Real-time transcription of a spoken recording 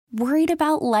Worried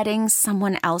about letting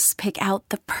someone else pick out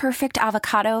the perfect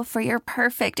avocado for your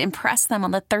perfect impress them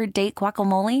on the third date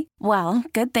guacamole? Well,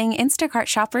 good thing Instacart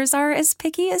shoppers are as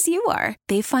picky as you are.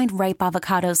 They find ripe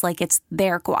avocados like it's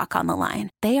their guac on the line.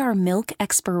 They are milk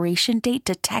expiration date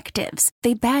detectives.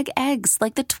 They bag eggs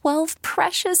like the 12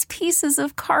 precious pieces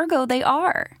of cargo they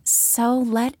are. So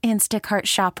let Instacart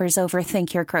shoppers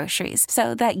overthink your groceries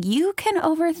so that you can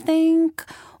overthink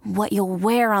what you'll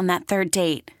wear on that third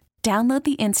date. Download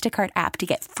the Instacart app to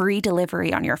get free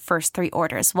delivery on your first 3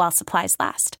 orders while supplies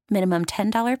last. Minimum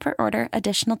 $10 per order.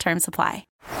 Additional terms apply.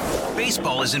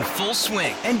 Baseball is in full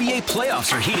swing. NBA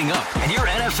playoffs are heating up, and your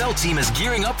NFL team is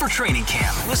gearing up for training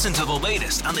camp. Listen to the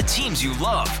latest on the teams you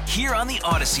love here on the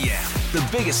Odyssey app. The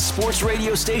biggest sports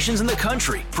radio stations in the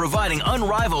country, providing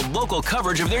unrivaled local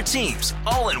coverage of their teams,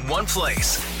 all in one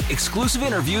place. Exclusive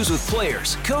interviews with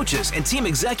players, coaches, and team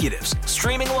executives,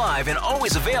 streaming live and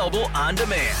always available on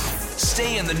demand.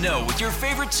 Stay in the know with your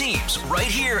favorite teams right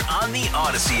here on the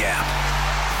Odyssey app.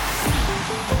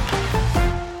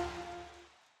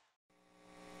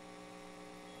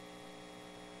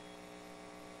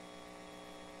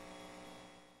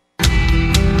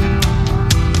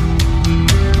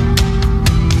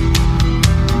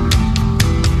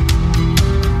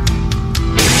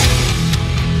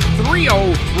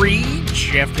 303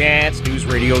 Jeff Katz, News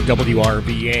Radio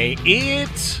WRVA.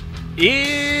 It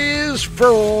is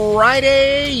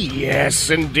Friday. Yes,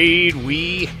 indeed,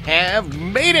 we have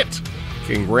made it.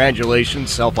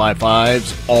 Congratulations, self-high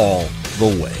fives all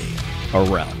the way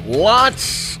around.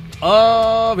 Lots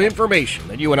of information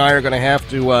that you and I are going to have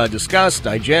to discuss,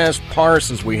 digest,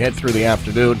 parse as we head through the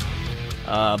afternoon.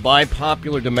 By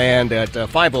popular demand at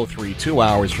 5:03, 2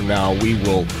 hours from now, we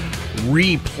will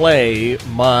replay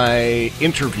my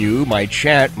interview, my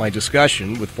chat, my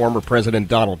discussion with former President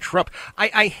Donald Trump.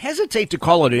 I hesitate to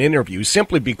call it an interview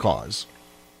simply because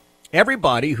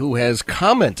everybody who has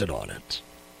commented on it,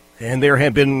 and there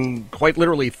have been quite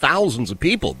literally thousands of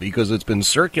people because it's been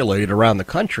circulated around the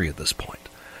country at this point.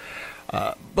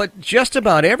 But just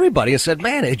about everybody has said,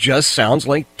 man, it just sounds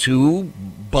like two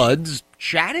buds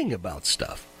chatting about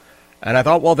stuff. And I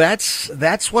thought, well,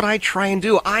 that's what I try and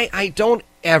do. I don't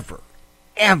ever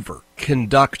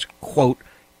conduct, quote,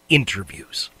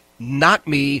 interviews. Not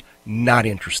me, not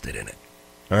interested in it.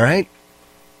 All right?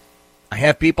 I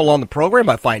have people on the program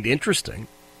I find interesting.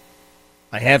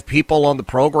 I have people on the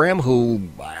program who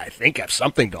I think have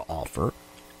something to offer.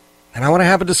 And I want to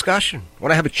have a discussion. I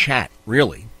want to have a chat,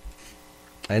 really.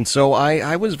 And so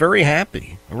I was very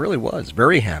happy. I really was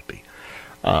very happy.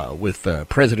 With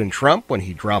President Trump when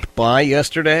he dropped by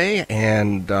yesterday,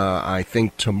 and I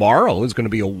think tomorrow is going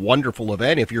to be a wonderful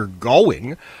event. If you're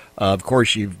going, of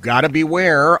course, you've got to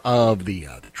beware of the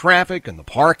traffic and the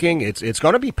parking. It's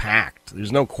going to be packed.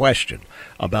 There's no question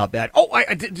about that. Oh,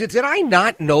 did I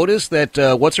not notice that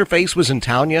what's-her-face was in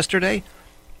town yesterday?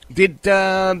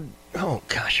 Oh,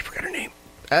 gosh, I forgot her name.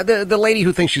 The lady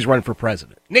who thinks she's running for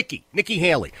president. Nikki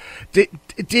Haley.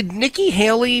 Did Nikki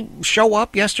Haley show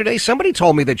up yesterday? Somebody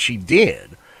told me that she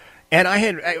did. And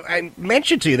I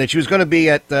mentioned to you that she was going to be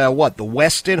at, the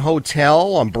Westin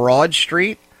Hotel on Broad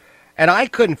Street. And I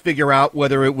couldn't figure out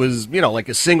whether it was, like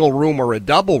a single room or a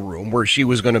double room where she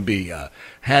was going to be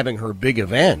having her big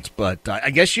event. But I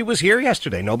guess she was here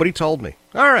yesterday. Nobody told me.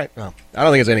 All right. Well, I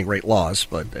don't think it's any great loss,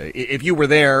 but if you were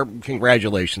there,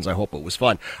 congratulations. I hope it was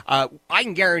fun. I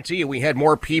can guarantee you we had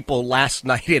more people last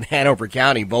night in Hanover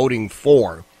County voting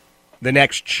for the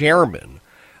next chairman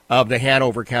of the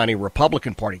Hanover County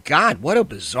Republican Party. God, what a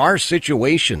bizarre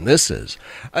situation this is.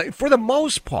 For the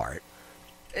most part,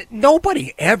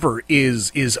 nobody ever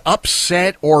is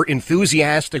upset or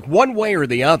enthusiastic one way or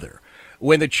the other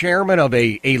when the chairman of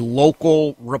a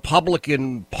local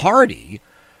Republican Party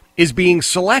is being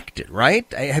selected,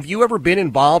 right? Have you ever been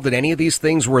involved in any of these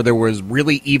things where there was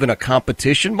really even a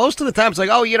competition? Most of the time it's like,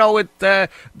 oh,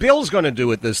 Bill's going to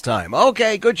do it this time.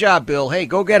 Okay, good job, Bill. Hey,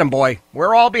 go get him, boy.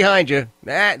 We're all behind you.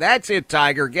 That's it,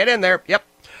 Tiger. Get in there. Yep.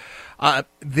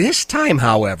 This time,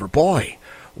 however, boy,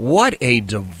 what a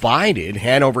divided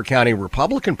Hanover County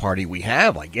Republican Party we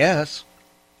have, I guess.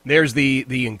 There's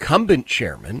the incumbent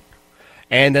chairman,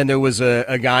 and then there was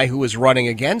a guy who was running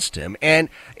against him. And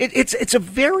it's a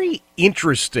very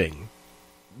interesting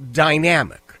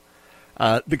dynamic.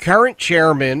 The current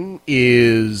chairman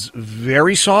is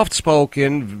very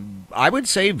soft-spoken, I would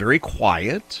say very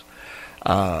quiet.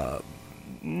 I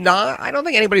don't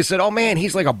think anybody said, oh, man,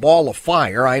 he's like a ball of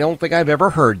fire. I don't think I've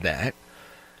ever heard that.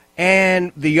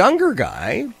 And the younger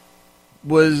guy,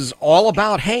 was all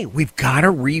about, hey, we've got to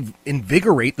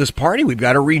reinvigorate this party. We've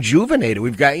got to rejuvenate it.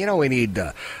 We've got, we need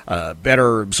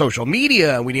better social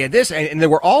media. We need this. And they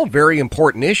were all very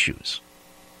important issues.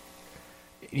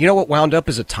 You know what wound up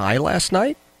as a tie last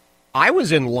night? I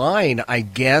was in line, I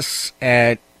guess,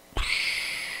 at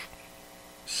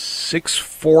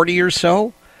 6:40 or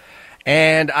so.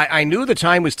 And I knew the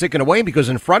time was ticking away because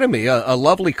in front of me, a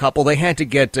lovely couple, they had to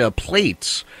get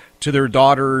plates to their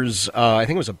daughter's, I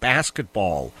think it was a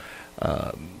basketball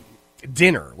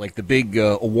dinner, like the big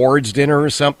awards dinner or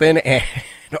something. And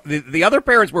the other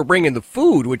parents were bringing the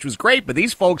food, which was great, but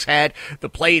these folks had the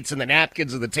plates and the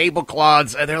napkins and the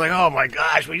tablecloths, and they're like, oh my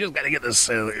gosh, we just got to get this,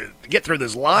 get through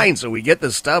this line so we get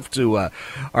this stuff to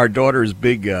our daughter's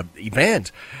big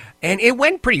event. And it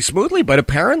went pretty smoothly, but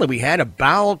apparently we had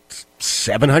about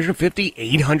 750,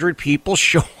 800 people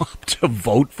show up to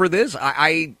vote for this.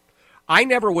 I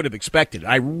never would have expected it.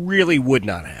 I really would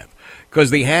not have.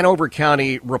 Because the Hanover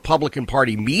County Republican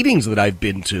Party meetings that I've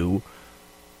been to,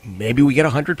 maybe we get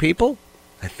 100 people,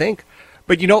 I think.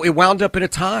 But, it wound up in a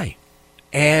tie.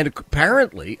 And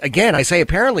apparently, again, I say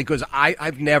apparently because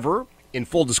I've never, in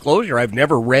full disclosure, I've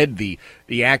never read the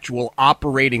actual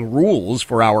operating rules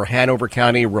for our Hanover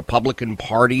County Republican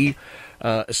Party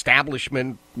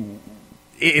establishment.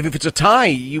 If it's a tie,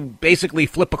 you basically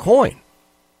flip a coin.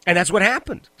 And that's what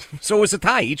happened. So it was a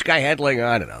tie. Each guy had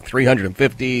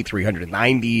 350,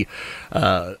 390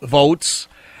 votes.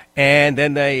 And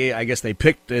then they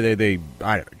picked, they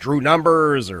drew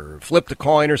numbers or flipped a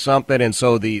coin or something. And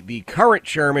so the current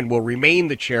chairman will remain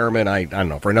the chairman, I don't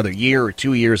know, for another year or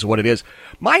 2 years or what it is.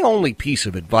 My only piece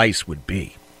of advice would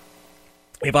be,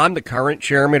 if I'm the current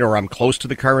chairman or I'm close to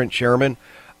the current chairman,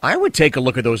 I would take a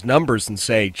look at those numbers and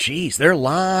say, geez, there are a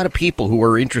lot of people who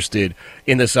are interested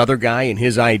in this other guy and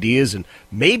his ideas, and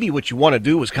maybe what you want to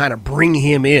do is kind of bring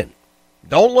him in.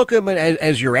 Don't look at him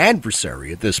as your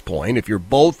adversary at this point. If you're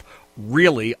both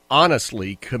really,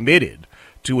 honestly committed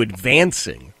to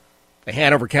advancing the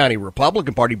Hanover County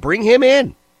Republican Party, bring him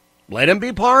in. Let him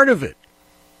be part of it.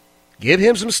 Give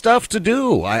him some stuff to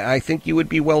do. I think you would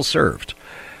be well served.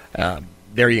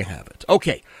 There you have it.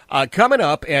 Okay. Coming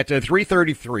up at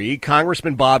 3:33,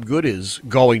 Congressman Bob Good is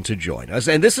going to join us,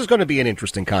 and this is going to be an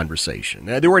interesting conversation.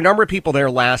 There were a number of people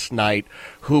there last night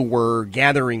who were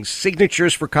gathering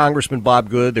signatures for Congressman Bob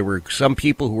Good. There were some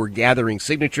people who were gathering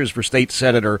signatures for State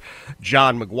Senator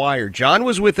John McGuire. John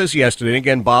was with us yesterday, and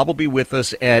again, Bob will be with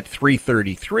us at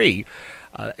 3:33.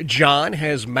 John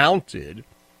has mounted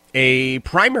a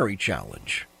primary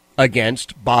challenge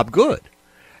against Bob Good.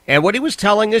 And what he was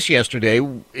telling us yesterday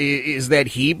is that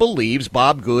he believes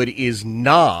Bob Good is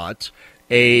not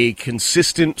a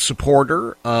consistent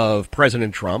supporter of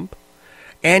President Trump.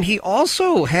 And he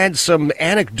also had some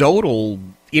anecdotal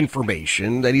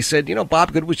information that he said,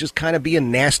 Bob Good was just kind of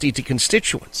being nasty to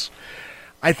constituents.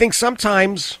 I think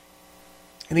sometimes,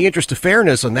 in the interest of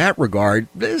fairness in that regard,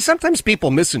 sometimes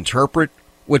people misinterpret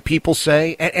what people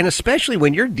say. And especially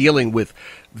when you're dealing with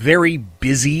very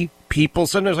busy people,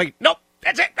 sometimes like, nope.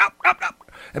 That's it. Nope.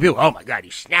 And people, oh, my God, he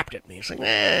snapped at me. It's like,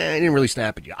 I didn't really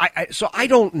snap at you. So I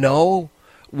don't know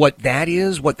what that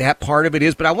is, what that part of it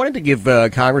is, but I wanted to give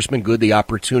Congressman Good the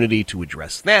opportunity to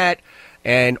address that,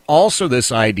 and also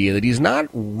this idea that he's not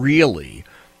really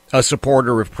a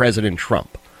supporter of President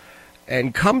Trump.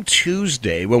 And come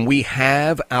Tuesday, when we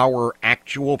have our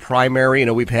actual primary,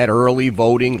 we've had early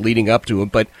voting leading up to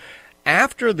it, but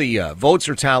after the votes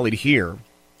are tallied here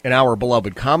in our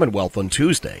beloved Commonwealth on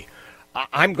Tuesday,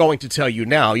 I'm going to tell you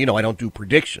now, I don't do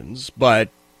predictions, but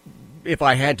if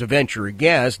I had to venture a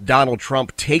guess, Donald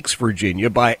Trump takes Virginia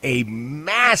by a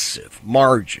massive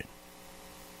margin.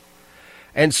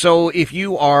 And so if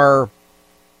you are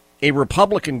a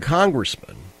Republican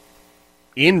congressman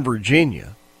in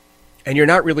Virginia and you're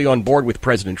not really on board with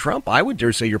President Trump, I would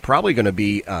dare say you're probably going to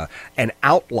be an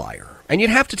outlier. And you'd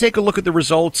have to take a look at the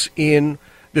results in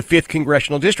the 5th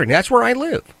Congressional District. That's where I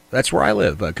live.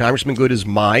 Congressman Good is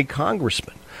my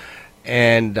congressman.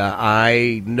 And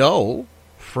I know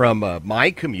from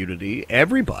my community,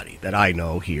 everybody that I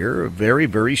know here, are very,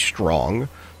 very strong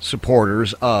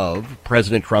supporters of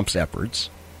President Trump's efforts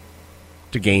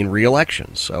to gain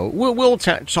re-election. So we'll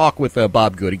talk with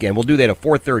Bob Good again. We'll do that at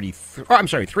 3:33.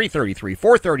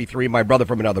 4:33, my brother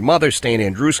from another mother, Stan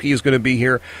Andrewski, is going to be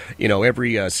here.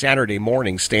 Every Saturday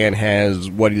morning, Stan has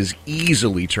what is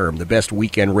easily termed the best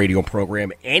weekend radio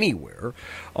program anywhere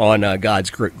on God's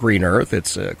green earth.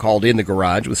 It's called In the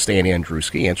Garage with Stan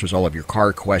Andrewski. Answers all of your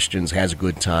car questions, has a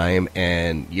good time,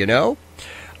 and,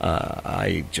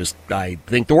 I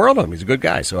think the world of him. He's a good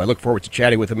guy, so I look forward to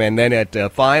chatting with him. And then at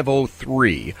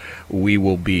 5:03, we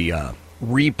will be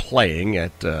replaying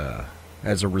at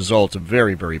as a result of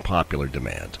very, very popular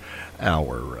demand,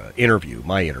 our interview,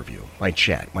 my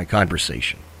chat, my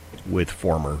conversation with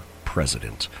former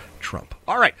President Trump.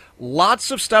 All right,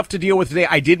 lots of stuff to deal with today.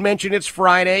 I did mention it's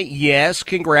Friday. Yes,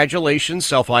 congratulations,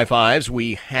 self-high fives.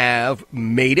 We have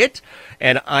made it.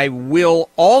 And I will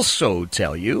also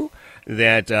tell you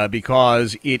that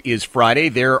because it is Friday,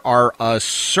 there are a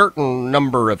certain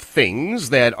number of things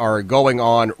that are going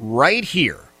on right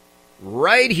here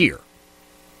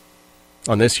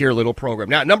on this here little program.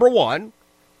 Now, number one,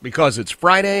 because it's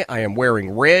Friday, I am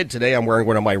wearing red. Today I'm wearing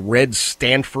one of my red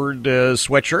Stanford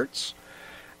sweatshirts.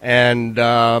 And,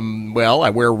 I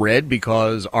wear red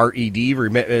because RED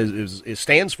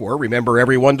stands for Remember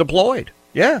Everyone Deployed.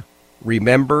 Yeah,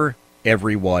 Remember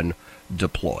Everyone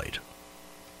Deployed.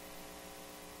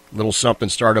 Little something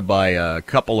started by a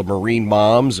couple of Marine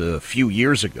moms a few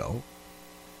years ago.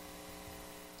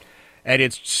 And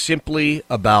it's simply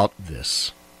about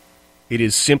this. It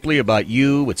is simply about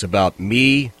you. It's about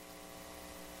me.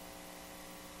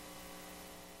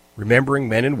 Remembering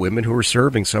men and women who are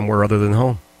serving somewhere other than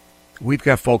home. We've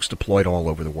got folks deployed all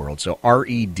over the world. So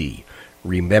RED,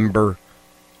 Remember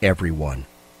Everyone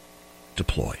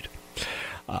Deployed.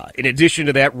 In addition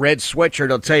to that red sweatshirt,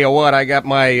 I'll tell you what, I got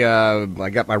my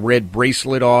red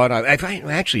bracelet on.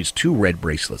 Actually, it's two red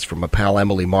bracelets from my pal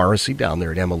Emily Morrissey down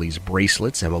there at Emily's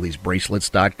Bracelets,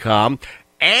 emilysbracelets.com.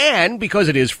 And because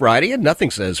it is Friday, and nothing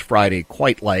says Friday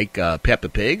quite like Peppa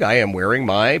Pig, I am wearing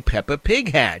my Peppa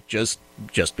Pig hat, just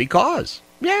because.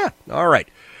 Yeah, all right.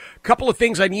 Couple of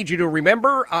things I need you to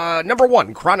remember. Number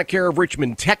one, Chronic Care of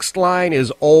Richmond text line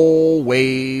is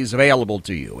always available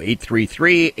to you.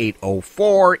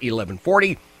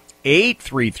 833-804-1140.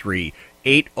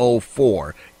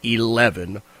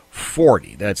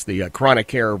 833-804-1140. That's the Chronic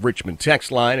Care of Richmond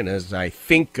text line. And as I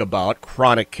think about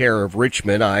Chronic Care of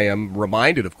Richmond, I am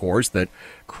reminded, of course, that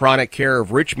Chronic Care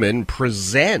of Richmond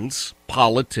presents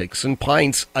Politics and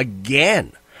Pints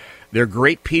again. They're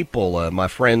great people. My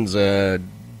friends,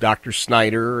 Dr.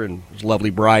 Snyder and his lovely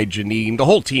bride, Janine, the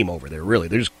whole team over there, really.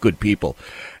 They're just good people.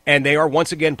 And they are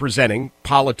once again presenting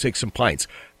Politics and Pints.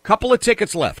 Couple of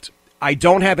tickets left. I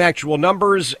don't have actual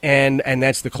numbers, and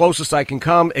that's the closest I can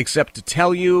come, except to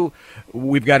tell you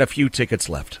we've got a few tickets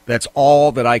left. That's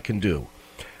all that I can do.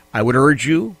 I would urge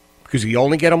you, because you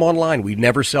only get them online. We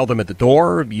never sell them at the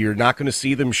door. You're not going to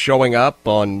see them showing up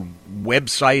on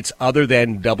websites other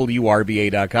than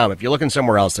WRVA.com. If you're looking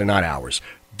somewhere else, they're not ours.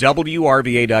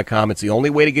 WRVA.com. It's the only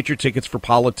way to get your tickets for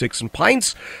Politics and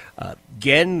Pints.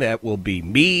 Again, that will be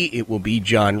me. It will be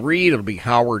John Reed. It'll be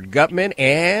Howard Gutman.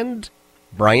 And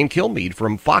Brian Kilmeade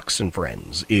from Fox and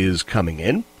Friends is coming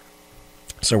in.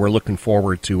 So we're looking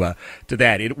forward to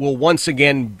that. It will once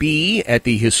again be at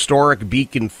the historic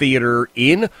Beacon Theater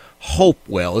in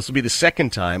Hopewell. This will be the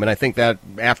second time, and I think that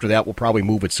after that we'll probably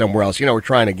move it somewhere else. You know, we're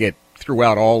trying to get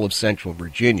throughout all of Central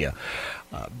Virginia.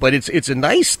 But it's a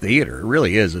nice theater. It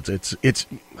really is. It's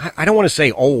I don't want to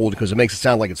say old because it makes it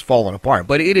sound like it's fallen apart,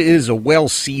 but it is a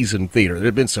well-seasoned theater. There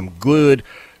have been some good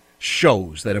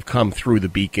shows that have come through the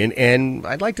Beacon, and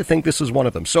I'd like to think this is one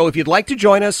of them. So if you'd like to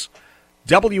join us,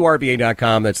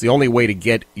 WRVA.com. That's the only way to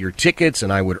get your tickets,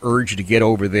 and I would urge you to get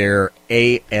over there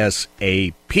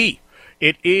ASAP.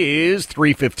 It is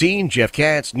 3:15. Jeff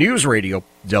Katz, News Radio,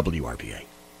 WRVA.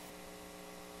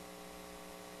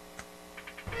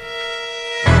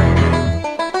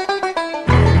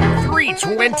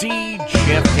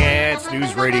 Jeff Katz,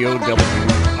 News Radio,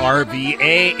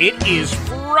 WRVA. It is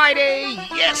Friday.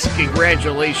 Yes,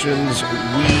 congratulations.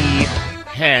 We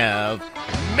have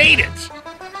made it.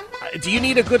 Do you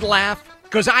need a good laugh?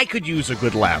 Because I could use a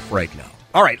good laugh right now.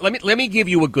 All right, let me give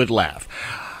you a good laugh.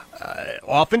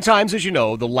 Oftentimes, as you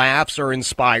know, the laughs are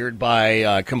inspired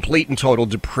by complete and total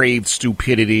depraved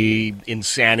stupidity,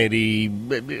 insanity,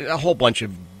 a whole bunch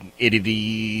of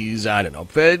idioties. I don't know.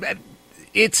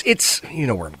 It's you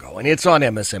know where I'm going. It's on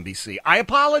MSNBC. I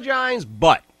apologize,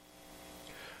 but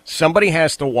somebody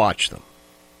has to watch them.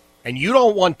 And you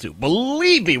don't want to.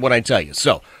 Believe me when I tell you.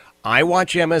 So I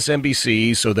watch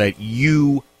MSNBC so that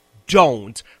you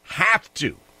don't have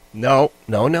to. No.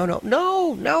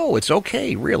 It's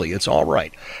okay, really. It's all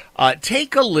right.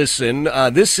 Take a listen.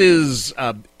 This is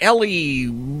Ellie,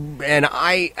 and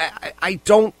I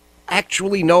don't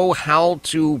actually know how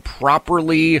to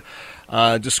properly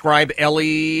describe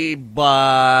Ellie,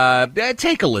 but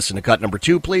take a listen to cut number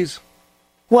 2, please.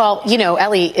 Well,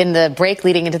 Ellie, in the break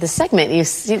leading into the segment, you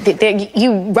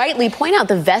rightly point out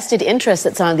the vested interest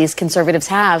that some of these conservatives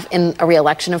have in a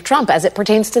re-election of Trump as it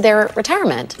pertains to their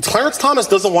retirement. Clarence Thomas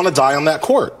doesn't want to die on that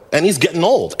court, and he's getting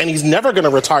old, and he's never going to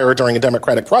retire during a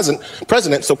Democratic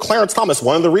president. So Clarence Thomas,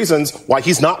 one of the reasons why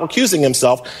he's not recusing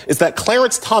himself is that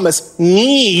Clarence Thomas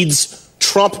needs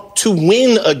Trump to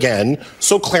win again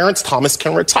so Clarence Thomas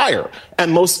can retire.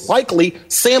 And most likely,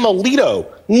 Sam Alito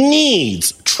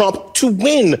needs Trump to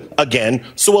win again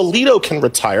so Alito can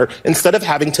retire instead of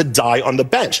having to die on the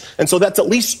bench. And so that's at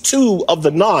least 2 of the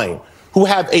 9 who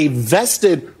have a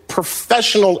vested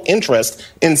professional interest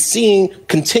in seeing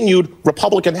continued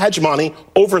Republican hegemony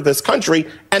over this country.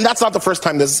 And that's not the first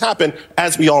time this has happened.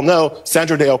 As we all know,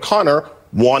 Sandra Day O'Connor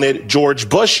wanted George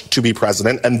Bush to be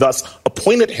president and thus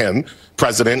appointed him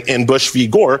president in Bush v.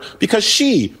 Gore because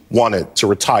she wanted to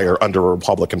retire under a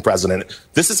Republican president.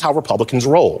 This is how Republicans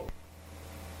roll.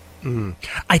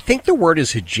 I think the word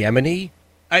is hegemony.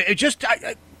 I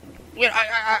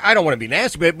don't want to be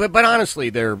nasty, but honestly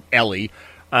there, Ellie,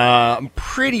 I'm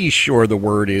pretty sure the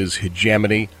word is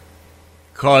hegemony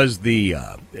because the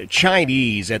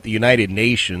Chinese at the United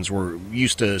Nations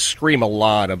used to scream a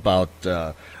lot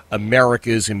about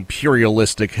America's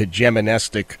imperialistic,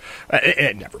 hegemonistic.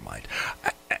 Never mind.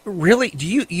 Really, do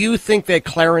you think that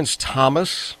Clarence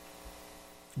Thomas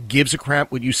gives a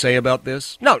crap what you say about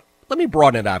this? No, let me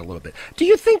broaden it out a little bit. Do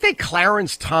you think that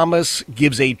Clarence Thomas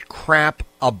gives a crap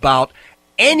about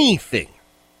anything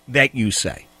that you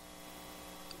say?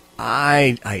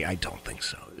 I don't think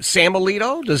so. Sam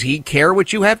Alito, does he care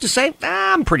what you have to say?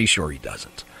 I'm pretty sure he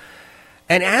doesn't.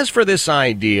 And as for this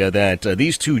idea that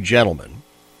these two gentlemen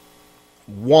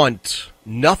want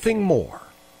nothing more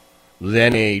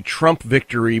than a Trump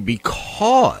victory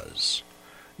because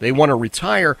they want to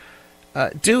retire,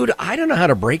 dude, I don't know how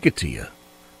to break it to you.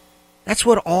 That's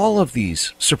what all of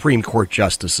these Supreme Court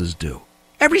justices do.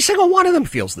 Every single one of them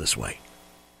feels this way.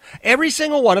 Every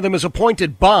single one of them is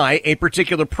appointed by a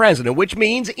particular president, which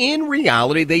means in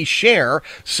reality they share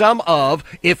some of,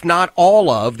 if not all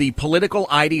of, the political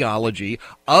ideology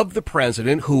of the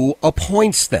president who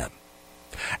appoints them.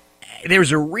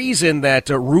 There's a reason that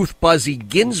Ruth Buzzy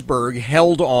Ginsburg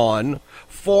held on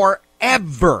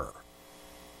forever.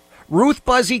 Ruth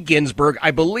Buzzy Ginsburg,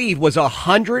 I believe, was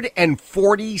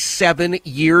 147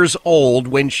 years old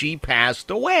when she passed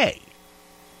away.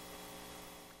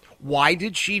 Why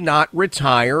did she not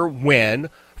retire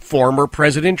when former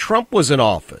President Trump was in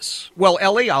office? Well,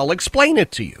 Ellie, I'll explain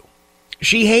it to you.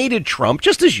 She hated Trump,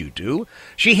 just as you do.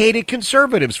 She hated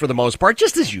conservatives for the most part,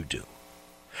 just as you do.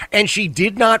 And she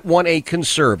did not want a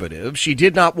conservative. She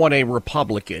did not want a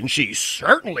Republican. She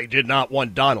certainly did not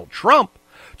want Donald Trump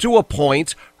to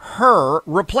appoint her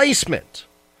replacement.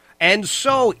 And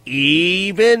so,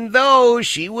 even though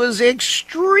she was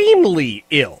extremely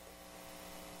ill,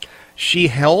 she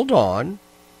held on,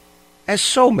 as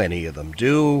so many of them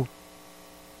do,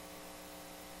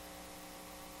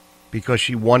 because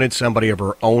she wanted somebody of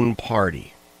her own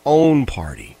party,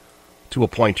 to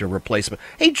appoint her replacement.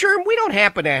 Hey, Germ, we don't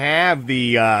happen to have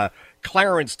the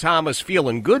Clarence Thomas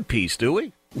feeling good piece, do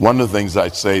we? One of the things I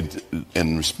say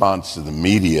in response to the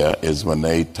media is when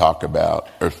they talk about,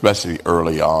 or especially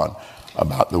early on,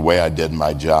 about the way I did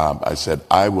my job, I said,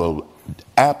 I will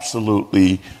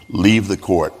absolutely leave the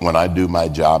court when I do my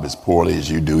job as poorly as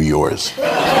you do yours.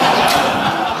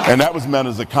 And that was meant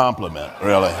as a compliment,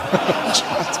 really.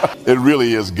 It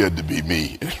really is good to be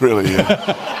me. It really is.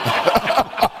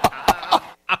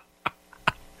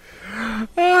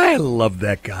 I love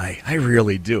that guy. I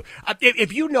really do.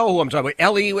 If you know who I'm talking about,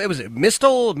 Ellie, what was it?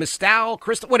 Mistal,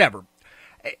 Crystal, whatever.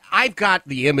 I've got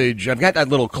the image. I've got that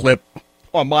little clip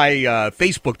on my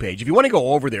Facebook page. If you want to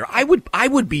go over there, I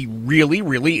would be really,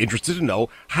 really interested to know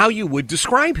how you would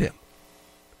describe him.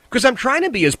 Because I'm trying to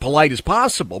be as polite as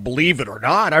possible, believe it or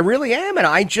not. I really am. And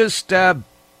I just,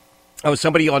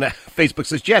 somebody on Facebook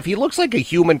says, Jeff, he looks like a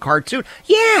human cartoon.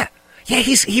 Yeah,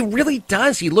 he really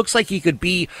does. He looks like he could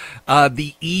be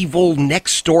the evil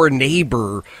next door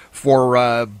neighbor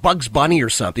for Bugs Bunny or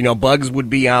something. You know, Bugs would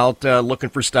be out looking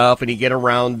for stuff, and he'd get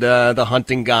around the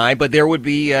hunting guy. But there would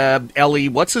be Ellie,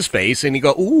 what's his face, and he'd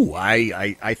go, "Ooh,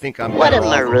 I think I'm what a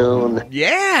maroon."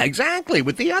 Yeah, exactly,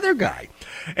 with the other guy.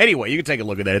 Anyway, you can take a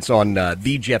look at that. It's on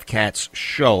the Jeff Katz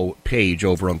Show page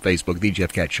over on Facebook. The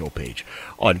Jeff Katz Show page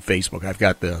on Facebook. I've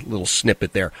got the little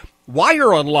snippet there. While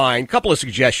you're online, a couple of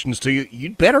suggestions to you.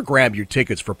 You'd better grab your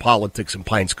tickets for Politics and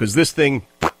Pints because this thing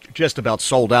just about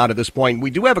sold out at this point.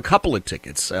 We do have a couple of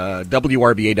tickets.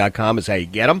 WRBA.com is how you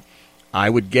get them. I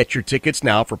would get your tickets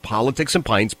now for Politics and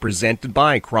Pints presented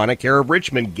by Chronic Care of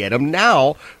Richmond. Get them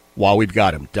now while we've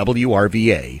got them.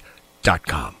 WRVA.com.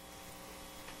 savant.com.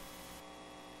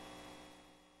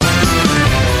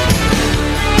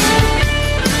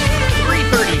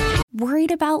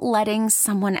 Worried about letting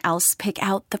someone else pick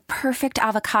out the perfect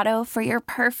avocado for your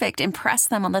perfect impress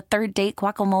them on the third date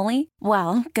guacamole?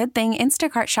 Well, good thing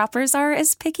Instacart shoppers are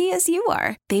as picky as you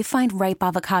are. They find ripe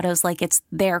avocados like it's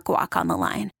their guac on the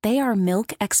line. They are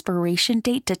milk expiration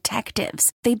date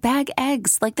detectives. They bag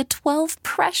eggs like the 12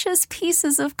 precious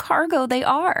pieces of cargo they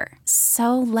are.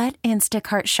 So let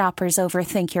Instacart shoppers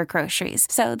overthink your groceries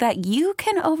so that you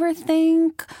can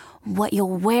overthink what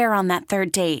you'll wear on that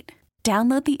third date.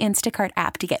 Download the Instacart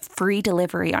app to get free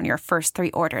delivery on your first 3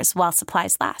 orders while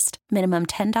supplies last. Minimum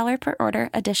 $10 per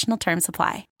order. Additional terms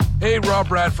apply. Hey, Rob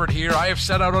Bradford here. I have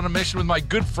set out on a mission with my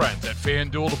good friends at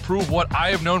FanDuel to prove what I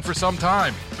have known for some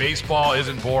time. Baseball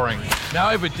isn't boring. Now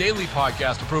I have a daily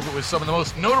podcast to prove it with some of the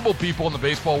most notable people in the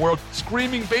baseball world,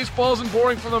 screaming baseball isn't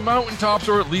boring from the mountaintops,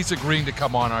 or at least agreeing to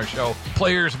come on our show.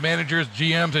 Players, managers,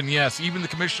 GMs, and yes, even the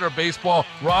commissioner of baseball,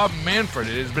 Rob Manfred.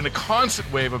 It has been a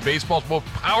constant wave of baseball's most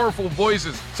powerful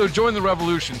voices. So join the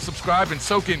revolution. Subscribe and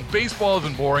soak in Baseball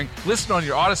Isn't Boring. Listen on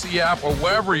your Odyssey app or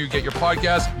wherever you get your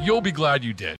podcasts. You'll be glad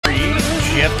you did.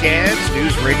 Jeff Katz,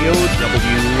 News Radio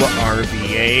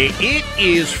WRVA. It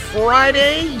is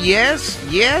Friday.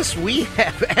 Yes, we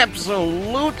have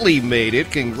absolutely made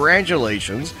it.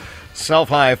 Congratulations.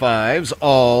 Self-high fives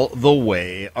all the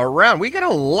way around. We got a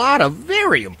lot of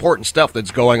very important stuff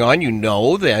that's going on. You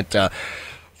know that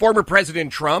former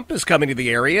President Trump is coming to the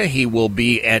area. He will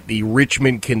be at the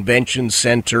Richmond Convention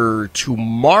Center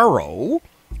tomorrow.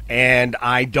 And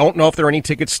I don't know if there are any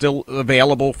tickets still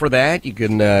available for that. You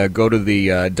can go to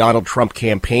the Donald Trump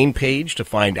campaign page to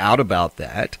find out about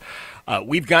that.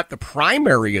 We've got the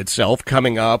primary itself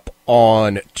coming up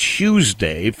on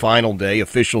Tuesday, final day,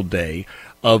 official day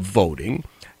of voting.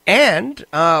 And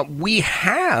we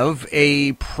have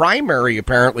a primary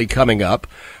apparently coming up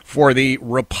for the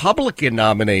Republican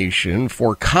nomination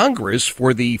for Congress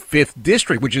for the 5th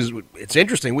District, which is, it's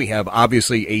interesting. We have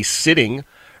obviously a sitting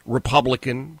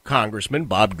Republican Congressman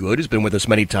Bob Good has been with us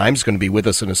many times. He's going to be with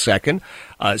us in a second.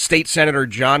 State Senator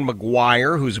John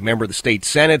McGuire, who's a member of the state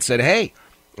Senate, said, hey,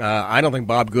 I don't think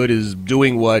Bob Good is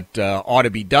doing what ought to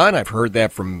be done. I've heard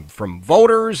that from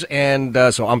voters, and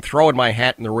so I'm throwing my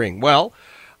hat in the ring. Well,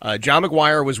 John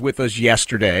McGuire was with us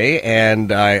yesterday,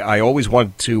 and I always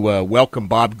wanted to welcome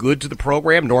Bob Good to the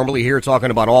program. Normally here talking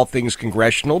about all things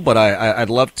congressional, but I'd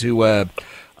love to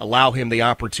allow him the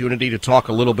opportunity to talk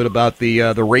a little bit about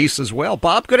the race as well.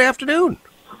 Bob, good afternoon.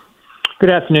 Good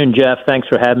afternoon, Jeff. Thanks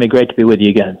for having me. Great to be with you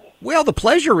again. Well, the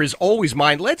pleasure is always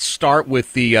mine. Let's start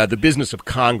with the business of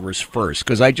Congress first,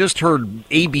 because I just heard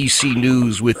ABC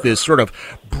News with this sort of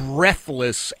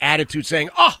breathless attitude saying,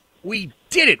 oh, we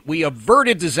did it. We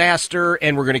averted disaster,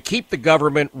 and we're going to keep the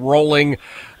government rolling.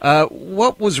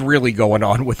 What was really going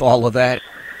on with all of that?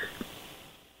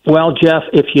 Well, Jeff,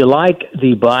 if you like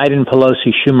the Biden,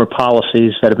 Pelosi, Schumer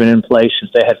policies that have been in place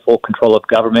since they had full control of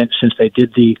government, since they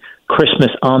did the Christmas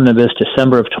omnibus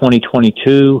December of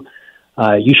 2022,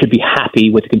 you should be happy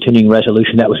with the continuing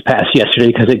resolution that was passed yesterday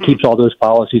because it keeps all those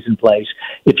policies in place.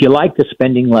 If you like the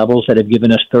spending levels that have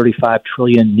given us $35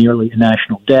 trillion nearly in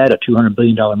national debt, a $200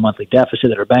 billion monthly deficit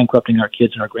that are bankrupting our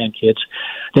kids and our grandkids,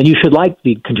 then you should like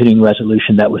the continuing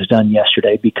resolution that was done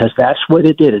yesterday because that's what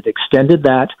it did. It extended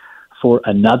that for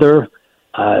another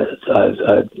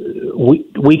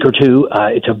week or two.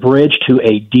 It's a bridge to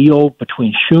a deal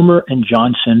between Schumer and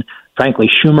Johnson. Frankly,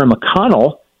 Schumer,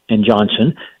 McConnell, and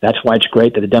Johnson. That's why it's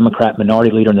great that the Democrat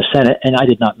minority leader in the Senate, and I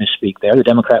did not misspeak there, the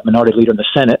Democrat minority leader in the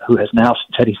Senate, who has now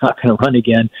said he's not going to run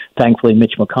again. Thankfully,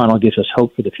 Mitch McConnell gives us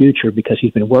hope for the future because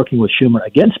he's been working with Schumer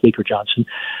against Speaker Johnson.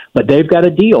 But they've got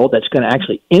a deal that's going to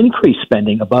actually increase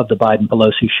spending above the Biden,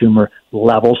 Pelosi, Schumer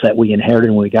levels that we inherited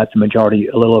when we got the majority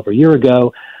a little over a year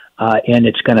ago. And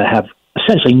it's going to have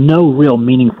essentially no real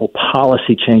meaningful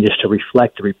policy changes to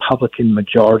reflect the Republican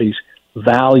majority's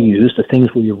values, the things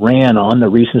we ran on, the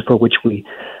reasons for which we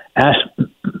asked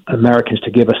Americans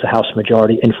to give us the House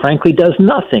majority, and frankly does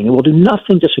nothing. It will do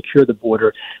nothing to secure the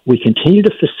border. We continue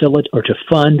to facilitate or to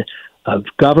fund a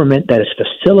government that is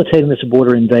facilitating this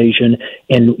border invasion,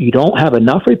 and you don't have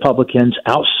enough Republicans,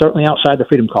 certainly outside the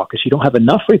Freedom Caucus, you don't have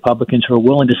enough Republicans who are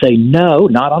willing to say, no,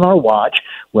 not on our watch.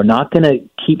 We're not going to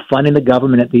keep funding the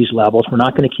government at these levels. We're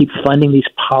not going to keep funding these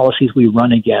policies we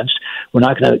run against. We're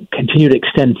not going to continue to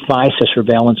extend FISA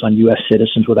surveillance on U.S.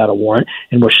 citizens without a warrant,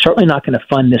 and we're certainly not going to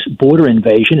fund this border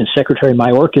invasion. And Secretary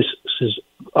Mayorkas's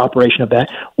operation of that,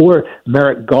 or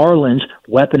Merrick Garland's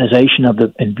weaponization of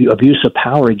the abuse of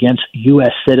power against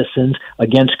U.S. citizens,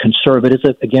 against conservatives,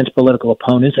 against political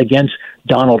opponents, against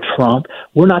Donald Trump.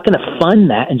 We're not going to fund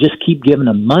that and just keep giving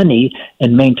them money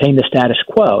and maintain the status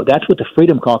quo. That's what the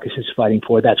Freedom Caucus is fighting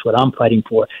for. That's what I'm fighting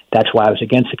for. That's why I was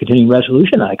against the continuing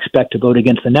resolution. I expect to vote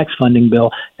against the next funding bill,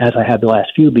 as I have the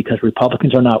last few, because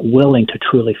Republicans are not willing to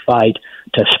truly fight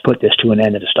to put this to an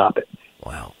end and to stop it.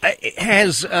 Wow.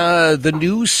 Has the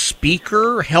new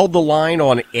speaker held the line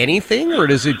on anything, or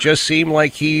does it just seem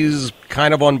like he's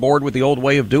kind of on board with the old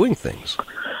way of doing things?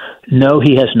 No,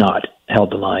 he has not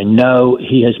held the line. No,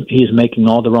 he is making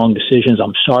all the wrong decisions.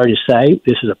 I'm sorry to say,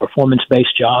 this is a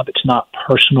performance-based job. It's not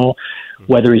personal.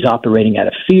 Whether he's operating out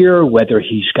of fear, whether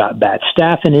he's got bad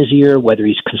staff in his ear, whether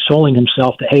he's consoling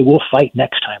himself that, hey, we'll fight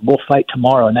next time, we'll fight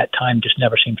tomorrow, and that time just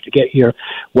never seems to get here,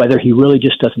 whether he really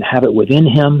just doesn't have it within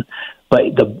him.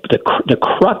 But the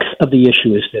crux of the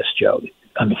issue is this,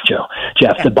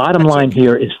 Jeff. The bottom line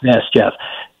here is this, Jeff,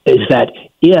 is that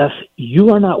if you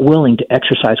are not willing to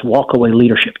exercise walkaway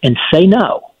leadership and say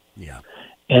no,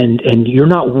 and you're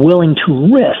not willing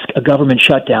to risk a government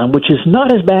shutdown, which is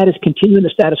not as bad as continuing the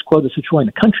status quo that's destroying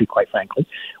the country, quite frankly,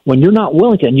 when you're not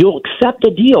willing to, and you'll accept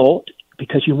a deal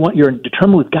because you're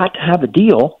determined we've got to have a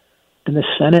deal, then the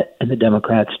Senate and the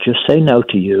Democrats just say no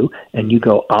to you, and you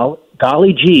go, oh,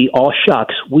 golly gee, all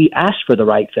shucks, we asked for the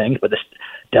right thing, but the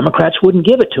Democrats wouldn't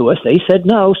give it to us. They said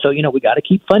no, so, we got to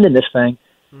keep funding this thing.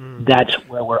 That's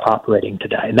where we're operating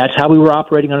today. And that's how we were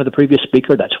operating under the previous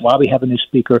speaker. That's why we have a new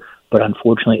speaker. But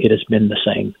unfortunately, it has been the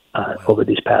same over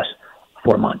these past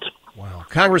 4 months. Wow.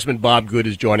 Congressman Bob Good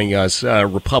is joining us.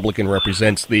 Republican,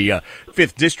 represents the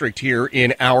 5th District here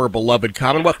in our beloved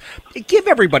Commonwealth. Give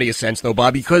everybody a sense, though,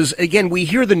 Bob, because, again, we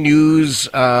hear the news.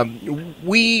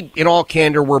 We, in all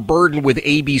candor, were burdened with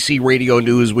ABC Radio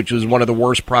News, which was one of the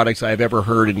worst products I've ever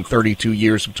heard in 32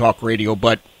 years of talk radio,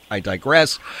 but I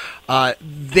digress.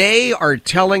 They are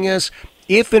telling us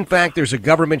if, in fact, there's a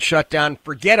government shutdown,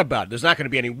 forget about it. There's not going to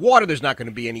be any water. There's not going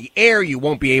to be any air. You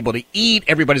won't be able to eat.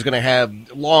 Everybody's going to have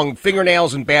long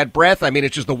fingernails and bad breath. I mean,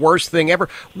 it's just the worst thing ever.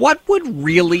 What would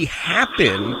really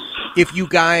happen if you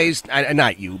guys,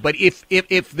 not you, but if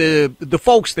the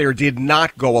folks there did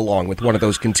not go along with one of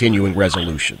those continuing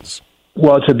resolutions?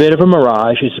 Well, it's a bit of a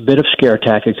mirage. It's a bit of scare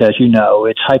tactics, as you know.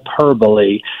 It's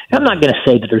hyperbole. I'm not going to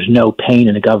say that there's no pain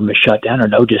in a government shutdown or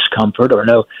no discomfort or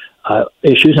no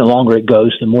issues. And the longer it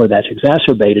goes, the more that's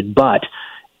exacerbated. But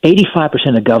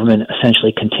 85% of government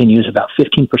essentially continues. About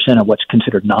 15% of what's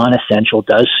considered non-essential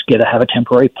does have a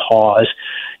temporary pause.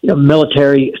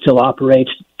 Military still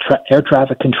operates, air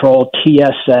traffic control,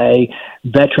 TSA,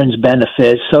 veterans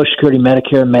benefits, Social Security,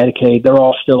 Medicare, Medicaid. They're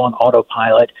all still on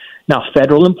autopilot. Now,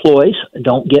 federal employees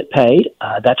don't get paid.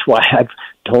 That's why I've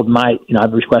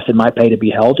I've requested my pay to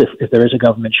be held if there is a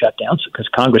government shutdown, because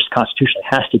Congress constitutionally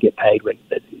has to get paid.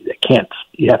 They can't.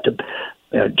 You have to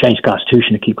change the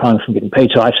Constitution to keep Congress from getting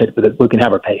paid. So I've said that we can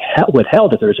have our pay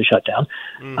withheld if there is a shutdown.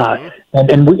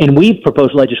 And we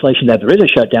proposed legislation that there is a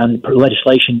shutdown,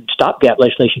 stopgap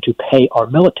legislation to pay our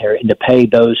military and to pay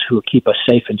those who keep us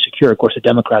safe and secure. Of course, the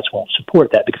Democrats won't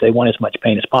support that because they want as much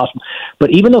pain as possible.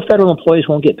 But even though federal employees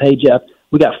won't get paid, Jeff,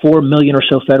 we got 4 million or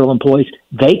so federal employees.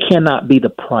 They cannot be the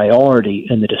priority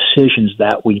in the decisions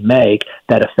that we make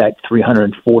that affect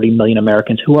 340 million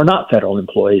Americans who are not federal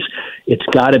employees. It's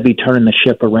got to be turning the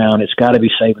ship around. It's got to be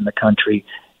saving the country.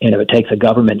 And if it takes a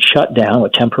government shutdown, a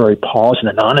temporary pause in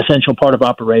a non-essential part of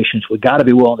operations, we've got to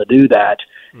be willing to do that.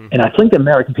 And I think the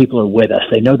American people are with us.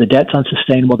 They know the debt's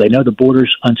unsustainable. They know the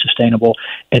border's unsustainable.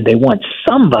 And they want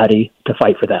somebody to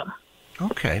fight for them.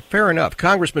 Okay, fair enough.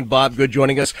 Congressman Bob Good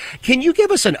joining us. Can you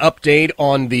give us an update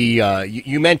on the,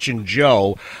 you mentioned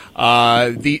Joe,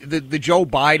 the Joe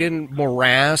Biden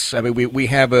morass? I mean, we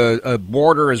have a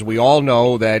border, as we all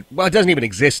know, that, well, it doesn't even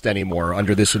exist anymore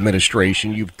under this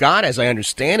administration. You've got, as I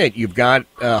understand it,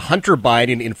 Hunter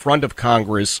Biden in front of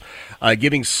Congress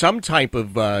giving some type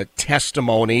of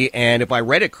testimony. And if I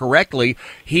read it correctly,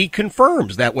 he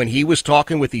confirms that when he was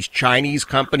talking with these Chinese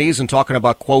companies and talking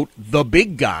about, quote, the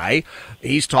big guy,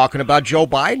 he's talking about Joe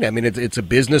Biden. I mean, it's a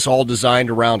business all designed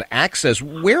around access.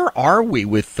 Where are we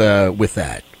with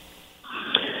that?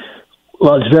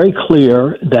 Well, it's very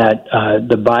clear that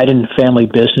the Biden family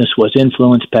business was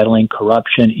influence peddling,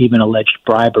 corruption, even alleged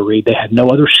bribery. They had no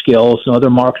other skills, no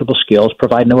other marketable skills,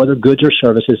 provide no other goods or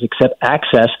services except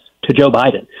access to Joe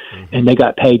Biden. And they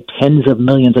got paid tens of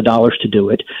millions of dollars to do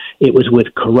it. It was with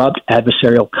corrupt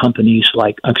adversarial countries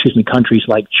like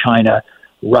China,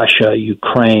 Russia,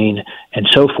 Ukraine, and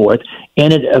so forth.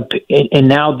 And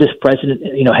now this president,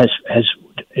 has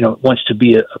wants to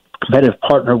be a competitive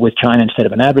partner with China instead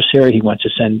of an adversary. He wants to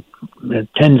send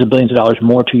tens of billions of dollars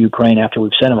more to Ukraine after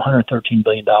we've sent him $113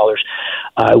 billion.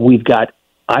 We've got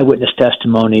eyewitness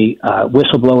testimony,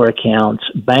 whistleblower accounts,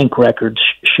 bank records,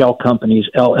 shell companies,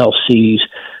 LLCs,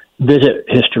 visit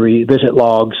history, visit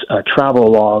logs,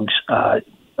 travel logs,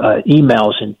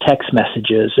 emails and text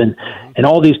messages, and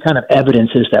all these kind of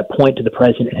evidences that point to the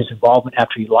president and his involvement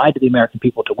after he lied to the American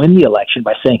people to win the election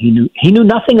by saying he knew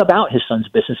nothing about his son's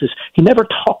businesses. He never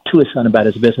talked to his son about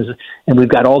his businesses. And we've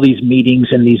got all these meetings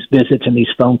and these visits and these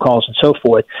phone calls and so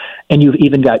forth. And you've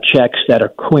even got checks that are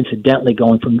coincidentally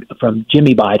going from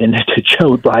Jimmy Biden to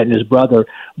Joe Biden, his brother,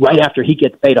 right after he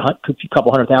gets paid a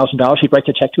couple $100,000. He writes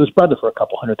a check to his brother for a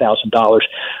couple $100,000.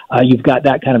 You've got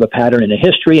that kind of a pattern in the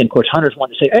history. And of course, Hunter's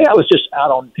wanting to say, hey, I was just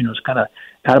out on, it's kind of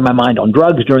out of my mind on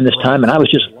drugs during this time, and I was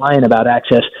just lying about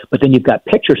access. But then you've got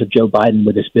pictures of Joe Biden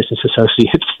with his business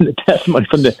associates and the testimony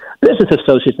from the business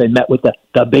associates they met with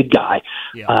the big guy.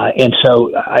 Yeah. And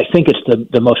so I think it's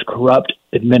the most corrupt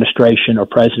administration or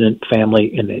president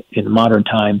family in modern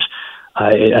times.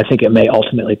 I think it may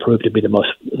ultimately prove to be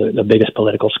the biggest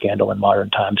political scandal in modern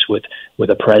times with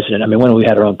a president. I mean, when we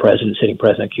had our own sitting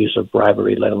president accused of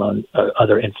bribery, let alone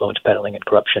other influence peddling and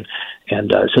corruption.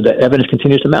 And so the evidence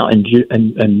continues to mount,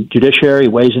 and judiciary,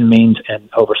 Ways and Means, and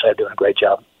oversight are doing a great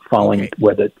job following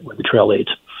where the trail leads.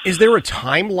 Is there a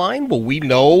timeline? Will we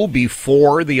know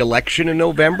before the election in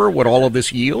November what all of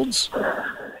this yields?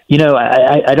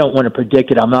 I don't want to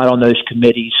predict it. I'm not on those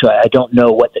committees, so I don't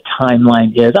know what the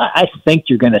timeline is. I think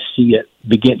you're going to see it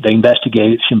begin, the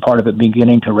investigation part of it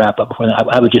beginning to wrap up before then.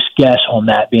 I would just guess on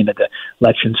that, being that the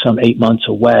election's some 8 months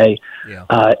away. Yeah.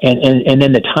 And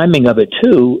then the timing of it,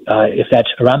 too, if that's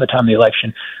around the time of the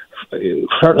election,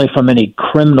 certainly from any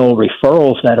criminal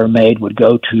referrals that are made would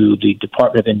go to the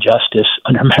Department of Injustice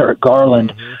under Merrick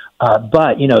Garland. Mm-hmm.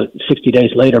 But 60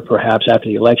 days later, perhaps after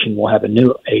the election, we'll have a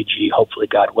new AG, hopefully,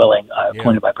 God willing,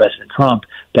 appointed by President Trump,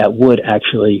 that would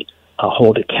actually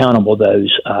hold accountable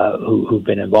those who've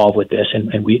been involved with this.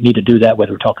 And we need to do that,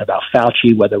 whether we're talking about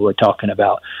Fauci, whether we're talking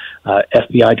about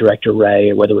FBI Director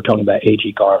Wray, or whether we're talking about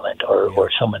AG Garland or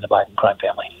someone in the Biden crime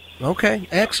family. Okay,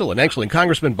 excellent.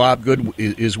 Congressman Bob Good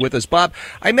is with us. Bob,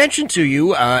 I mentioned to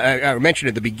you, I mentioned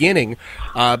at the beginning,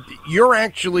 you're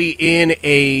actually in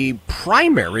a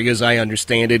primary, as I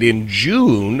understand it, in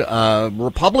June,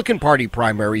 Republican Party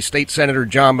primary. State Senator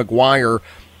John McGuire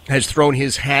has thrown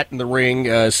his hat in the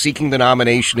ring, seeking the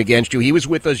nomination against you. He was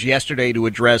with us yesterday to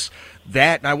address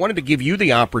that, and I wanted to give you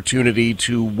the opportunity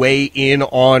to weigh in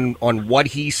on what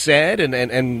he said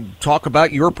and talk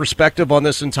about your perspective on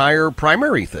this entire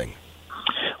primary thing.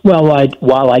 Well,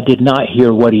 while I did not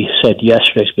hear what he said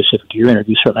yesterday specific to your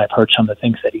interview, certainly I've heard some of the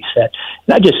things that he said.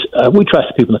 And we trust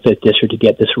the people in the 5th District to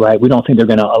get this right. We don't think they're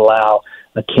going to allow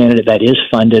a candidate that is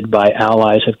funded by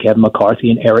allies of Kevin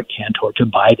McCarthy and Eric Cantor to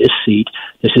buy this seat.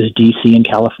 This is D.C. and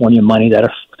California money that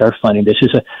are funding. This is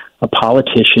a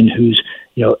politician who's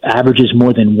averages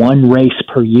more than one race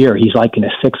per year. He's like in a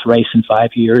 6th race in 5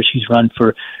 years. He's run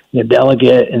for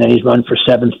delegate, and then he's run for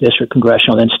 7th District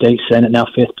Congressional, then State Senate, now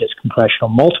 5th District Congressional,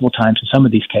 multiple times in some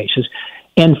of these cases.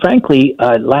 And frankly,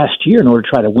 last year, in order to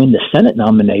try to win the Senate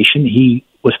nomination, he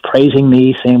was praising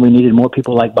me, saying we needed more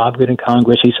people like Bob Good in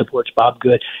Congress. He supports Bob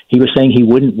Good. He was saying he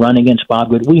wouldn't run against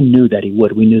Bob Good. We knew that he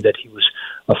would. We knew that he was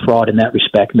a fraud in that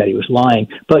respect and that he was lying.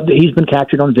 But he's been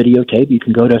captured on videotape. You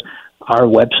can go to our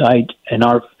website and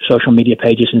our social media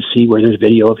pages and see where there's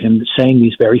video of him saying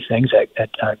these very things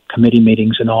at committee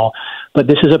meetings and all. But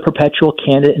this is a perpetual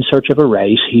candidate in search of a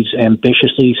race. He's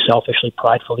ambitiously, selfishly,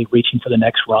 pridefully reaching for the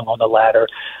next rung on the ladder.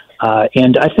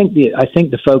 And I think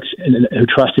the folks who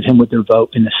trusted him with their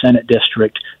vote in the Senate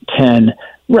District 10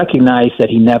 recognize that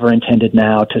he never intended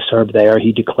now to serve there.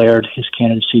 He declared his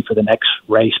candidacy for the next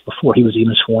race before he was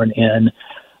even sworn in.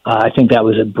 I think that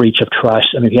was a breach of trust.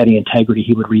 I mean, if he had any integrity,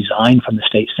 he would resign from the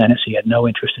state Senate. So he had no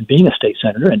interest in being a state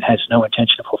senator and has no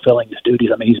intention of fulfilling his duties.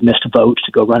 I mean, he's missed votes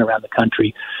to go run around the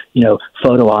country,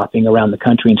 photo opping around the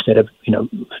country instead of,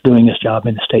 doing his job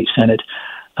in the state Senate.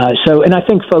 And I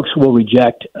think folks will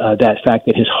reject that fact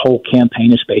that his whole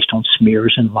campaign is based on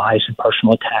smears and lies and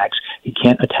personal attacks. He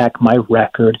can't attack my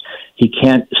record. He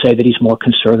can't say that he's more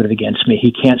conservative against me.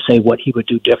 He can't say what he would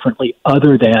do differently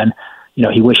other than,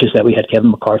 he wishes that we had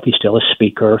Kevin McCarthy still as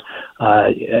Speaker.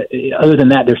 Other than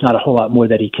that, there's not a whole lot more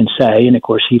that he can say. And, of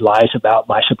course, he lies about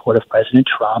my support of President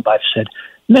Trump. I've said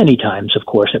many times, of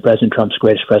course, that President Trump's the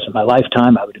greatest president of my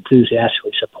lifetime. I would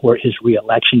enthusiastically support his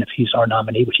reelection if he's our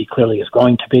nominee, which he clearly is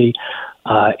going to be.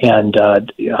 And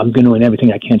I'm going to do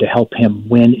everything I can to help him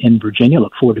win in Virginia.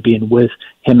 Look forward to being with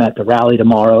him at the rally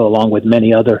tomorrow, along with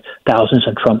many other thousands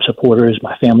of Trump supporters.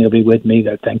 My family will be with me.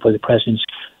 Thankfully, the president's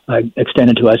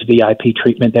extended to us VIP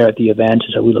treatment there at the event.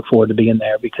 So we look forward to being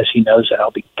there because he knows that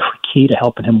I'll be key to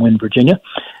helping him win Virginia.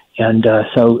 And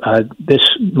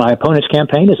my opponent's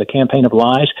campaign is a campaign of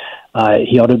lies.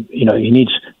 He ought to, he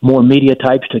needs more media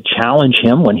types to challenge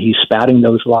him when he's spouting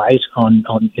those lies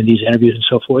in these interviews and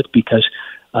so forth, because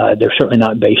they're certainly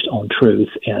not based on truth.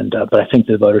 But I think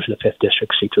the voters of the 5th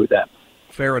District see through that.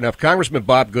 Fair enough. Congressman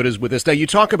Bob Good is with us. Now, you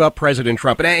talk about President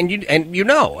Trump, and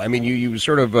you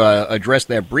sort of addressed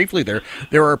that briefly there.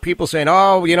 There are people saying,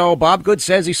 Bob Good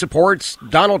says he supports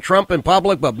Donald Trump in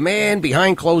public, but man,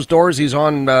 behind closed doors, he's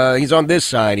on this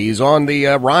side. He's on the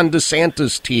Ron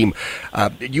DeSantis team.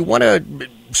 You want to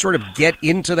sort of get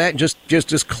into that and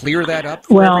just clear that up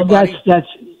for everybody?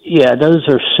 Those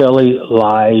are silly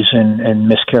lies and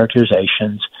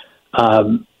mischaracterizations.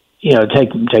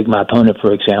 Take my opponent,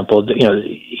 for example.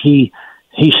 He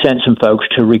sent some folks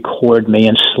to record me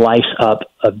and slice up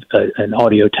an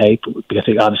audio tape,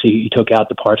 because he took out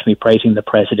the parts of me praising the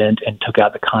president and took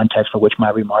out the context for which my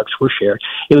remarks were shared.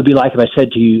 It would be like if I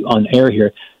said to you on air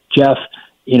here, Jeff,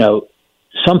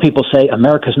 some people say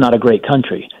America's not a great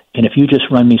country. And if you just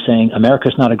run me saying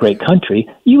America's not a great country,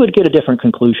 you would get a different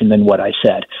conclusion than what I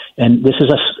said. And this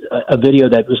is a video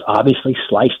that was obviously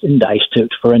sliced and diced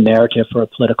for a narrative, for a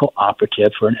political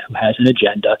operative, who has an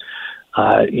agenda.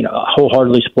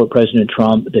 Wholeheartedly support President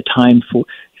Trump. The time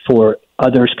for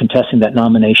others contesting that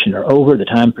nomination are over. The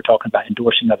time for talking about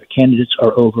endorsing other candidates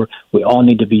are over. We all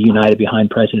need to be united behind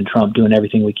President Trump, doing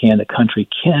everything we can. The country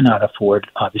cannot afford,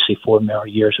 obviously, 4 more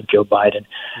years of Joe Biden.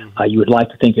 Mm-hmm. You would like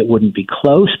to think it wouldn't be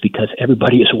close, because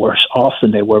everybody is worse off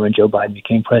than they were when Joe Biden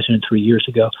became president 3 years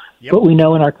ago. Yep. But we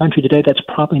know in our country today that's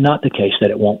probably not the case, that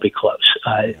it won't be close,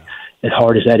 as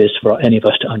hard as that is for any of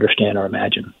us to understand or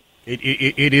imagine.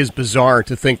 It is bizarre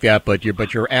to think that, but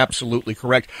you're absolutely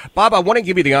correct. Bob, I want to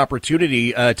give you the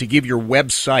opportunity to give your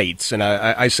websites, and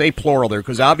I say plural there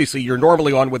because obviously you're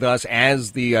normally on with us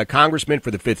as the congressman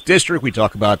for the 5th District. We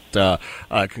talk about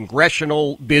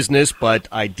congressional business, but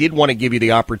I did want to give you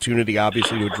the opportunity,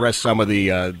 obviously, to address some of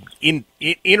the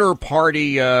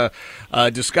inter-party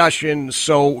discussion.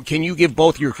 So can you give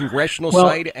both your congressional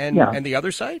side and the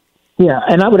other side? Yeah,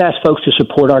 and I would ask folks to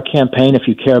support our campaign if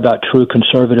you care about true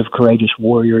conservative, courageous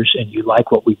warriors and you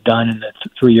like what we've done in the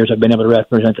 3 years I've been able to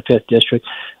represent the 5th District.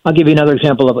 I'll give you another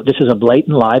example of it. This is a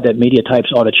blatant lie that media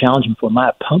types ought to challenge him for.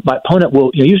 My opponent will,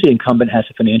 usually the incumbent has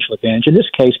a financial advantage. In this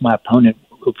case, my opponent,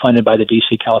 funded by the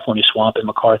D.C. California Swamp and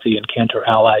McCarthy and Cantor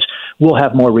allies, will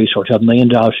have more resources, $1 million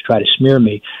to try to smear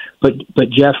me. But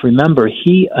Jeff, remember, when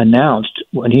he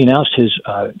announced his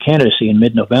candidacy in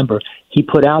mid-November, he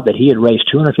put out that he had raised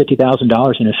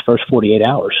 $250,000 in his first 48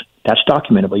 hours. That's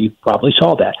documentable. You probably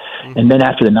saw that. Mm-hmm. And then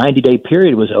after the 90-day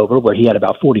period was over, where he had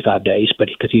about 45 days, but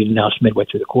because he announced midway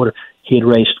through the quarter, he had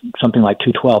raised something like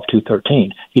 $212,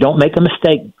 $213. You don't make a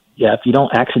mistake, Jeff. You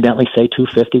don't accidentally say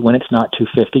 $250 when it's not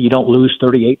 $250. You don't lose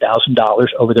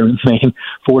 $38,000 over the remaining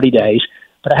 40 days.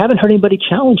 But I haven't heard anybody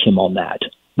challenge him on that.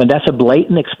 But that's a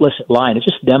blatant, explicit lie, and it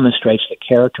just demonstrates the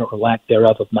character or lack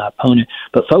thereof of my opponent.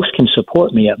 But folks can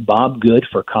support me at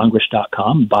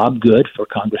bobgoodforcongress.com,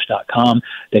 bobgoodforcongress.com.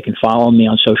 They can follow me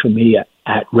on social media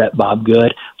at Rep Bob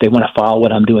Good. If they want to follow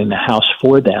what I'm doing in the House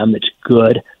for them, it's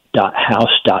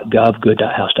good.house.gov,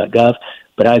 good.house.gov.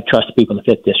 But I trust the people in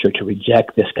the 5th District to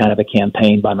reject this kind of a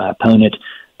campaign by my opponent,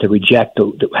 to reject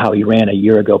how he ran a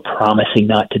year ago promising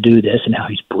not to do this, and how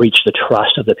he's breached the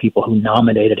trust of the people who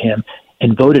nominated him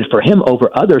and voted for him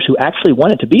over others who actually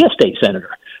wanted to be a state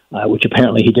senator, which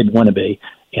apparently he didn't want to be.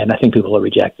 And I think people will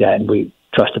reject that, and we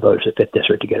trust the voters of the 5th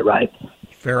District to get it right.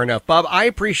 Fair enough. Bob, I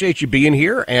appreciate you being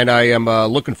here, and I am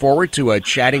looking forward to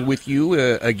chatting with you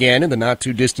again in the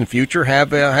not-too-distant future.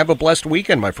 Have a blessed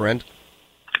weekend, my friend.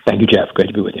 Thank you, Jeff. Great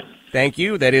to be with you. Thank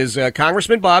you. That is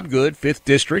Congressman Bob Good, 5th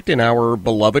District in our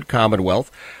beloved Commonwealth.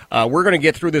 We're going to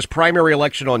get through this primary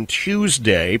election on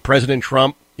Tuesday. President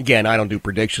Trump, again, I don't do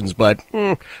predictions, but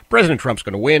President Trump's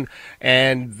going to win.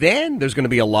 And then there's going to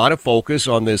be a lot of focus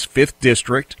on this 5th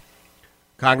District.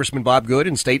 Congressman Bob Good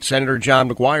and State Senator John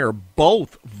McGuire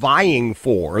both vying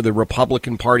for the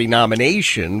Republican Party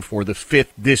nomination for the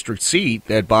 5th District seat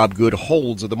that Bob Good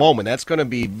holds at the moment. That's going to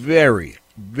be very,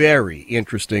 very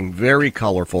interesting, very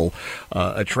colorful,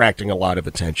 attracting a lot of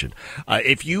attention.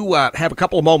 If you have a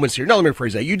couple of moments here, no, let me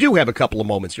rephrase that. You do have a couple of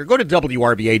moments here. Go to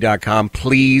WRVA.com,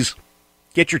 please.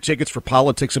 Get your tickets for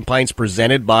Politics and Pints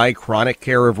presented by Chronic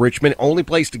Care of Richmond. Only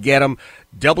place to get them,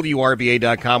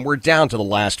 WRVA.com. We're down to the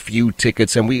last few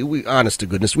tickets, and we honest to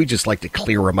goodness, we just like to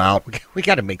clear them out. We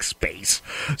got to make space.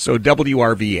 So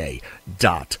WRVA.com.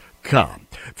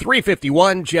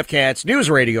 351, Jeff Katz, News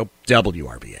Radio,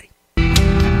 WRVA.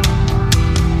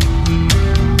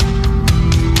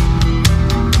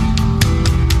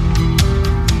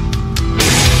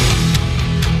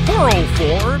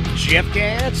 Jeff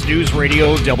Katz, News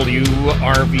Radio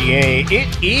WRVA.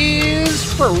 It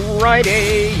is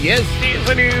Friday. Yes,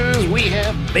 it is. We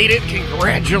have made it.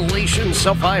 Congratulations.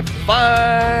 Some high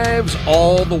fives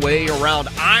all the way around.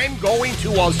 I'm going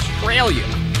to Australia.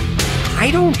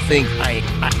 I don't think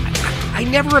I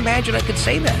never imagined I could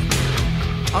say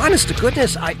that. Honest to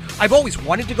goodness, I've always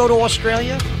wanted to go to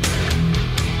Australia.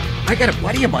 I got a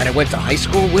buddy of mine I went to high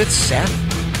school with, Seth.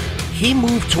 He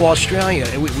moved to Australia.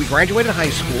 We graduated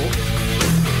high school.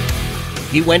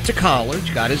 He went to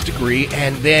college, got his degree,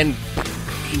 and then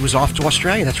he was off to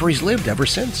Australia. That's where he's lived ever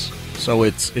since. So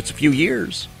it's a few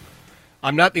years.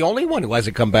 I'm not the only one who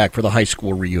hasn't come back for the high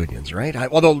school reunions, right?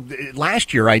 Although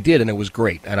last year I did, and it was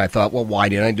great. And I thought, well, why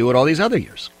didn't I do it all these other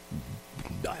years?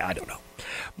 I don't know.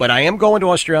 But I am going to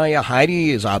Australia.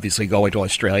 Heidi is obviously going to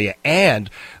Australia. And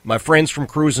my friends from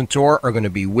Cruise and Tour are going to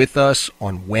be with us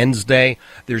on Wednesday.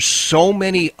 There's so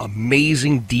many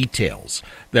amazing details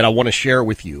that I want to share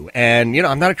with you. And, you know,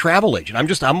 I'm not a travel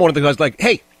agent. I'm one of the guys like,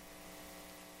 hey,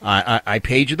 I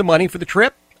paid you the money for the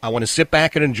trip. I want to sit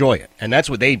back and enjoy it. And that's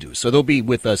what they do. So they'll be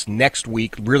with us next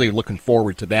week. Really looking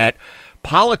forward to that.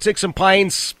 Politics and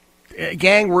Pints,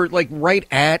 gang, we're like right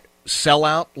at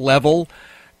sellout level.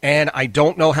 And I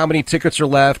don't know how many tickets are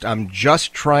left. I'm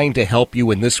just trying to help you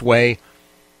in this way.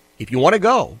 If you want to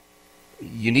go,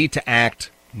 you need to act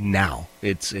now.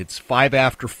 It's 5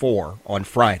 after 4 on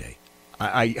Friday.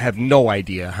 I have no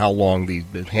idea how long the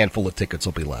handful of tickets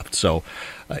will be left. So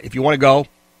if you want to go,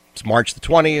 it's March the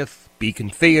 20th,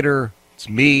 Beacon Theater. It's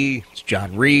me. It's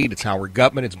John Reed. It's Howard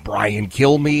Gutman. It's Brian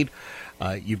Kilmeade.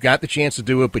 You've got the chance to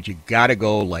do it, but you got to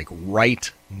go like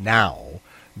right now.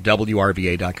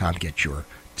 WRVA.com. Get your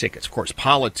tickets. Of course,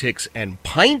 Politics and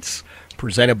Pints,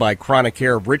 presented by Chronic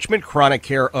Care of Richmond. Chronic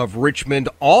Care of Richmond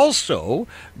also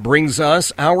brings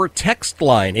us our text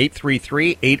line,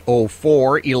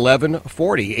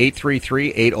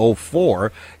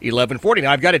 833-804-1140, 833-804-1140.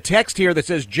 Now, I've got a text here that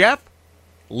says, Jeff,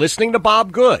 listening to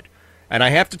Bob Good. And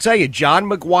I have to tell you, John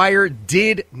McGuire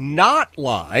did not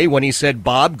lie when he said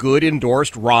Bob Good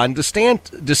endorsed Ron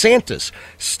DeSantis,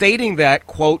 stating that,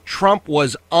 quote, Trump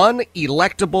was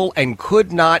unelectable and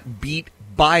could not beat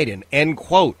Biden, end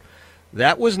quote.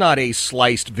 That was not a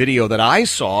sliced video that I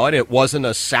saw, and it wasn't a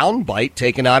soundbite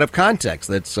taken out of context.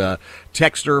 That's a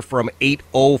texter from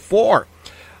 804.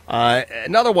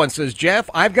 Another one says, Jeff,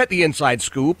 I've got the inside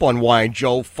scoop on why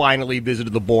Joe finally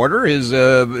visited the border. His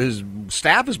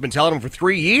staff has been telling him for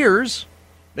 3 years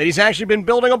that he's actually been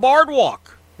building a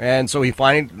boardwalk. And so he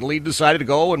finally decided to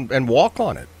go and walk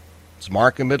on it. It's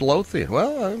Mark in Midlothian.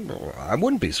 Well, I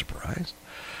wouldn't be surprised.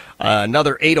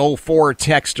 Another 804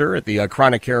 texter at the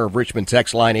Chronic Care of Richmond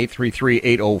text line,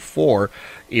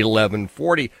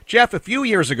 833-804-1140. Jeff, a few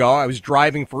years ago, I was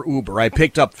driving for Uber. I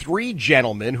picked up 3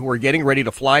 gentlemen who were getting ready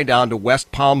to fly down to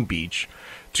West Palm Beach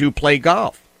to play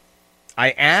golf.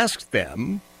 I asked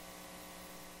them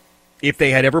if they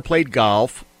had ever played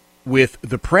golf with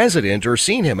the president or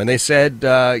seen him, and they said,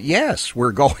 yes,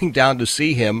 we're going down to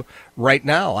see him right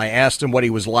now. I asked him what he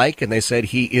was like, and they said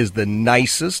he is the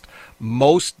nicest,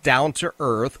 most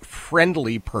down-to-earth,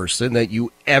 friendly person that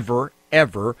you ever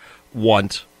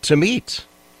want to meet.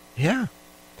 Yeah.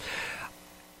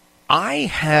 I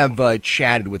have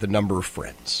chatted with a number of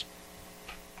friends,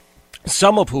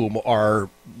 some of whom are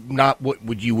not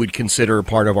what you would consider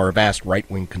part of our vast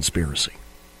right-wing conspiracy.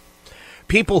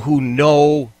 People who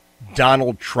know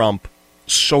Donald Trump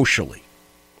socially,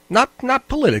 not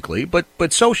politically, but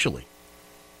socially.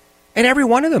 And every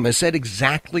one of them has said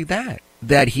exactly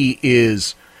that he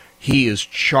is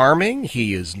charming,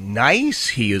 he is nice,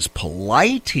 he is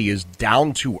polite, he is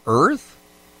down to earth.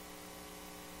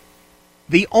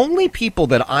 The only people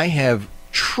that I have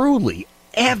truly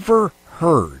ever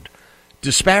heard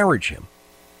disparage him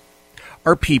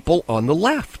are people on the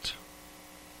left.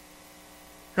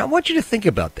 Now, I want you to think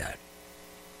about that.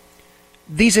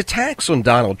 These attacks on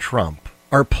Donald Trump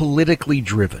are politically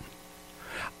driven.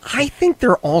 I think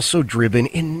they're also driven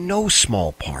in no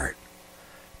small part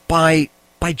by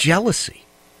jealousy,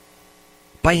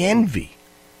 by envy.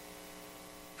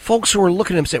 Folks who are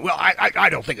looking at him saying, well, I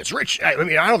don't think it's rich. I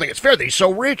mean, I don't think it's fair that he's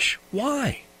so rich.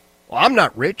 Why? Well, I'm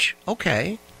not rich.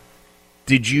 Okay.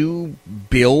 Did you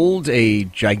build a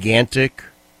gigantic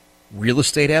real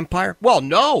estate empire? Well,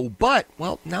 no,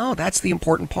 that's the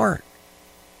important part.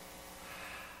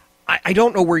 I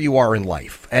don't know where you are in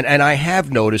life, and I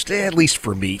have noticed, at least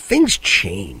for me, things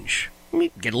change. You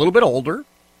get a little bit older,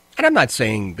 and I'm not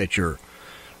saying that you're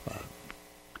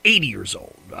 80 years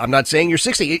old. I'm not saying you're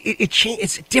 60.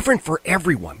 It's different for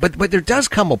everyone, but there does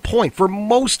come a point for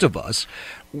most of us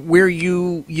where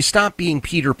you stop being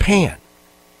Peter Pan,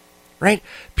 right?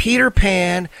 Peter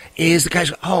Pan is the guy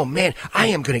who's, oh, man, I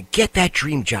am going to get that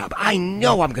dream job. I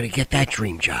know I'm going to get that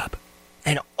dream job.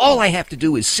 And all I have to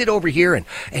do is sit over here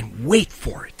and wait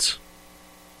for it.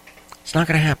 It's not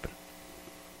going to happen.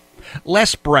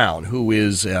 Les Brown, who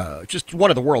is just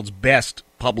one of the world's best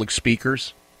public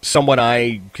speakers, someone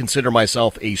I consider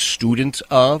myself a student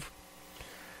of,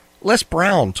 Les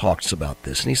Brown talks about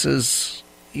this, and he says,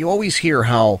 you always hear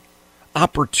how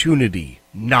opportunity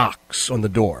knocks on the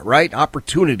door, right?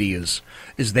 Opportunity is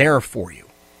there for you.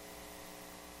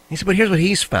 He said, but here's what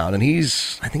he's found, and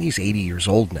I think he's 80 years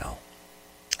old now.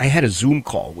 I had a Zoom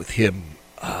call with him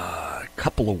a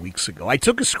couple of weeks ago. I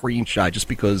took a screenshot just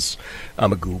because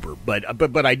I'm a goober,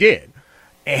 but I did.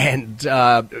 And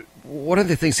one of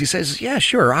the things he says, yeah,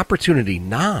 sure, opportunity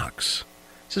knocks.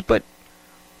 He says, but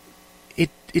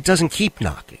it doesn't keep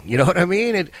knocking. You know what I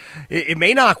mean? It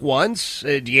may knock once.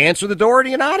 Do you answer the door or do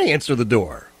you not answer the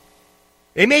door?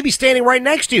 It may be standing right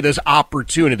next to you, this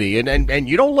opportunity, and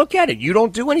you don't look at it. You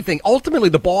don't do anything. Ultimately,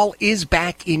 the ball is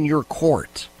back in your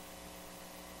court.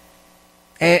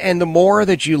 And the more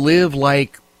that you live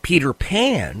like Peter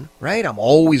Pan, right? I'm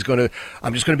just going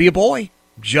to be a boy.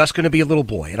 Just going to be a little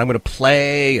boy, and I'm going to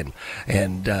play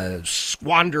and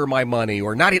squander my money,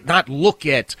 or not look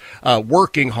at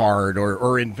working hard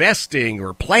or investing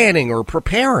or planning or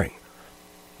preparing.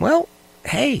 Well,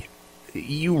 hey,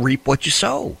 you reap what you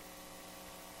sow.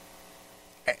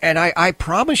 And I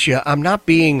promise you, I'm not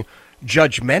being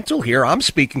judgmental here. I'm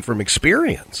speaking from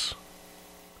experience.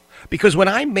 Because when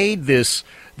I made this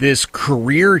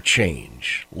career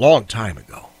change a long time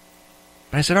ago,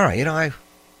 I said, all right,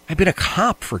 I've been a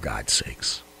cop, for God's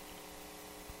sakes.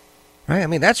 Right? I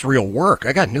mean, that's real work.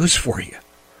 I got news for you.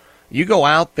 You go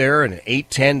out there in an 8,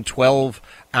 10,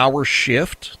 12-hour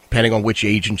shift, depending on which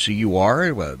agency you are,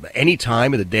 any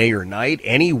time of the day or night,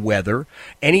 any weather,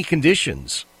 any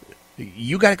conditions,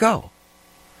 you got to go.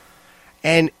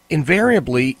 And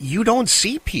invariably, you don't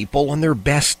see people on their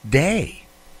best day.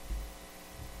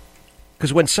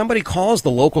 Because when somebody calls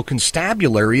the local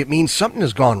constabulary, it means something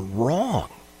has gone wrong.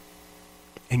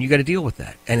 And you got to deal with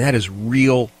that. And that is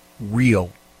real,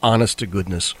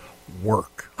 honest-to-goodness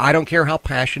work. I don't care how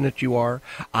passionate you are.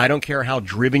 I don't care how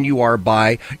driven you are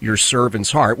by your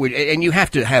servant's heart. And you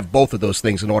have to have both of those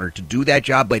things in order to do that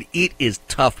job, but it is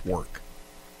tough work.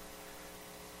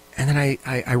 And then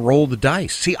I rolled the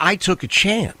dice. See, I took a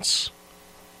chance.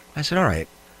 I said, all right,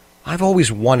 I've always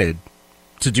wanted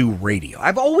to do radio.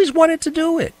 I've always wanted to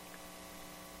do it.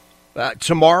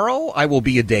 Tomorrow, I will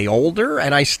be a day older,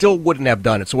 and I still wouldn't have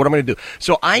done it. So what am I going to do?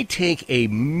 So I take a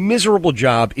miserable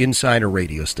job inside a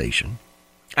radio station,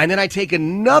 and then I take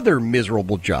another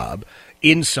miserable job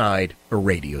inside a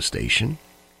radio station,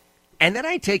 and then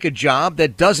I take a job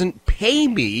that doesn't pay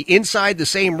me inside the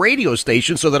same radio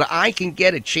station so that I can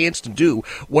get a chance to do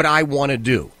what I want to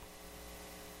do.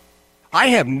 I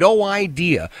have no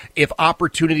idea if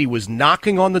opportunity was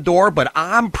knocking on the door, but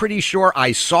I'm pretty sure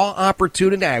I saw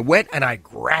opportunity. I went and I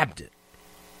grabbed it.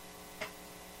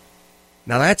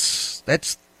 Now that's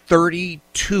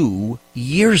 32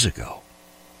 years ago.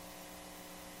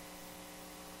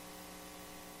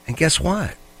 And guess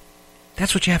what?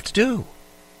 That's what you have to do.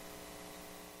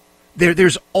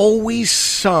 There's always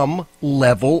some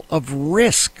level of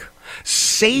risk.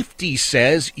 Safety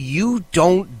says you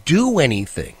don't do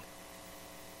anything.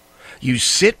 You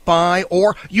sit by,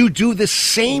 or you do the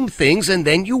same things, and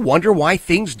then you wonder why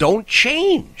things don't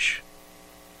change.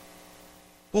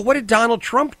 Well, what did Donald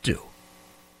Trump do?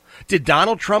 Did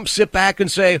Donald Trump sit back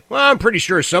and say, well, I'm pretty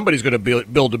sure somebody's going to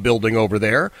build a building over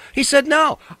there? He said,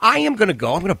 no, I am going to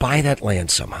go. I'm going to buy that land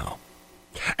somehow.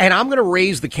 And I'm going to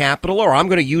raise the capital, or I'm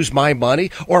going to use my money,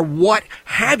 or what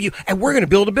have you, and we're going to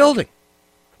build a building.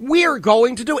 We're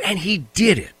going to do it. And he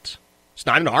did it. He's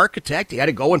not an architect. He had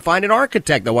to go and find an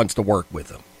architect that wants to work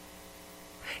with him.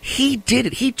 He did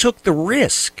it. He took the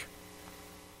risk.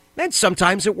 And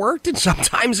sometimes it worked and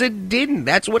sometimes it didn't.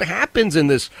 That's what happens in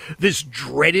this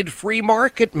dreaded free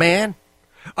market, man.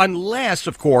 Unless,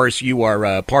 of course, you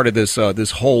are part of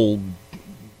this whole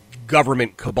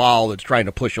government cabal that's trying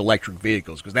to push electric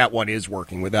vehicles, because that one is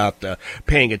working without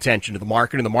paying attention to the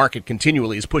market, and the market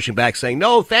continually is pushing back saying,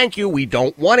 no, thank you, we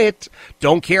don't want it.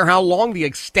 Don't care how long the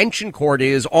extension cord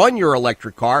is on your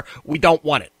electric car, we don't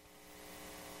want it.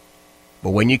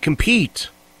 But when you compete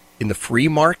in the free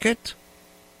market,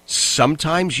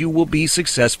 sometimes you will be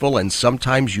successful and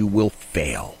sometimes you will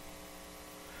fail.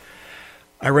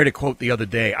 I read a quote the other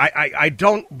day. I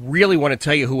don't really want to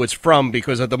tell you who it's from,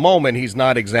 because at the moment he's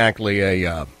not exactly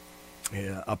a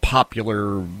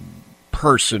popular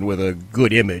person with a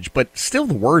good image, but still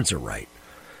the words are right.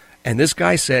 And this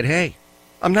guy said, hey,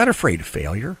 I'm not afraid of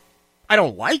failure. I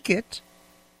don't like it.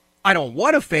 I don't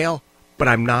want to fail, but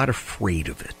I'm not afraid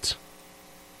of it.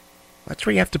 That's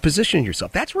where you have to position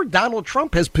yourself. That's where Donald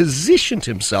Trump has positioned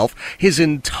himself his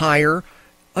entire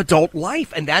adult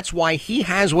life, and that's why he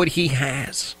has what he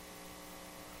has.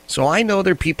 So I know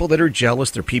there are people that are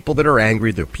jealous, there are people that are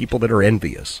angry, there are people that are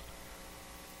envious.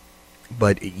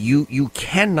 But you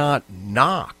cannot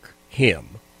knock him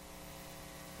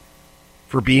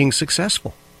for being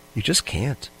successful. You just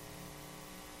can't.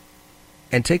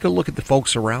 And take a look at the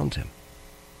folks around him.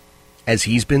 As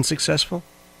he's been successful,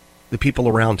 the people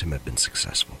around him have been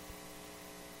successful.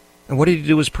 And what did he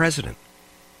do as president?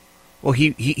 Well,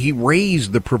 he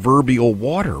raised the proverbial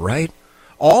water, right?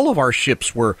 All of our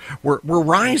ships were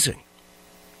rising.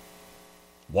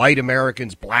 White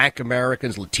Americans, black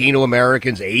Americans, Latino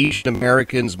Americans, Asian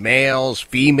Americans, males,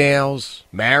 females,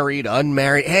 married,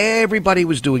 unmarried, everybody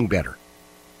was doing better.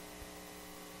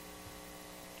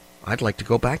 I'd like to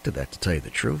go back to that, to tell you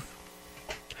the truth.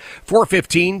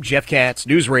 4:15, Jeff Katz,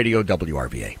 News Radio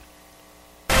WRVA.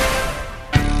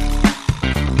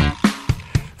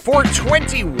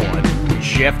 4:21,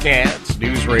 Jeff Katz,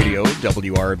 News Radio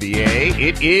WRVA.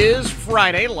 It is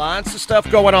Friday. Lots of stuff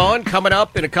going on. Coming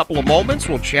up in a couple of moments,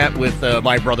 we'll chat with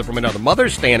my brother from another mother,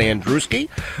 Stan Andrewski.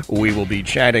 We will be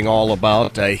chatting all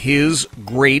about his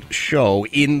great show,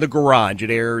 In the Garage.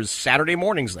 It airs Saturday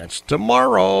mornings. That's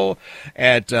tomorrow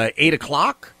at 8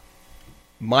 o'clock.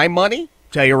 My money,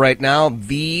 tell you right now,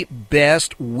 the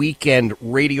best weekend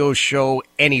radio show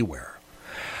anywhere.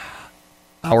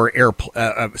 Our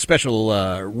special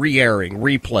re-airing,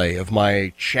 replay of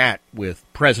my chat with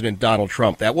President Donald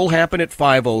Trump. That will happen at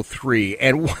 5:03.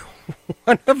 And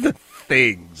one of the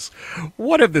things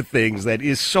that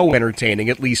is so entertaining,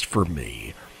 at least for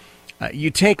me, you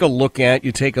take a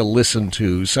listen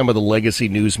to some of the legacy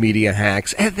news media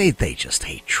hacks, and they just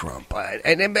hate Trump.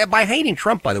 And by hating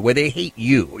Trump, by the way, they hate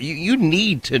you. You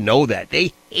need to know that.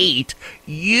 They hate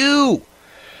you.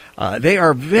 They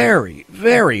are very,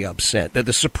 very upset that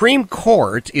the Supreme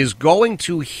Court is going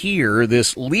to hear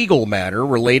this legal matter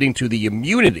relating to the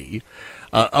immunity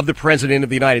of the President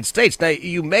of the United States. Now,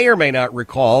 you may or may not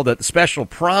recall that the special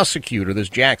prosecutor, this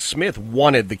Jack Smith,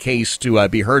 wanted the case to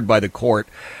be heard by the court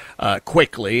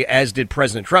quickly, as did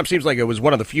President Trump. Seems like it was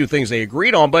one of the few things they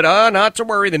agreed on, but not to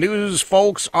worry. The news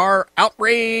folks are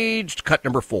outraged. Cut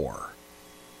number 4.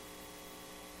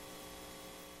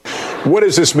 What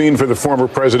does this mean for the former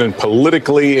president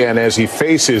politically and as he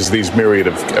faces these myriad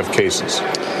of cases?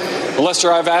 Well,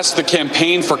 Lester, I've asked the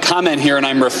campaign for comment here, and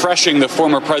I'm refreshing the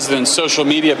former president's social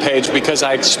media page because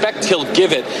I expect he'll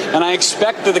give it, and I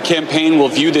expect that the campaign will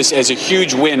view this as a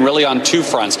huge win, really on two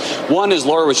fronts. One, as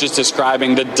Laura was just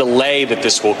describing, the delay that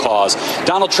this will cause.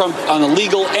 Donald Trump, on the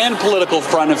legal and political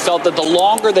front, have felt that the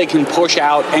longer they can push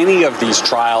out any of these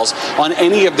trials on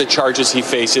any of the charges he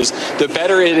faces, the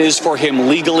better it is for him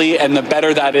legally and the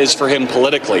better that is for him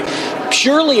politically.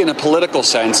 Purely in a political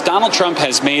sense, Donald Trump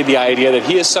has made the idea that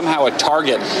he is somehow a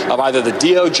target of either the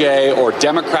DOJ or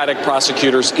Democratic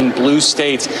prosecutors in blue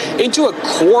states into a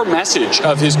core message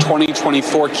of his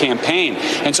 2024 campaign.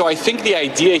 And so I think the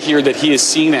idea here that he is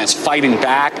seen as fighting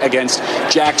back against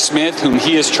Jack Smith, whom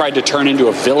he has tried to turn into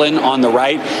a villain on the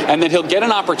right, and that he'll get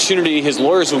an opportunity, his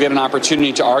lawyers will get an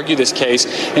opportunity to argue this case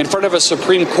in front of a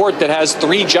Supreme Court that has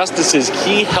 3 justices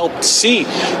he helped seat,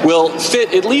 will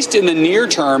fit, at least in the near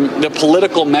term, the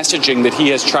political messaging that he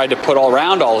has tried to put all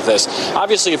around all of this.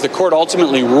 Obviously, if the court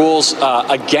ultimately rules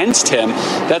against him,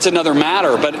 that's another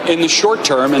matter. But in the short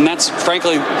term, and that's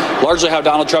frankly largely how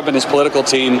Donald Trump and his political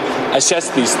team assess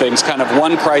these things, kind of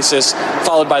one crisis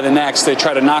followed by the next. They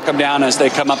try to knock them down as they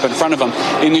come up in front of them.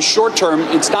 In the short term,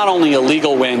 it's not only a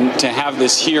legal win to have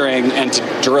this hearing and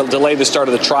to delay the start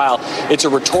of the trial, it's a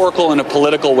rhetorical and a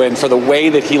political win for the way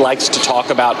that he likes to talk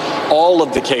about all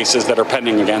of the cases that are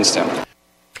pending against him.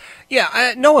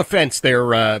 Yeah, no offense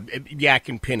there, Yak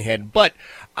and Pinhead, but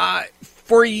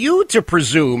for you to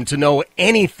presume to know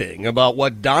anything about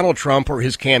what Donald Trump or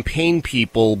his campaign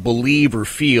people believe or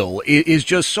feel is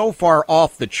just so far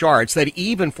off the charts that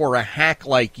even for a hack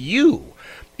like you,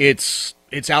 it's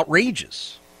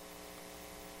outrageous.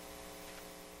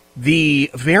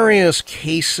 The various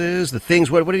cases, the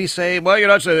things, what did he say? Well, you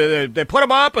know, so they put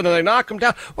them up and then they knock them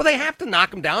down. Well, they have to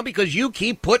knock them down because you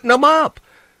keep putting them up.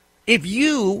 If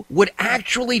you would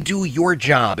actually do your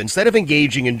job instead of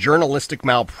engaging in journalistic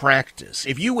malpractice,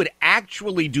 if you would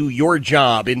actually do your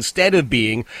job instead of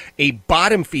being a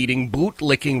bottom-feeding,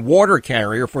 boot-licking water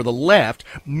carrier for the left,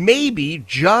 maybe,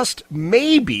 just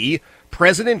maybe,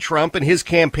 President Trump and his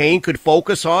campaign could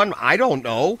focus on, I don't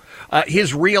know,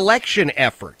 his re-election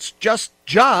efforts. Just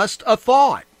a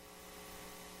thought.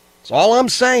 That's all I'm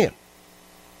saying.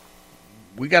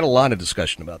 we got a lot of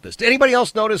discussion about this. Did anybody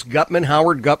else notice Gutman,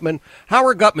 Howard Gutman?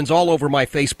 Howard Gutman's all over my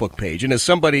Facebook page, and as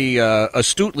somebody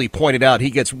astutely pointed out, he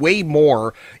gets way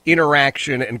more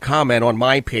interaction and comment on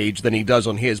my page than he does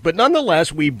on his. But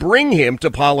nonetheless, we bring him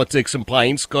to Politics and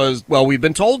Pints because, well, we've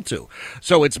been told to.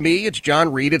 So it's me, it's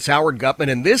John Reed, it's Howard Gutman,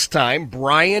 and this time,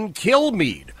 Brian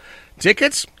Kilmeade.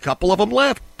 Tickets, couple of them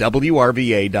left,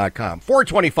 WRVA.com.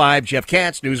 425, Jeff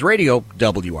Katz, News Radio,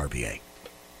 WRVA.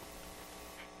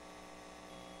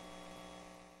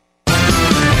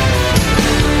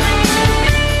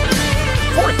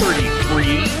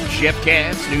 Jeff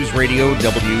Katz, News Radio,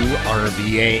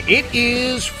 WRVA. It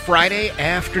is Friday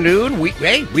afternoon. We've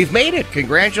made it.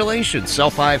 Congratulations.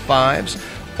 Self-high fives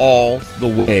all the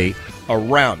way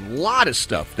around. A lot of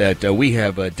stuff that we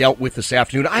have dealt with this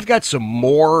afternoon. I've got some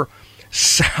more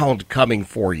sound coming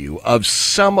for you of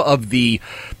some of the...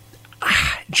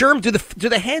 Germ, do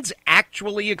the heads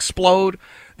actually explode?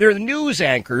 There are news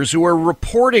anchors who are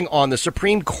reporting on the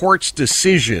Supreme Court's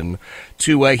decision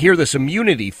to hear this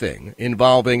immunity thing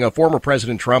involving former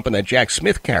President Trump and that Jack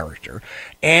Smith character.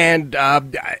 And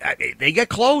they get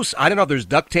close. I don't know if there's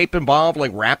duct tape involved,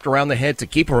 like wrapped around the head to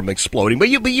keep them from exploding. But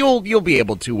you'll be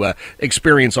able to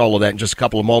experience all of that in just a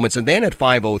couple of moments. And then at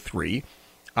 5:03,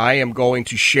 I am going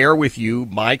to share with you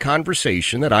my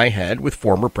conversation that I had with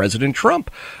former President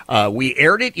Trump. We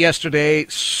aired it yesterday.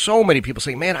 So many people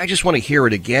saying, man, I just want to hear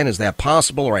it again. Is that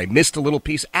possible? Or I missed a little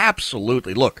piece.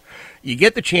 Absolutely. Look, you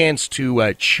get the chance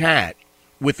to chat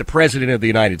with the President of the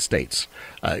United States.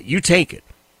 You take it.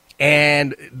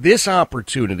 And this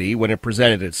opportunity, when it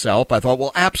presented itself, I thought,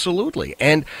 well, absolutely.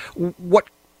 And what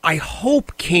I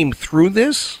hope came through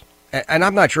this, and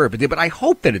I'm not sure if it did, but I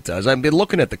hope that it does. I've been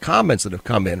looking at the comments that have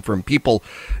come in from people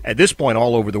at this point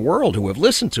all over the world who have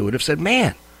listened to it, have said,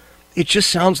 man, it just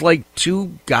sounds like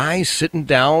two guys sitting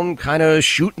down, kind of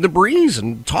shooting the breeze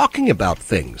and talking about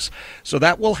things. So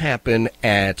that will happen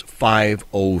at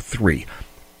 5:03.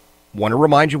 Want to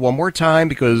remind you one more time,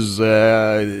 because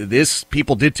this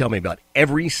people did tell me about.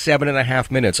 Every 7.5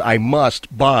 minutes, I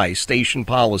must, by station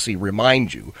policy,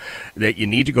 remind you that you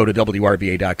need to go to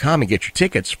WRVA.com and get your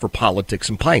tickets for Politics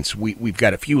and Pints. We've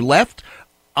got a few left.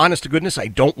 Honest to goodness, I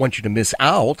don't want you to miss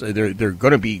out. There are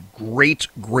going to be great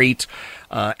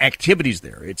activities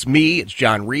there. It's me, it's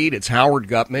John Reed, it's Howard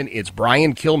Gutman, it's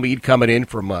Brian Kilmeade coming in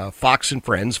from Fox and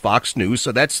Friends, Fox News.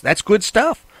 So that's good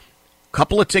stuff.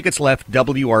 Couple of tickets left,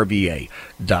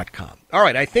 WRVA.com. All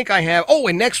right, I think I have... Oh,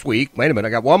 and next week... Wait a minute,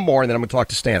 I got one more, and then I'm going to talk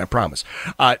to Stan, I promise.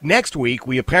 Next week,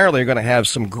 we apparently are going to have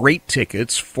some great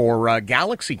tickets for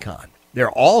GalaxyCon. There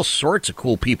are all sorts of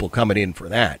cool people coming in for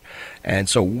that. And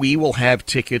so we will have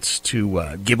tickets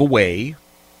to give away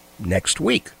next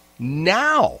week.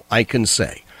 Now I can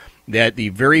say that the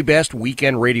very best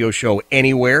weekend radio show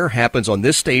anywhere happens on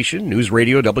this station, News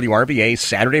Radio WRVA,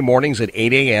 Saturday mornings at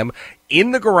 8 a.m.,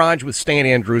 in the garage with Stan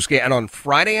Andrewski. And on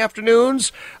Friday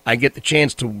afternoons, I get the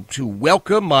chance to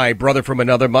welcome my brother from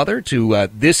another mother to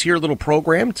this here little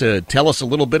program to tell us a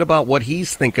little bit about what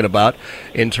he's thinking about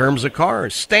in terms of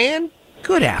cars. Stan,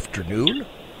 good afternoon.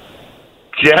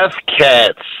 Jeff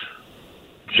Katz,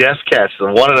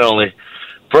 the one and only.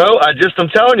 Bro, I'm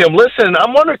telling you, I'm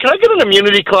wondering, can I get an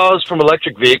immunity clause from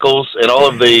electric vehicles and all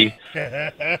of the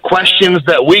questions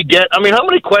that we get? I mean, how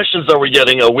many questions are we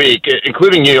getting a week,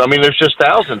 including you? I mean, there's just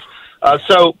thousands.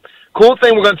 So, cool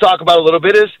thing we're going to talk about a little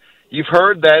bit is you've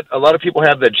heard that a lot of people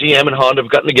have that GM and Honda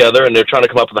have gotten together and they're trying to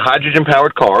come up with a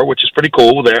hydrogen-powered car, which is pretty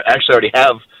cool. They actually already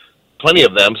have plenty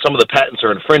of them. Some of the patents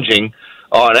are infringing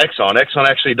on Exxon. Exxon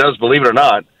actually does, believe it or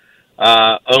not,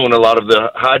 own a lot of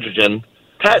the hydrogen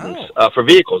patents for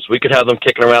vehicles. We could have them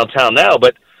kicking around town now,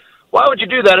 but why would you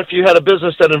do that if you had a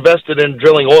business that invested in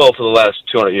drilling oil for the last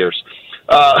 200 years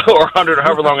or 100 or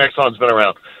however long Exxon's been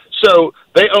around? So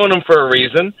they own them for a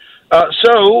reason.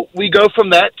 So we go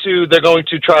from that to they're going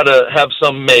to try to have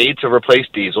some made to replace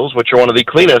diesels, which are one of the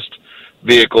cleanest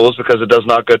vehicles because it does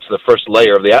not go to the first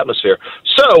layer of the atmosphere.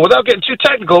 So without getting too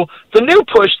technical, the new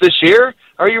push this year,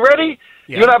 are you ready?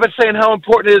 Yeah. You and I have been saying how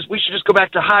important it is we should just go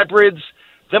back to hybrids.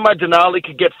 Then my Denali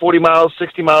could get 40 miles,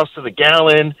 60 miles to the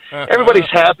gallon. Everybody's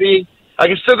happy. I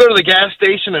can still go to the gas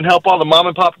station and help all the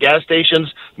mom-and-pop gas stations,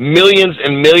 millions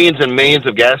and millions and millions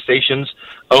of gas stations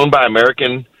owned by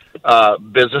American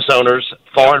business owners,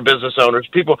 foreign business owners,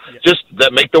 people just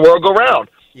that make the world go round.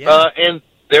 Yeah. And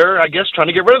they're, I guess, trying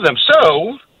to get rid of them.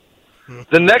 So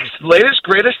the next latest,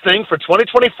 greatest thing for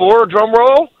 2024, drum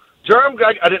roll, Jerm,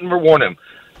 I didn't warn him.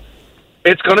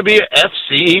 It's going to be a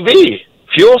FCEV,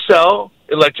 fuel cell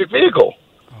electric vehicle.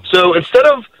 So instead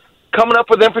of coming up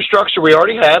with infrastructure we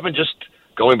already have and just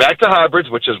going back to hybrids,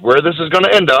 which is where this is going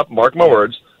to end up, mark my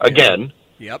words, again,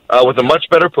 with a much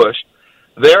better push,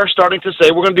 they're starting to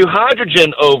say we're going to do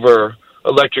hydrogen over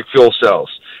electric fuel cells.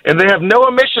 And they have no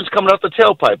emissions coming out the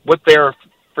tailpipe. What they're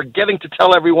forgetting to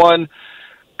tell everyone,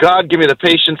 God, give me the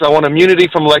patience. I want immunity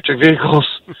from electric vehicles.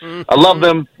 I love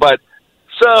them. But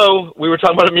so we were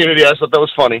talking about immunity. I thought that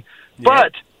was funny. Yeah.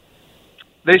 But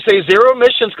they say zero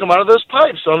emissions come out of those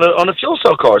pipes on the fuel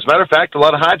cell cars. Matter of fact, a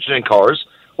lot of hydrogen cars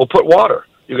will put water.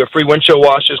 You get free windshield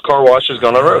washes, car washes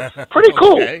going on the road. Pretty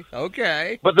cool.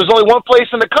 Okay. But there's only one place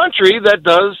in the country that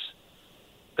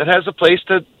has a place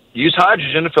to use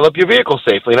hydrogen to fill up your vehicle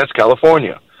safely, and that's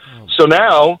California. So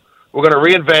now we're going to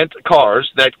reinvent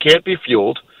cars that can't be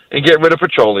fueled and get rid of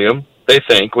petroleum, they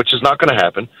think, which is not going to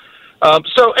happen.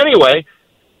 So anyway,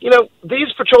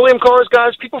 these petroleum cars,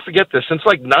 guys, people forget this. Since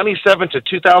like 97 to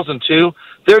 2002,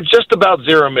 they're just about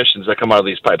zero emissions that come out of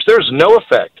these pipes. There's no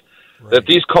effect that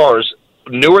these cars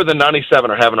newer than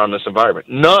 97 are having on this environment.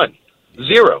 None.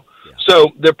 Zero. Yeah. So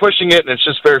they're pushing it, and it's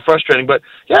just very frustrating. But,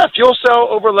 yeah, fuel cell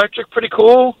over electric, pretty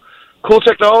cool. Cool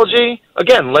technology.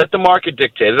 Again, let the market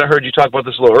dictate it. I heard you talk about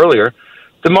this a little earlier.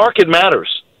 The market matters.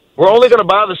 We're only going to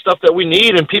buy the stuff that we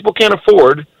need, and people can't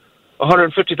afford a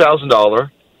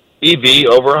 $150,000 EV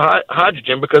over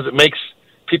hydrogen because it makes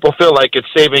people feel like it's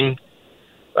saving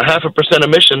 0.5%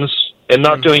 emissions and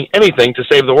not doing anything to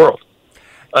save the world.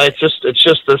 It's just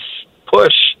this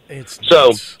push. It's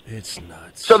nuts.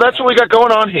 So that's what we got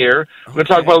going on here. I'm going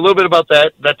to talk about a little bit about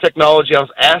that technology. I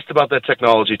was asked about that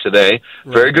technology today.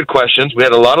 Right. Very good questions. We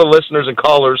had a lot of listeners and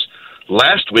callers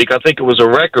last week. I think it was a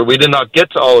record. We did not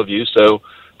get to all of you. So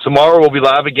tomorrow we'll be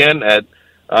live again at,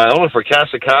 I don't know if we're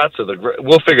Katz or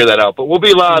we'll figure that out. But we'll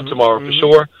be live tomorrow for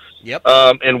sure. Yep.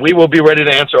 And we will be ready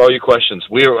to answer all your questions.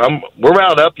 We're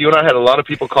wound up. You and I had a lot of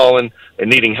people calling and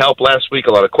needing help last week,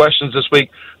 a lot of questions this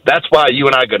week. That's why you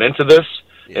and I got into this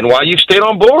and why you stayed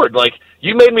on board. Like,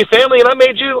 you made me family and I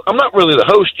made you. I'm not really the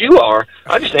host. You are.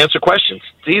 I just answer questions.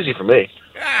 It's easy for me.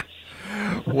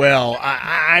 Well,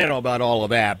 I don't know about all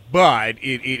of that, but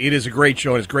it is a great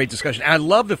show and it's a great discussion. I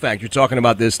love the fact you're talking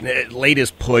about this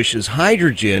latest push is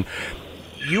hydrogen.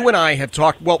 You and I have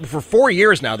talked, for 4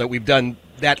 years now that we've done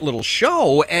that little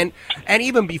show, and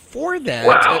even before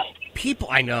that,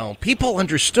 people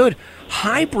understood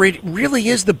hybrid really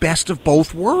is the best of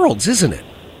both worlds, isn't it?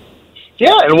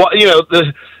 Yeah,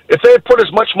 and if they had put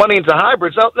as much money into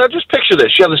hybrids, now just picture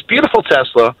this: you have this beautiful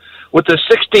Tesla with this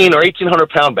 1,600 or 1,800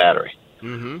 pound battery,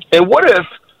 and what if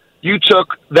you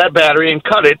took that battery and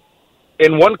cut it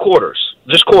in quarters?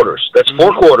 That's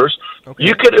 4 quarters. Okay.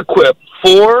 You could equip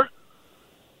 4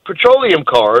 petroleum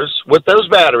cars with those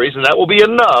batteries, and that will be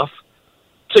enough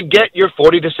to get your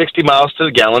 40 to 60 miles to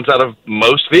the gallons out of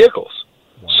most vehicles.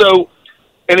 Wow. So,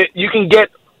 you can get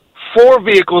 4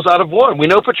 vehicles out of 1. We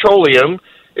know petroleum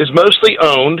is mostly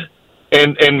owned,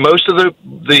 and most of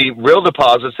the real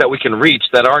deposits that we can reach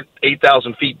that aren't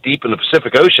 8,000 feet deep in the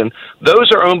Pacific Ocean,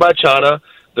 those are owned by China.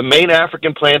 The main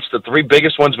African plants, the 3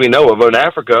 biggest ones we know of in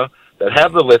Africa that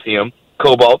have the lithium,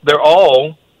 cobalt, they're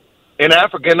all in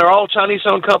Africa, and they're all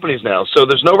Chinese-owned companies now. So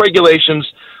there's no regulations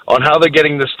on how they're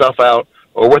getting this stuff out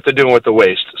or what they're doing with the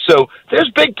waste. So there's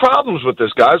big problems with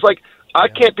this, guys. Like, I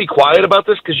can't be quiet about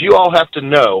this because you all have to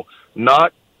know.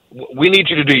 We need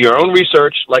you to do your own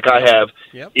research like I have.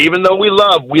 Yep. Even though we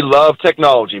love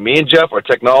technology. Me and Jeff are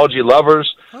technology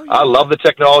lovers. Oh, yeah. I love the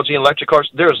technology in electric cars.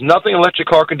 There's nothing an electric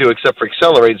car can do except for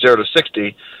accelerate 0 to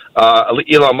 60.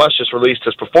 Elon Musk just released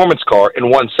his performance car in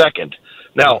 1 second.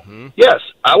 Now, yes,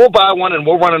 I will buy one and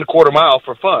we'll run in a quarter mile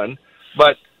for fun,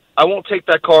 but I won't take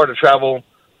that car to travel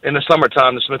in the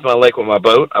summertime to Smith Mountain Lake with my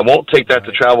boat. I won't take that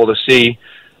to travel to see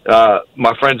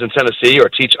my friends in Tennessee or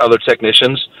teach other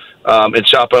technicians and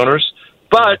shop owners.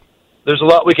 But there's a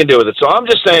lot we can do with it. So I'm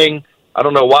just saying, I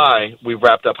don't know why we've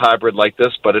wrapped up hybrid like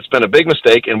this, but it's been a big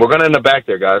mistake, and we're going to end up back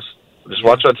there, guys. Just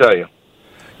watch what I tell you.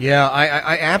 Yeah,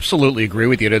 I absolutely agree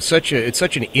with you. It's such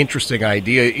an interesting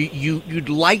idea. You'd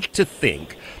like to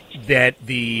think that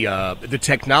the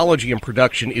technology and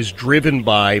production is driven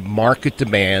by market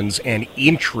demands and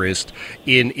interest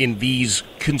in these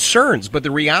concerns. But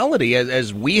the reality,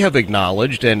 as we have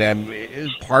acknowledged, and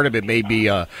part of it may be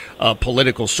a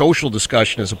political, social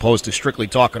discussion as opposed to strictly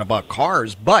talking about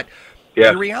cars, but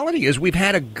the reality is we've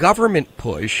had a government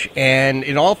push, and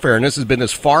in all fairness, has been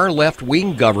this far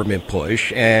left-wing government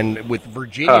push, and with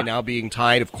Virginia now being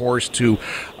tied, of course, to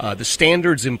the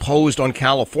standards imposed on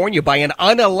California by an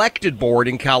unelected board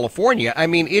in California. I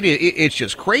mean, it's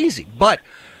just crazy. But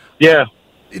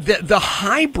the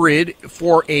hybrid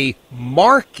for a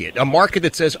market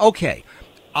that says, okay,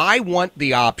 I want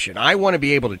the option. I want to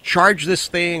be able to charge this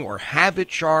thing or have it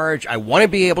charged. I want to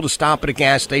be able to stop at a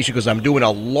gas station because I'm doing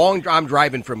a long drive. I'm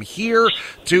driving from here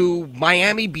to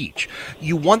Miami Beach.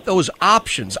 You want those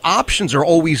options. Options are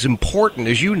always important,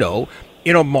 as you know,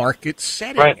 in a market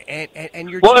setting. Right. And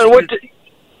you're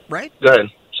right? Go ahead.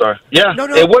 Sorry. Yeah. No.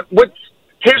 And what?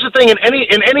 Here's the thing: in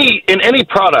any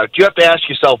product, you have to ask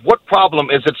yourself, what problem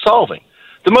is it solving?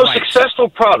 The most successful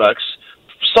products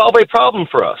solve a problem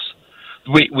for us.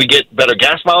 We get better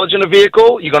gas mileage in a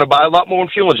vehicle. You're going to buy a lot more when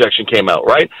fuel injection came out,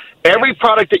 right? Every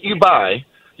product that you buy,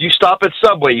 you stop at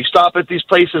Subway, you stop at these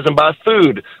places and buy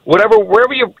food,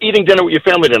 wherever you're eating dinner with your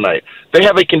family tonight, they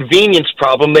have a convenience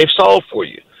problem they've solved for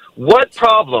you. What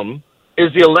problem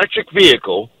is the electric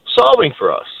vehicle solving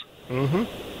for us? Mm-hmm.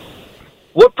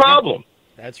 What problem?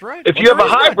 That's right. If you have a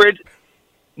hybrid,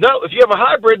 if you have a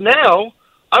hybrid now,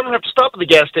 I don't have to stop at the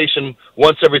gas station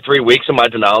once every 3 weeks in my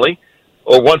Denali,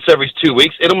 or once every 2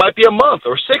 weeks. It might be a month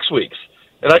or 6 weeks,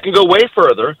 and I can go way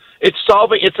further. It's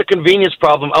a convenience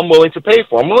problem I'm willing to pay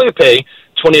for. I'm willing to pay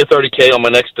 $20 or $30K on my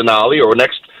next Denali or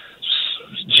next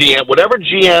GM, whatever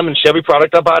GM and Chevy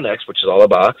product I buy next, which is all I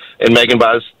buy, and Megan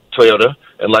buys Toyota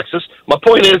and Lexus. My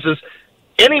point is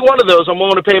any one of those I'm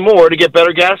willing to pay more to get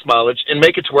better gas mileage and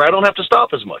make it to where I don't have to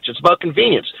stop as much. It's about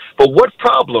convenience. But what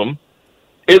problem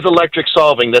is electric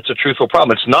solving that's a truthful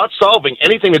problem? It's not solving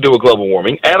anything to do with global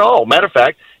warming at all. Matter of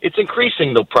fact, it's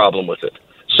increasing the problem with it.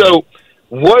 So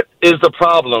what is the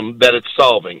problem that it's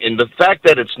solving? And the fact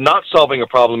that it's not solving a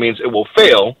problem means it will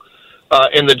fail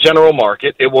in the general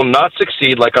market. It will not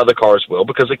succeed like other cars will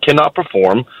because it cannot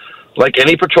perform like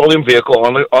any petroleum vehicle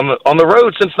on the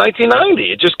road since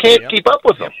 1990. It just can't keep up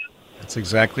with them. That's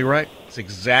exactly right. That's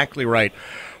exactly right.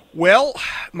 Well,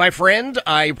 my friend,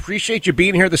 I appreciate you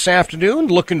being here this afternoon.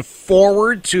 Looking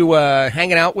forward to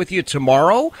hanging out with you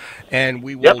tomorrow, and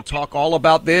we will talk all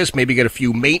about this, maybe get a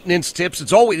few maintenance tips.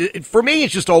 It's always, for me,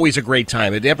 it's just always a great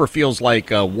time. It never feels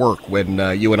like work when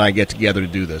you and I get together to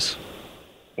do this.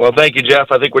 Well, thank you,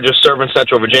 Jeff. I think we're just serving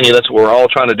Central Virginia. That's what we're all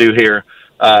trying to do here.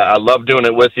 I love doing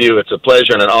it with you. It's a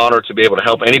pleasure and an honor to be able to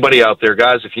help anybody out there.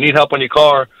 Guys, if you need help on your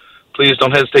car, please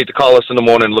don't hesitate to call us in the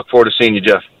morning. Look forward to seeing you,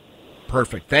 Jeff.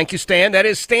 Perfect. Thank you, Stan. That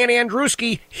is Stan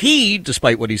Andrewski. He,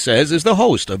 despite what he says, is the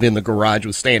host of In the Garage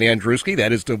with Stan Andrewski.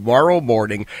 That is tomorrow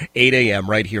morning, 8 a.m.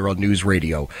 right here on News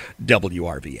Radio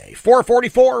WRVA.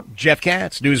 444, Jeff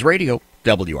Katz, News Radio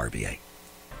WRVA.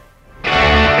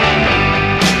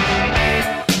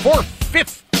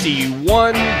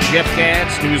 451, Jeff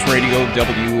Katz, News Radio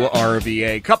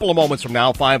WRVA. A couple of moments from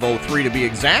now, 5:03 to be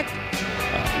exact.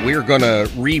 We're going to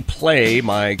replay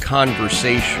my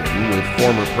conversation with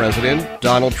former President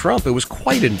Donald Trump. It was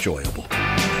quite enjoyable.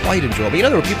 Quite enjoyable. You know,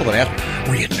 there were people that asked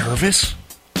me, were you nervous?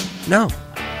 No.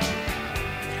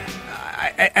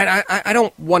 I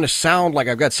don't want to sound like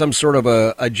I've got some sort of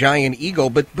a giant ego,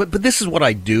 but this is what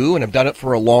I do, and I've done it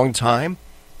for a long time,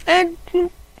 and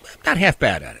I'm not half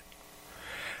bad at it.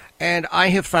 And I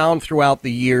have found throughout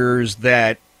the years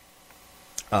that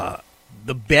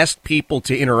the best people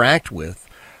to interact with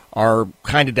are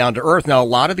kind of down to earth. Now, a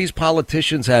lot of these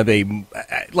politicians have a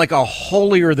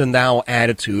holier than thou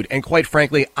attitude, and quite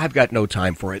frankly, I've got no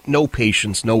time for it, no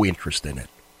patience, no interest in it.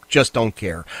 Just don't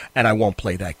care, and I won't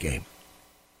play that game.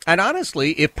 And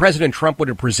honestly, if President Trump would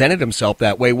have presented himself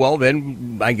that way, well,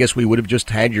 then I guess we would have just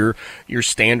had your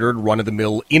standard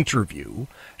run-of-the-mill interview,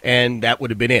 and that would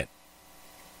have been it.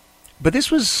 But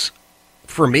this was,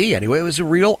 for me anyway, it was a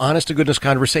real honest-to-goodness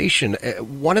conversation.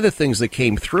 One of the things that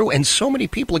came through, and so many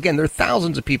people, again, there are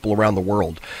thousands of people around the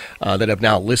world that have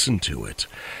now listened to it.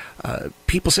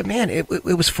 People said, man, it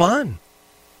was fun.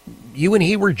 You and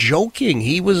he were joking.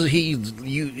 He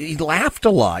laughed a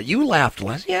lot. You laughed a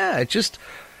lot. Yeah, it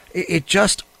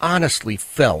just honestly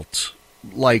felt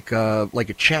like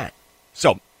a chat.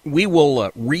 So we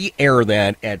will re-air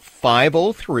that at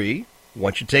 5:03. I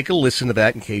want you to take a listen to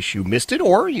that in case you missed it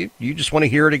or you just want to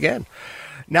hear it again.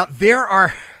 Now,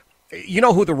 you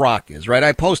know who The Rock is, right?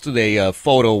 I posted a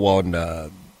photo on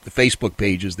the Facebook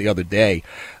pages the other day,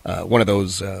 one of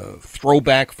those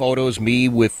throwback photos, me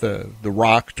with The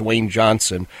Rock, Dwayne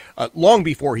Johnson, long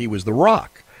before he was The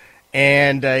Rock.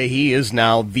 And he is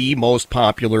now the most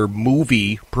popular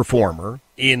movie performer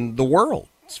in the world.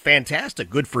 It's fantastic.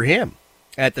 Good for him.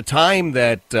 At the time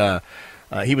that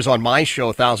he was on my show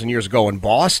 1,000 years ago in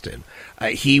Boston,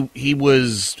 he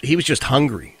was just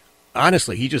hungry.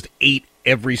 Honestly, he just ate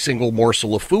every single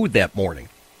morsel of food that morning.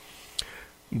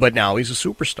 But now he's a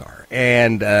superstar.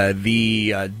 And the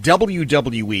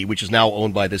WWE, which is now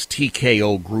owned by this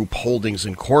TKO Group Holdings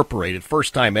Incorporated,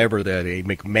 first time ever that a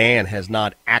McMahon has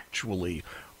not actually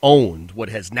owned what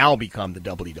has now become the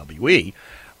WWE,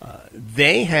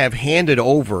 they have handed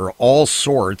over all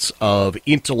sorts of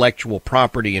intellectual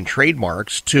property and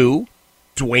trademarks to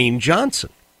Dwayne Johnson.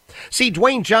 See,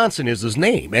 Dwayne Johnson is his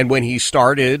name, and when he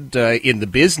started in the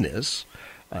business,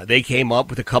 they came up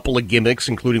with a couple of gimmicks,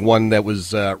 including one that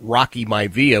was Rocky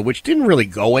Maivia, which didn't really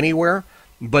go anywhere,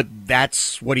 but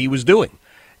that's what he was doing.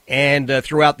 And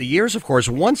throughout the years, of course,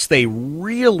 once they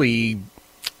really,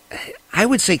 I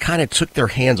would say, kind of took their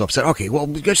hands off, said, okay, well,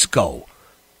 just go.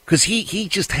 Because he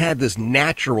just had this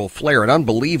natural flair, an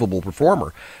unbelievable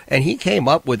performer. And he came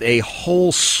up with a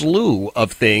whole slew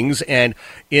of things. And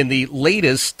in the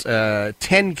latest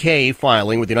 10K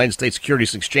filing with the United States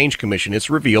Securities and Exchange Commission, it's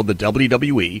revealed that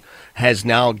WWE has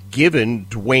now given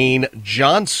Dwayne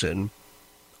Johnson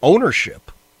ownership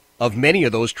of many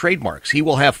of those trademarks. He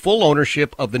will have full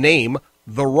ownership of the name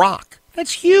The Rock.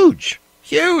 That's huge.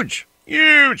 Huge.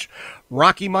 Huge.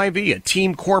 Rocky Maivia,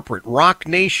 Team Corporate, Rock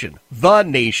Nation, The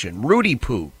Nation, Rudy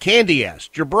Poo, Candy Ass,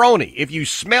 Jabroni. If you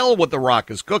smell what The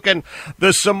Rock is cooking,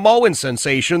 the Samoan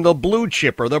Sensation, the Blue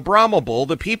Chipper, the Brahma Bull,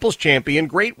 the People's Champion,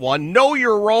 Great One, Know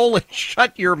Your Role and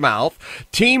Shut Your Mouth,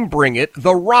 Team Bring It,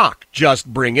 The Rock,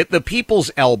 Just Bring It, the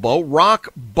People's Elbow, Rock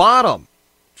Bottom.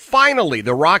 Finally,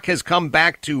 The Rock has come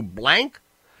back to blank.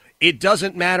 It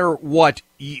doesn't matter what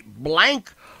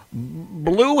blank,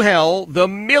 Blue Hell, the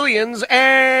Millions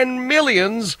and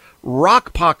Millions,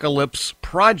 Rockpocalypse,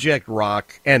 Project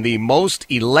Rock, and the most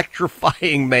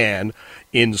electrifying man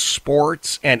in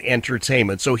sports and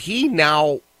entertainment. So he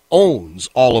now owns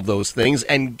all of those things.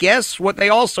 And guess what they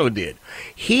also did?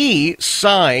 He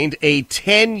signed a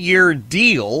 10-year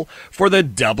deal for the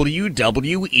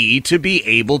WWE to be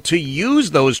able to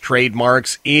use those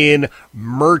trademarks in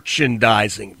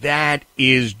merchandising. That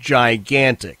is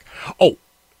gigantic. Oh,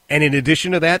 and in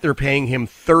addition to that, they're paying him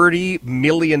 $30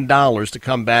 million to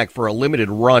come back for a limited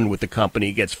run with the company.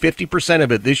 He gets 50% of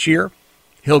it this year.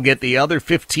 He'll get the other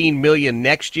 $15 million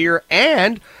next year.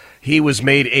 And he was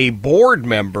made a board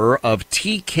member of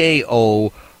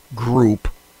TKO Group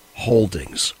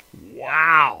Holdings.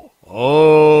 Wow.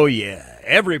 Oh, yeah.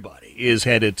 Everybody is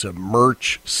headed to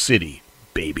Merch City,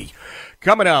 baby.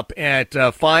 Coming up at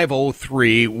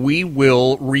 5:03, we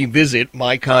will revisit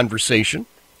my conversation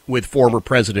with former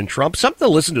President Trump. Something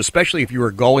to listen to, especially if you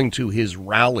are going to his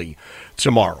rally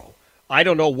tomorrow. I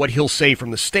don't know what he'll say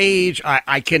from the stage.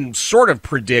 I can sort of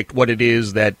predict what it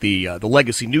is that the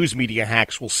legacy news media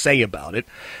hacks will say about it.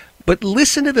 But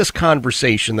listen to this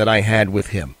conversation that I had with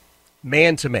him,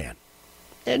 man to man,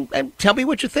 and tell me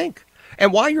what you think.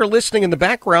 And while you're listening in the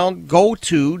background, go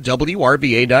to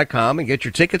WRVA.com and get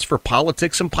your tickets for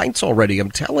Politics and Pints already.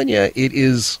 I'm telling you,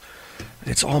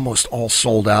 it's almost all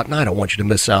sold out, and I don't want you to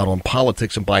miss out on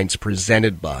Politics and Pints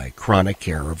presented by Chronic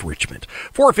Care of Richmond.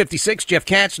 456, Jeff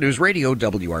Katz, News Radio,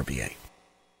 WRVA.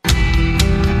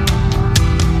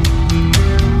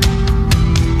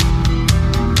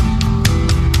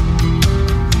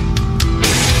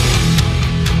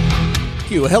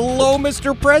 Hello,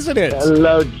 Mr. President.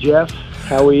 Hello, Jeff.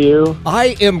 How are you?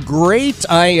 I am great.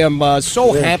 I am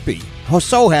so happy.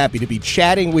 So happy to be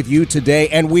chatting with you today,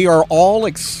 and we are all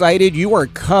excited. You are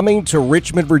coming to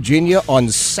Richmond, Virginia on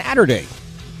Saturday.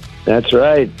 That's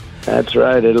right. That's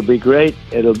right. It'll be great.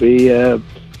 It'll be it's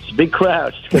a big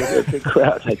crowd. It's going to be a big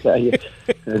crowd, I tell you.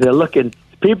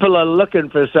 People are looking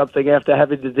for something after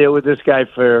having to deal with this guy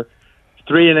for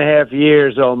 3.5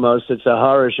 years almost. It's a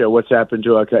horror show what's happened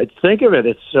to our country. Think of it.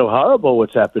 It's so horrible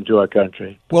what's happened to our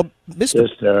country. Well,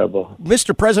 It's terrible.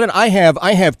 Mr. President, I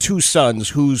have two sons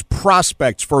whose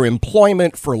prospects for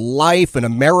employment, for life in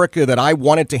America that I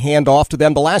wanted to hand off to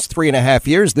them. The last 3.5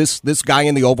 years, this guy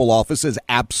in the Oval Office has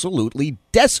absolutely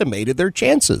decimated their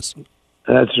chances.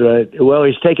 That's right. Well,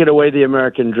 he's taken away the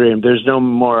American dream. There's no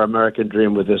more American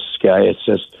dream with this guy. It's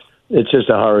just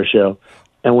a horror show.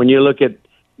 And when you look at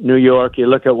New York, you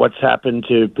look at what's happened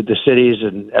to the cities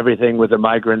and everything with the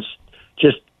migrants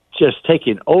just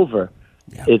taking over.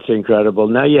 Yeah. It's incredible.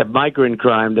 Now you have migrant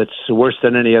crime that's worse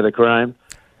than any other crime.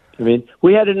 I mean,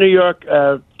 we had in New York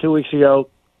 2 weeks ago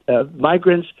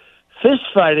migrants fist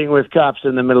fighting with cops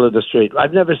in the middle of the street.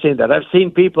 I've never seen that. I've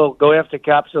seen people go after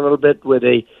cops a little bit where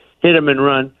they hit them and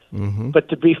run. Mm-hmm. But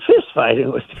to be fist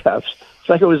fighting with cops, it's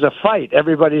like it was a fight.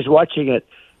 Everybody's watching it.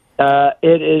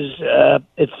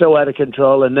 It's so out of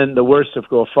control. And then the worst, of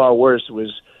course, far worse,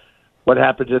 was what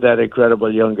happened to that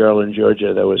incredible young girl in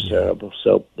Georgia. That was terrible.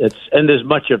 So and there's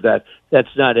much of that. That's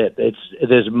not it.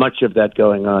 There's much of that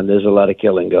going on. There's a lot of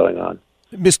killing going on.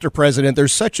 Mr. President,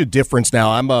 there's such a difference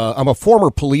now. I'm a former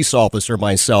police officer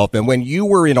myself, and when you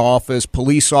were in office,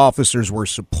 police officers were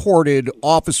supported.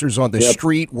 Officers on the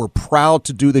street were proud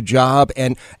to do the job,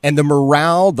 and the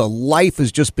morale, the life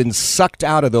has just been sucked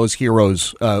out of those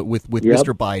heroes with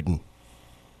Mr. Biden.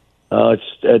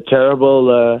 It's a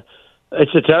terrible.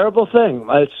 It's a terrible thing.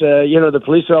 It's the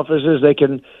police officers, they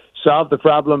can solve the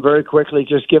problem very quickly.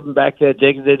 Just give them back their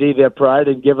dignity, their pride,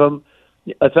 and give them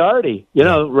authority.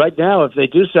 Right now, if they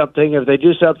do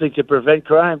something to prevent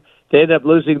crime, they end up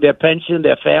losing their pension,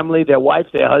 their family, their wife,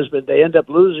 their husband. They end up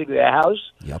losing their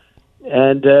house. Yep.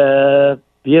 And,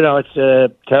 it's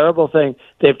a terrible thing.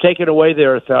 They've taken away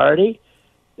their authority.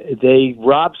 They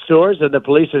rob stores, and the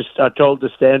police are told to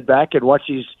stand back and watch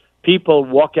these people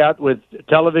walk out with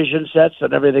television sets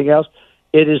and everything else.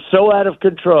 It is so out of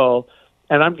control.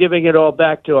 And I'm giving it all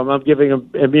back to them. I'm giving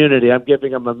them immunity. I'm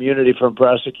giving them immunity from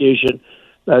prosecution.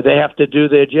 They have to do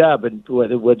their job, and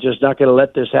we're just not going to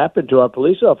let this happen to our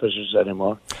police officers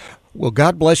anymore. Well,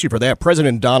 God bless you for that.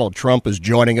 President Donald Trump is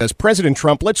joining us. President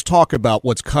Trump, let's talk about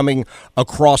what's coming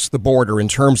across the border in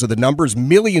terms of the numbers.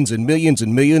 Millions and millions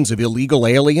and millions of illegal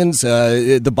aliens.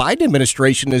 The Biden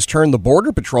administration has turned the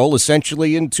Border Patrol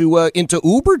essentially into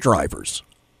Uber drivers.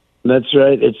 That's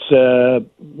right. It's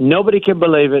nobody can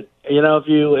believe it.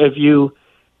 If you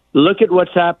look at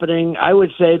what's happening, I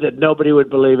would say that nobody would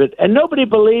believe it, and nobody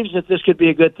believes that this could be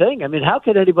a good thing. I mean, how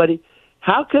could anybody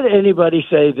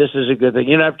say this is a good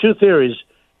thing? I have two theories.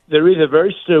 They're either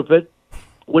very stupid,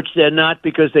 which they're not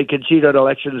because they can cheat on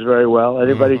elections very well.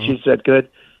 Anybody cheats that good.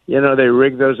 They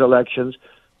rig those elections,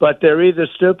 but they're either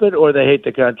stupid or they hate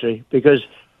the country because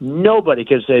nobody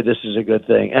can say this is a good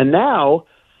thing. And now,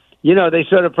 they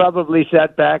sort of probably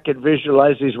sat back and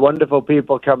visualized these wonderful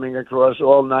people coming across,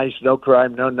 all nice, no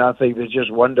crime, no nothing. They're just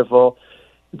wonderful.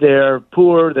 They're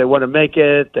poor. They want to make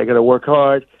it. They're going to work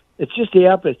hard. It's just the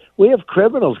opposite. We have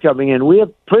criminals coming in. We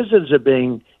have prisons are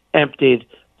being emptied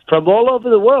from all over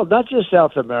the world, not just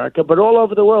South America, but all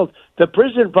over the world. The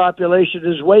prison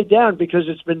population is way down because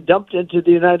it's been dumped into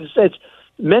the United States.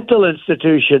 Mental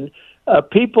institution,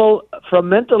 people from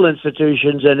mental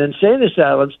institutions and insane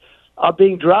asylums are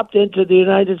being dropped into the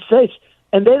United States,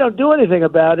 and they don't do anything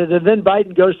about it. And then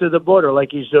Biden goes to the border like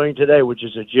he's doing today, which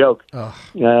is a joke.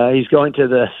 He's going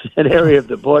to an area of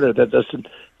the border that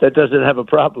doesn't have a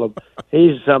problem.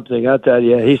 He's something, I'll tell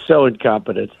you. He's so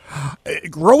incompetent.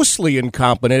 Grossly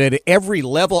incompetent at every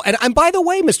level. And by the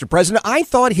way, Mr. President, I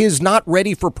thought his not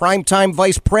ready for primetime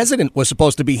vice president was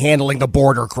supposed to be handling the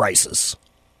border crisis.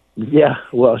 Yeah,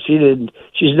 well, she didn't.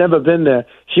 She's never been there.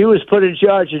 She was put in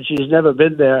charge, and she's never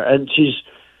been there. And she's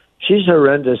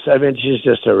horrendous. I mean, she's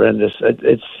just horrendous.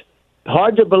 It's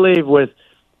hard to believe with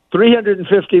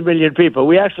 350 million people.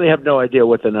 We actually have no idea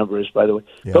what the number is, by the way.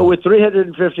 Yeah. But with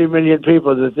 350 million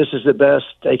people, that this is the best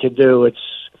they can do.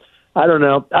 I don't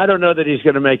know. I don't know that he's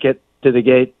going to make it to the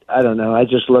gate. I don't know. I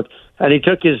just looked. And he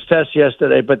took his test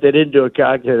yesterday, but they didn't do a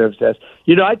cognitive test.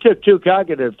 I took 2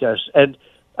 cognitive tests, and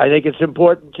I think it's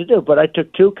important to do, but I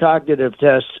took 2 cognitive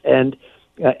tests and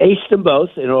aced them both,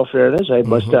 in all fairness. I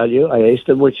must tell you. I aced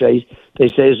them, which they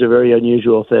say is a very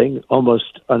unusual thing,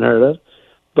 almost unheard of.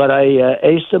 But I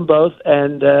aced them both,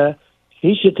 and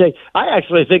he should take... I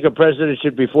actually think a president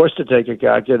should be forced to take a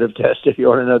cognitive test, if you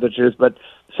want to know the truth, but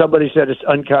somebody said it's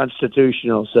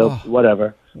unconstitutional, so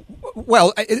whatever.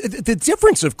 Well, the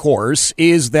difference, of course,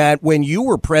 is that when you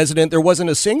were president, there wasn't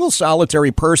a single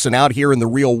solitary person out here in the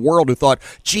real world who thought,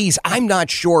 geez, I'm not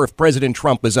sure if President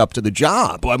Trump is up to the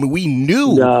job. I mean, we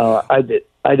knew. No, I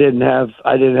didn't have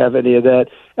any of that.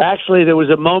 Actually, there was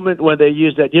a moment when they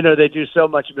used that. They do so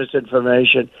much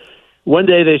misinformation. One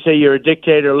day they say you're a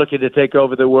dictator looking to take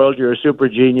over the world, you're a super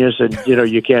genius, and,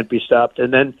 you can't be stopped.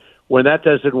 And then when that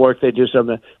doesn't work, they do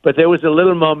something. But there was a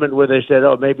little moment where they said,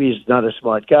 oh, maybe he's not a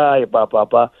smart guy, blah, blah,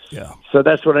 blah. Yeah. So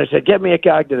that's when I said, get me a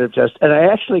cognitive test. And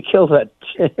I actually killed that.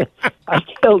 I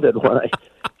killed it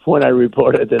when I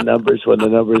reported the numbers, when the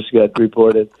numbers got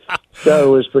reported. So it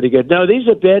was pretty good. No, these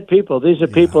are bad people. These are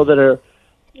people that are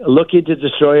looking to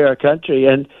destroy our country.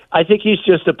 And I think he's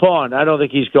just a pawn. I don't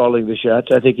think he's calling the shots.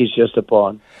 I think he's just a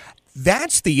pawn.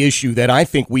 That's the issue that I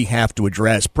think we have to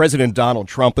address. President Donald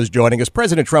Trump is joining us.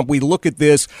 President Trump, we look at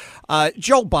this.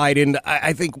 Joe Biden,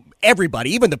 I think everybody,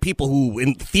 even the people who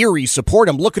in theory support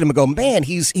him, look at him and go, man,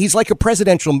 he's like a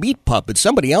presidential meat puppet.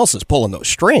 Somebody else is pulling those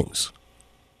strings.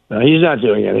 No, he's not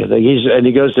doing anything.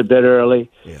 He goes to bed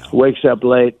early, wakes up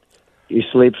late, he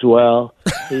sleeps well.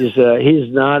 He's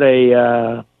not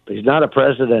a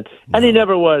president, and he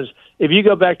never was. If you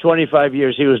go back 25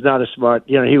 years, he was not a smart.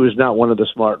 He was not one of the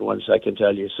smart ones. I can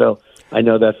tell you. So I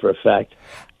know that for a fact.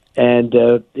 And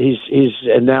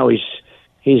now he's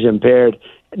he's impaired.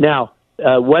 Now,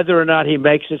 whether or not he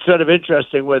makes it, sort of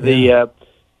interesting where the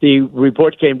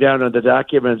report came down on the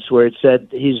documents where it said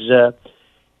he's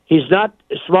not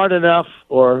smart enough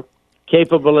or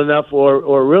capable enough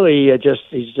or really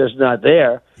he's just not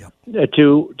there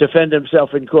to defend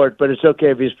himself in court. But it's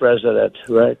okay if he's president,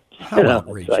 right? How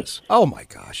outrageous. Oh, my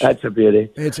gosh. That's a beauty.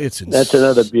 It's insane. That's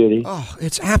another beauty. Oh,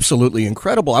 it's absolutely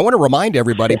incredible. I want to remind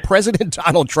everybody, President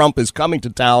Donald Trump is coming to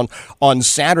town on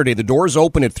Saturday. The doors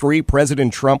open at 3.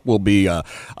 President Trump will be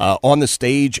on the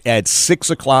stage at 6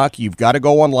 o'clock. You've got to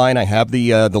go online. I have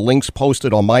the links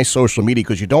posted on my social media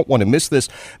because you don't want to miss this.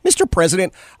 Mr.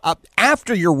 President,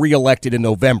 after you're reelected in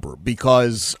November,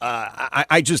 because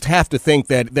I just have to think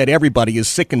that everybody is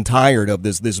sick and tired of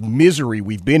this misery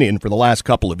we've been in for the last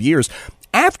couple of years.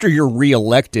 After you're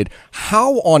reelected,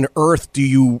 how on earth do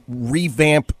you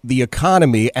revamp the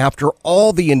economy after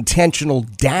all the intentional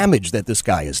damage that this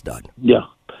guy has done? Yeah,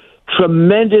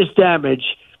 tremendous damage.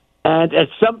 And at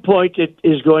some point it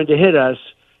is going to hit us.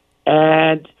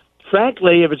 And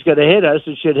frankly, if it's going to hit us,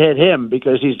 it should hit him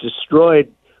because he's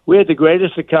destroyed. We had the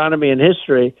greatest economy in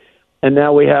history. And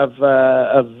now we have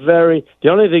the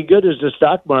only thing good is the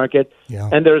stock market.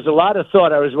 Yeah. And there's a lot of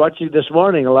thought. I was watching this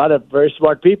morning, a lot of very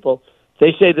smart people.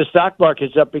 They say the stock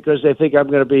market's up because they think I'm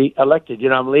going to be elected.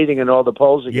 I'm leading in all the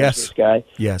polls against this guy.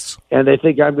 Yes. And they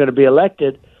think I'm going to be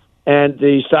elected. And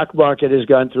the stock market has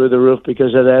gone through the roof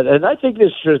because of that. And I think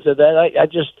there's truth to that.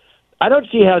 I don't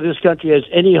see how this country has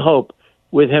any hope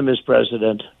with him as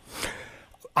president.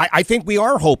 I think we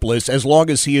are hopeless as long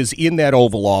as he is in that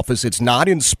Oval Office. It's not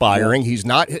inspiring. He's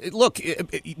not. Look,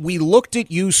 we looked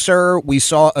at you, sir. We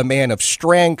saw a man of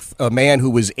strength, a man who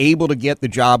was able to get the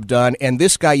job done. And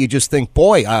this guy, you just think,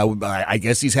 boy, I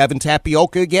guess he's having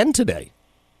tapioca again today.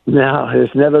 No,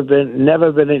 it's never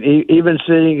been even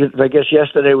sitting, I guess,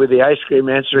 yesterday with the ice cream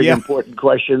answering important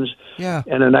questions. Yeah.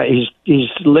 And then he's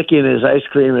licking his ice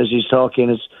cream as he's talking.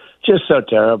 It's just so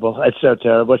terrible. It's so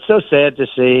terrible. It's so sad to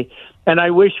see. And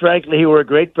I wish, frankly, he were a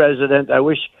great president. I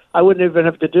wish I wouldn't even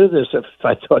have to do this if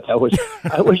I thought that was.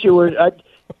 I wish you were.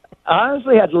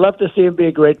 Honestly, I'd love to see him be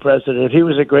a great president. If he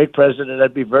was a great president,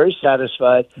 I'd be very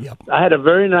satisfied. Yep. I had a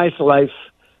very nice life.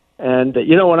 And,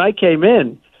 when I came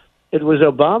in, it was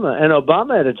Obama. And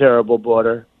Obama had a terrible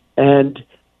border. And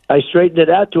I straightened it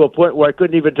out to a point where I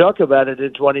couldn't even talk about it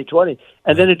in 2020.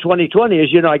 And then in 2020,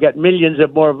 as you know, I got millions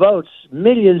and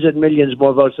millions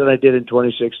more votes than I did in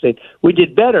 2016. We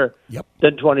did better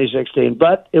than 2016,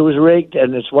 but it was rigged,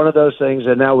 and it's one of those things,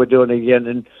 and now we're doing it again,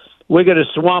 and we're going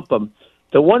to swamp them.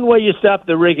 The one way you stop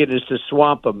the rigging is to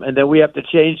swamp them, and then we have to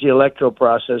change the electoral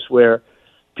process where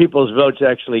people's votes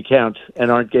actually count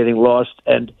and aren't getting lost,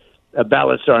 and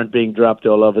ballots aren't being dropped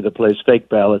all over the place, fake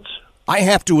ballots. I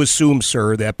have to assume,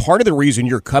 sir, that part of the reason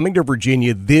you're coming to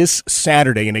Virginia this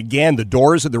Saturday, and again, the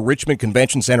doors of the Richmond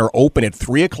Convention Center open at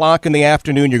 3 o'clock in the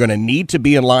afternoon. You're going to need to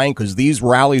be in line because these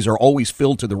rallies are always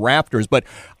filled to the rafters. But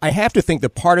I have to think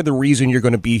that part of the reason you're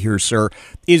going to be here, sir,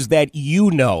 is that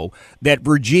you know that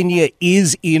Virginia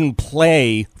is in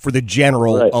play for the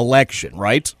general election,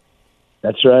 right?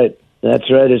 That's right.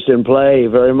 That's right. It's in play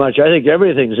very much. I think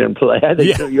everything's in play. I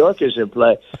think New York is in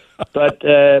play. But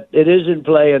it is in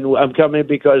play, and I'm coming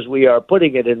because we are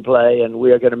putting it in play, and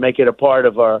we are going to make it a part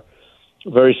of our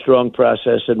very strong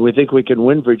process, and we think we can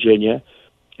win Virginia.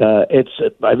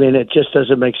 It just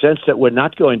doesn't make sense that we're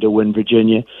not going to win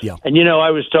Virginia. Yeah. And, I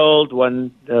was told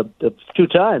two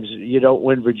times, you don't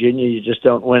win Virginia, you just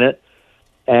don't win it.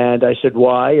 And I said,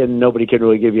 why? And nobody can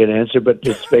really give you an answer, but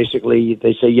it's basically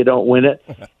they say you don't win it.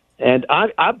 And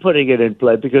I'm putting it in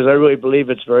play because I really believe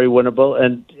it's very winnable.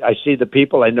 And I see the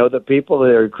people. I know the people.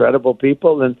 They're incredible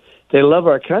people, and they love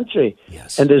our country.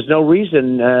 Yes. And there's no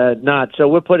reason not. So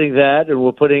we're putting that, and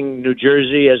we're putting New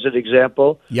Jersey as an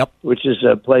example, which is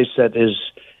a place that is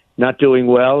not doing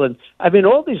well. And,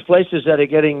 all these places that are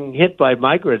getting hit by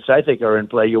migrants, I think, are in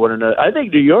play. You want to know? I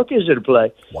think New York is in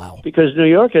play. Wow. Because New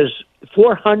York has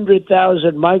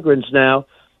 400,000 migrants now,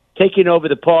 taking over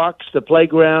the parks, the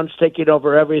playgrounds, taking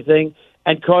over everything,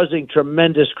 and causing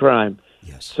tremendous crime.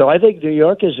 Yes. So I think New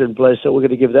York is in place, so we're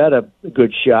going to give that a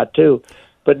good shot, too.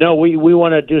 But no, we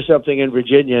want to do something in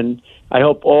Virginia, and I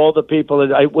hope all the people,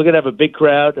 we're going to have a big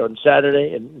crowd on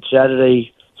Saturday, and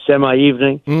Saturday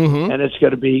semi-evening, and it's going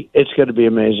to be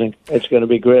amazing. It's going to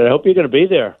be great. I hope you're going to be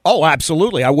there. Oh,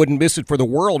 absolutely. I wouldn't miss it for the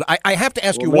world. I have to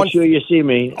ask you one. Make sure you see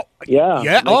me. Make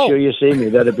sure you see me.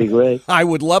 That'd be great. I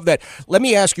would love that. Let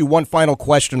me ask you one final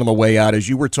question on the way out. As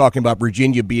you were talking about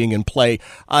Virginia being in play,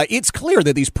 it's clear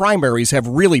that these primaries have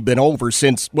really been over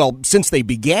since they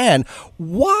began.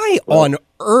 Why on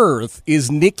earth is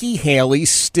Nikki Haley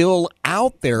still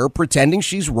out there pretending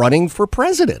she's running for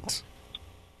president?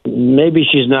 Maybe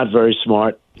she's not very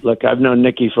smart. Look, I've known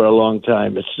Nikki for a long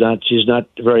time. She's not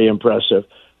very impressive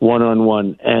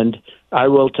one-on-one. And I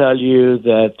will tell you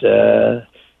that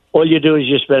all you do is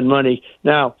you spend money.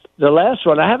 Now, the last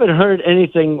one, I haven't heard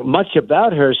anything much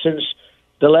about her since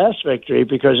the last victory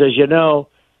because, as you know,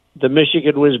 the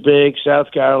Michigan was big,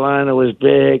 South Carolina was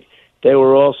big. They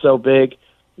were also big.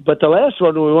 But the last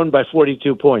one, we won by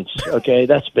 42 points. Okay,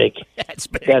 that's big. That's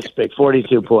big. That's big.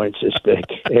 42 points is big.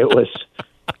 It was.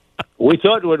 We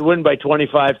thought we would win by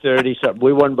 25, 30 something.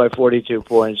 We won by 42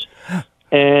 points.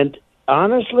 And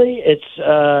honestly, it's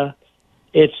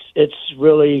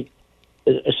really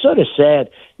sort of sad.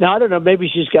 Now, I don't know, maybe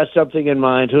she's got something in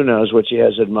mind. Who knows what she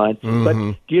has in mind. Mm-hmm. But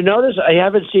do you notice I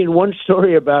haven't seen one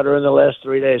story about her in the last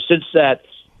 3 days since that,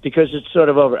 because it's sort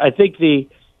of over. I think the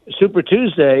Super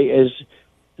Tuesday is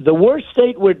the worst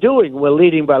state we're doing. We're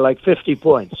leading by like 50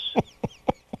 points.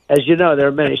 As you know, there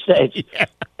are many states. Yeah.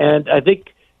 And I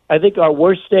think our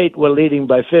worst state, we're leading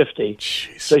by 50.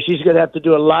 Jeez. So she's going to have to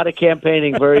do a lot of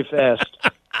campaigning very fast.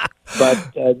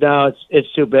 But no,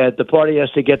 it's too bad. The party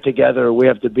has to get together. We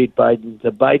have to beat Biden.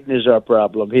 Biden is our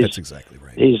problem. That's exactly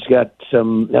right. He's got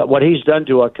what he's done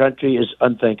to our country is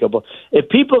unthinkable. If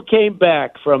people came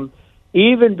back from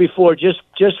even before,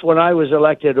 just when I was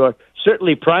elected, or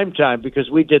certainly prime time, because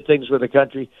we did things with the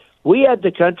country, we had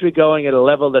the country going at a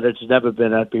level that it's never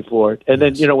been at before. And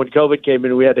then, when COVID came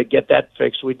in, we had to get that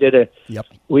fixed. We did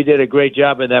a great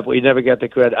job in that, but we never got the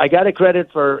credit. I got a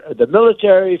credit for the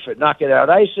military, for knocking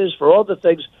out ISIS, for all the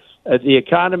things, the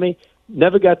economy.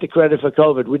 Never got the credit for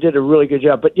COVID. We did a really good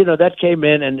job. But, that came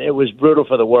in, and it was brutal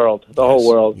for the world, the whole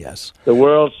world. Yes. The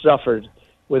world suffered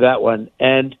with that one.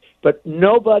 But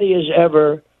nobody has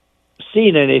ever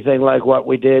seen anything like what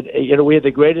we did. We had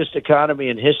the greatest economy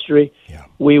in history. Yeah.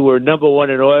 We were number one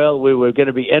in oil. We were going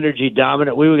to be energy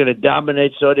dominant. We were going to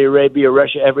dominate Saudi Arabia,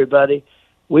 Russia, everybody.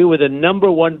 We were the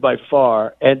number one by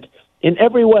far. And in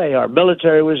every way, our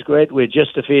military was great. We had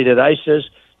just defeated ISIS.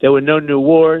 There were no new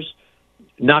wars,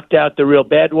 knocked out the real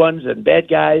bad ones and bad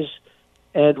guys.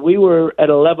 And we were at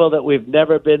a level that we've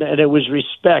never been, and it was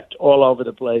respect all over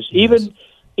the place. Yes.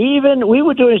 Even we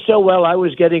were doing so well, I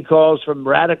was getting calls from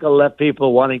radical left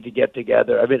people wanting to get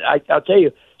together. I mean, I'll tell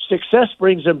you, success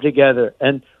brings them together.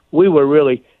 And we were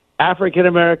really African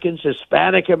Americans,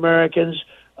 Hispanic Americans,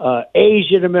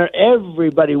 Asian Americans,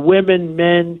 everybody, women,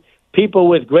 men, people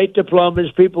with great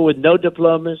diplomas, people with no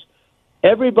diplomas.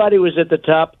 Everybody was at the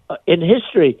top. In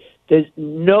history, there's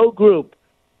no group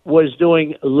was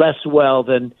doing less well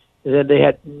than they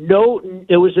had.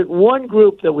 There wasn't one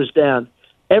group that was down.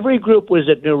 Every group was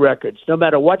at new records, no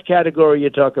matter what category you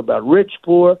talk about, rich,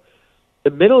 poor, the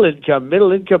middle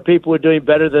income people were doing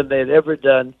better than they had ever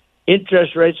done.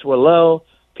 Interest rates were low.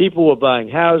 People were buying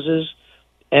houses.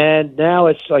 And now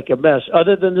it's like a mess,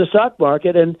 other than the stock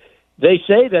market. And they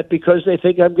say that because they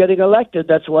think I'm getting elected.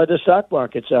 That's why the stock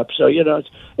market's up. So,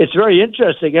 it's very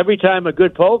interesting. Every time a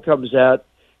good poll comes out,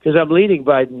 because I'm leading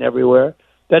Biden everywhere,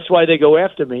 that's why they go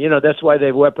after me. That's why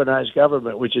they've weaponized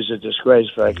government, which is a disgrace,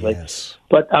 frankly. Yes.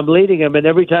 But I'm leading them, and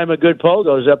every time a good poll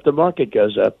goes up, the market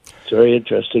goes up. It's very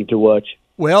interesting to watch.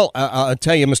 Well, I'll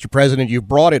tell you, Mr. President, you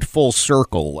brought it full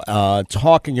circle,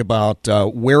 talking about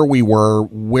where we were,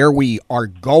 where we are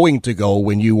going to go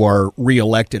when you are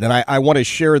reelected. And I want to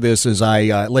share this as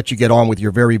I let you get on with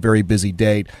your very, very busy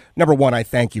day. Number one, I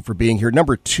thank you for being here.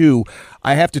 Number two,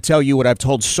 I have to tell you what I've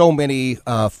told so many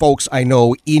folks I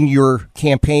know in your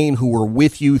campaign who were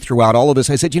with you throughout all of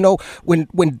this. I said,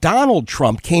 when Donald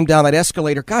Trump came down that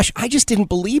escalator, gosh, I just didn't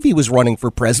believe he was running for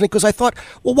president because I thought,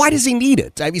 well, why does he need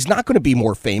it? He's not going to be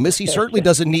more famous. He certainly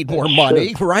doesn't need more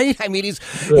money, right? I mean,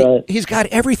 he's got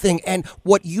everything. And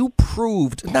what you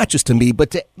proved, not just to me,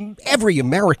 but to every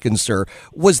American, sir,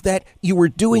 was that you were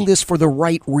doing this for the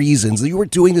right reasons. You were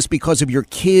doing this because of your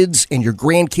kids and your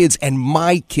grandkids and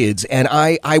my kids. And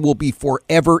I will be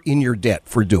forever in your debt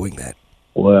for doing that.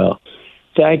 Well,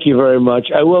 thank you very much.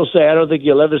 I will say I don't think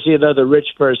you'll ever see another rich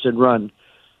person run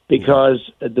because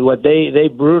what they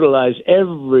brutalize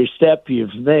every step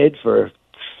you've made for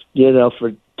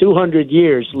 200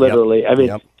 years, literally. Yep. I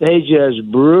mean, they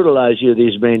just brutalize you,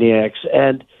 these maniacs,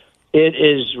 and it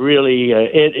is really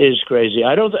it is crazy.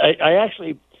 I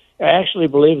actually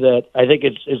believe that. I think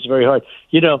it's very hard.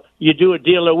 You do a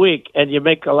deal a week and you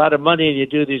make a lot of money and you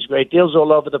do these great deals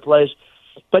all over the place.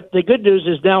 But the good news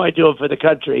is now I do them for the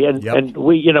country, and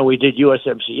we did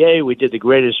USMCA, we did the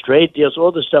greatest trade deals,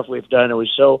 all the stuff we've done. It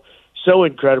was so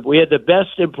incredible. We had the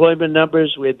best employment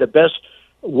numbers, we had the best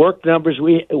work numbers.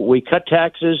 We cut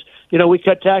taxes. We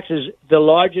cut taxes, the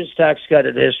largest tax cut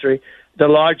in history. the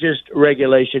largest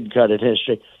regulation cut in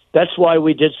history. That's why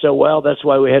we did so well. That's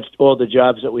why we had all the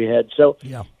jobs that we had. So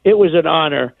it was an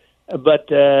honor, but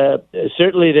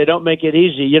certainly they don't make it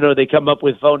easy. You know, they come up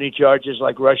with phony charges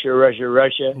like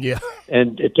Russia. Yeah.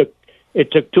 And it took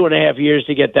 2.5 years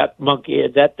to get that monkey.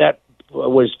 That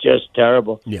was just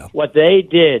terrible. Yeah. What they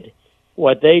did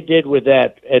with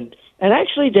that, and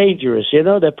actually dangerous, you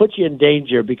know, that puts you in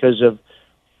danger because of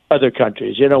other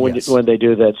countries, you know, when they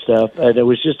do that stuff. And it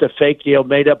was just a fake deal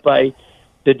made up by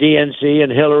the DNC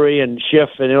and Hillary and Schiff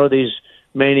and all these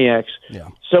maniacs. Yeah.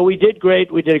 So we did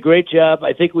great. We did a great job.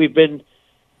 I think we've been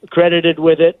credited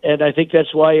with it, and I think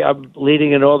that's why I'm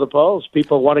leading in all the polls.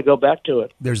 People want to go back to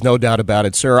it. There's no doubt about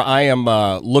it, sir. I am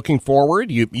looking forward.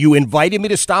 You invited me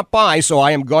to stop by, so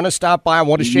I am going to stop by. I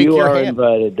want to shake your hand. You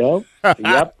are invited, no?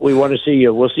 Yep, we want to see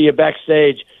you. We'll see you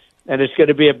backstage, and it's going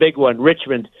to be a big one,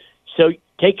 Richmond. So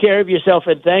take care of yourself,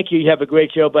 and thank you. You have a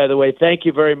great show, by the way. Thank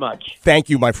you very much. Thank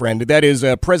you, my friend. That is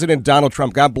President Donald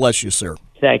Trump. God bless you, sir.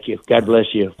 Thank you. God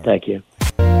bless you. Thank you.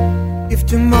 If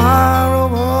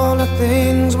tomorrow all the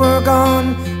things were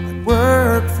gone, I'd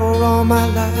worked for all my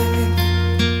life,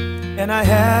 and I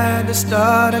had to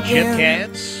start again. Jeff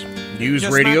Katz, News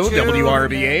Radio,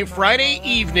 WRVA, Friday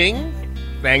evening.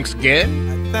 Thanks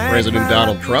again, President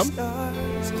Donald Trump.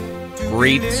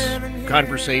 Great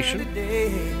conversation.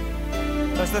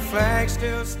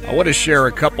 I want to share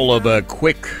a couple of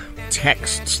quick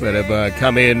texts that have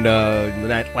come in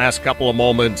that last couple of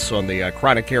moments on the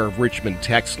Chronic Care of Richmond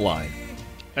text line.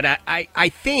 And I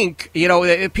think, you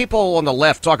know, people on the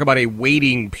left talk about a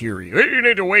waiting period. You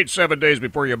need to wait 7 days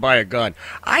before you buy a gun.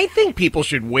 I think people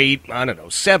should wait,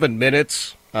 7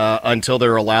 minutes until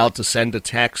they're allowed to send a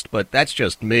text, but that's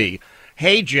just me.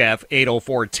 Hey, Jeff,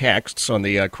 804 texts on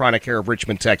the Chronic Care of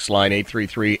Richmond text line,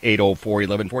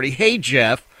 833-804-1140. Hey,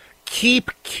 Jeff,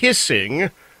 keep kissing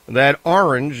that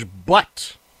orange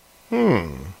butt. All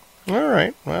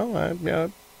right.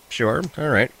 Well, sure. All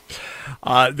right.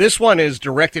 This one is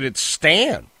directed at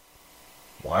Stan.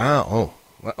 Wow.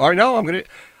 Or no,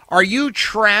 Are you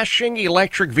trashing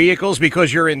electric vehicles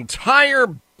because your entire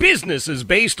business is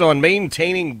based on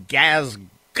maintaining gas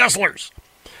guzzlers?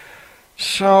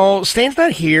 So Stan's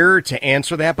not here to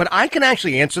answer that, but I can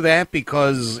actually answer that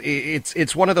because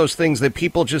it's one of those things that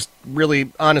people just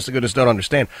really, honest to goodness, don't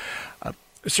understand.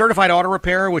 Certified Auto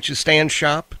Repair, which is Stan's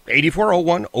shop,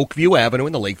 8401 Oakview Avenue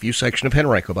in the Lakeview section of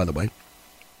Henrico, by the way.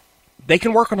 They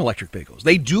can work on electric vehicles.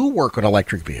 They do work on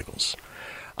electric vehicles.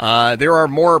 There are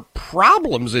more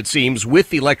problems, it seems,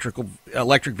 with electric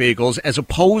vehicles as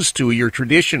opposed to your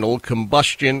traditional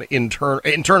combustion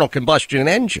internal combustion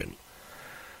engine.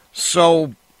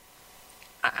 So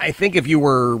I think if you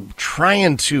were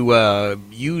trying to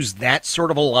use that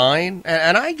sort of a line,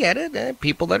 and I get it,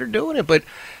 people that are doing it, but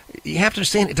you have to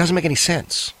understand it doesn't make any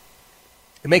sense.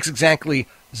 It makes exactly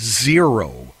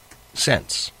 0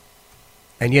 sense.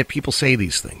 And yet people say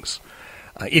these things.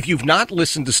 If you've not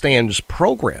listened to Stan's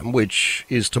program, which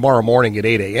is tomorrow morning at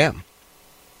 8 a.m.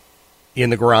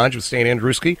 in the garage with Stan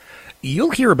Andrewski,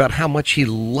 you'll hear about how much he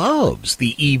loves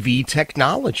the EV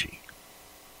technology.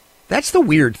 That's the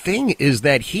weird thing, is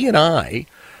that he and I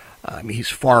mean, he's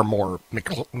far more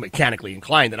mechanically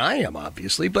inclined than I am,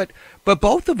 obviously, but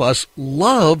both of us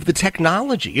love the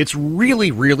technology. It's really,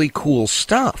 really cool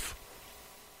stuff.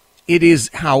 It is,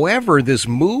 however, this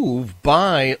move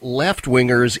by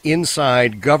left-wingers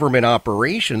inside government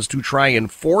operations to try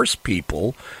and force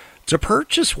people to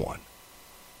purchase one.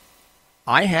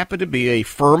 I happen to be a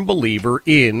firm believer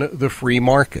in the free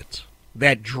market,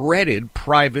 that dreaded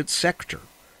private sector.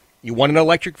 You want an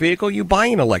electric vehicle, you buy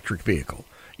an electric vehicle.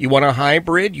 You want a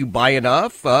hybrid, you buy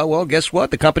enough. Well, guess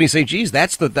what? The companies say, geez,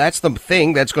 that's the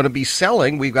thing that's going to be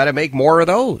selling. We've got to make more of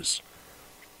those.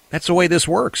 That's the way this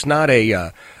works, not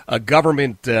a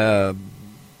government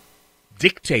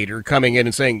dictator coming in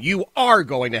and saying, you are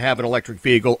going to have an electric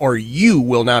vehicle or you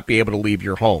will not be able to leave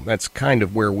your home. That's kind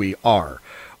of where we are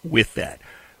with that.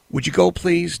 Would you go,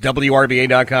 please?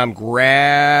 WRVA.com.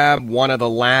 Grab one of the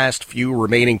last few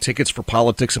remaining tickets for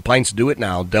Politics and Pints. Do it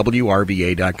now.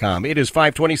 WRVA.com. It is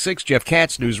 526. Jeff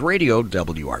Katz, News Radio,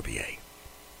 WRVA.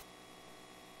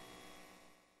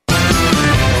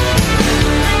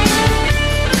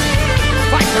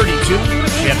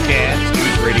 Jeff Katz,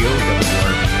 News Radio,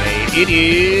 WRVA. It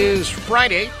is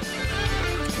Friday.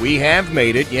 We have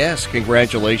made it. Yes,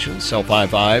 congratulations. Self-high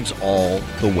fives all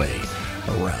the way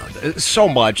around. So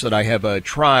much that I have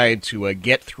tried to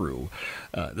get through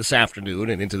this afternoon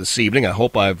and into this evening. I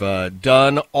hope I've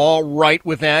done all right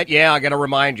with that. Yeah, I got to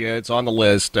remind you, it's on the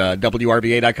list.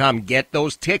 WRVA.com. Get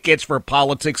those tickets for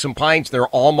Politics and Pints. They're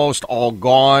almost all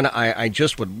gone. I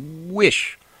just would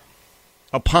wish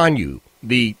upon you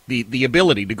the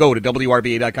ability to go to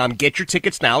WRBA.com, get your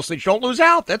tickets now so that you don't lose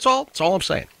out. That's all I'm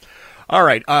saying. All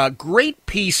right, great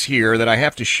piece here that I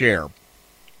have to share,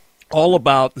 all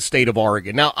about the state of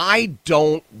Oregon. Now, I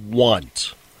don't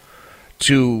want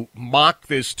to mock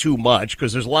this too much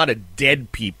because there's a lot of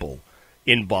dead people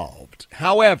involved.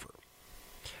 However,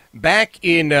 back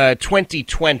in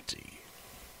 2020,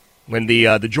 when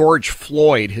the George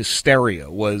Floyd hysteria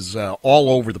was all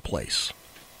over the place,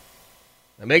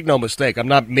 and make no mistake, I'm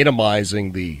not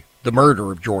minimizing the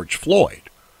murder of George Floyd,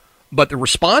 but the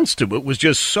response to it was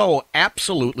just so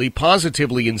absolutely,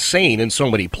 positively insane in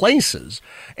so many places.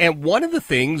 And one of the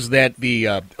things that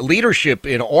the leadership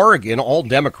in Oregon, all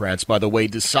Democrats, by the way,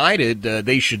 decided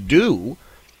they should do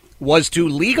was to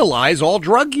legalize all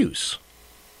drug use.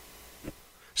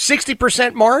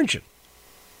 60% margin.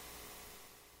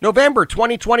 November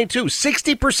 2022,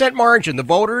 60% margin. The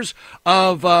voters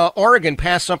of Oregon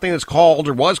passed something that's called,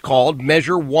 or was called,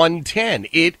 Measure 110.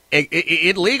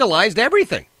 It legalized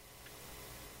everything.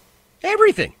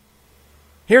 Everything.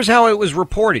 Here's how it was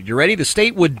reported. You ready? The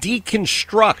state would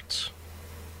deconstruct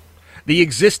the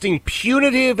existing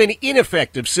punitive and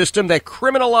ineffective system that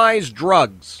criminalized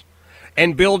drugs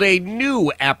and build a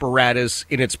new apparatus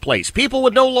in its place. People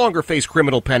would no longer face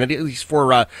criminal penalties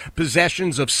for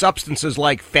possessions of substances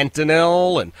like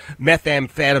fentanyl and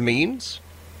methamphetamines.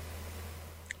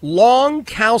 Long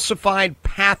calcified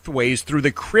pathways through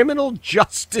the criminal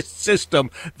justice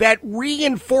system that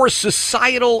reinforce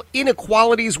societal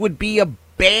inequalities would be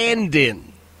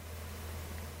abandoned.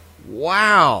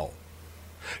 Wow.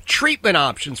 Treatment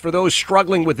options for those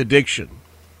struggling with addiction,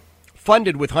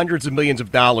 funded with hundreds of millions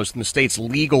of dollars from the state's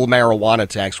legal marijuana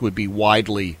tax, would be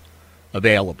widely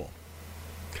available.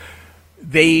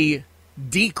 They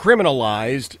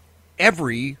decriminalized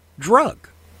every drug.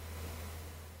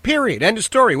 Period. End of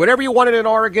story. Whatever you wanted in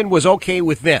Oregon was okay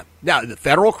with them. Now, the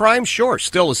federal crime, sure,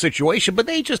 still a situation, but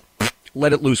they just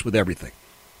let it loose with everything.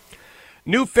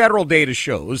 New federal data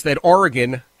shows that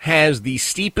Oregon has the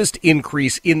steepest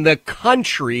increase in the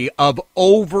country of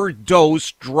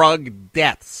overdose drug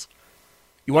deaths.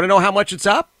 You want to know how much it's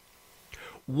up?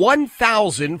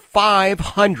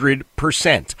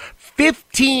 1,500%.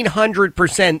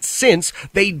 1,500% since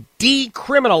they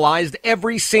decriminalized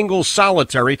every single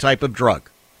solitary type of drug.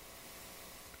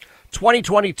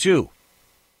 2022,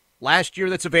 last year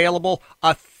that's available,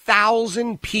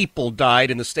 1,000 people died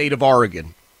in the state of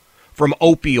Oregon from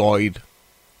opioid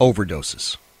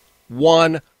overdoses.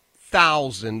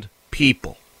 1,000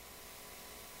 people.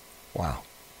 Wow.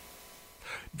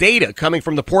 Data coming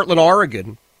from the Portland,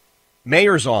 Oregon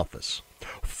mayor's office.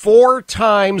 4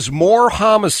 times more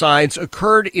homicides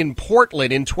occurred in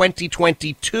Portland in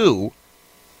 2022.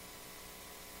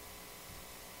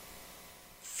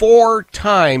 4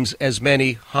 times as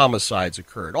many homicides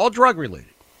occurred, all drug-related.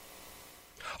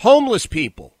 Homeless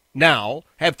people now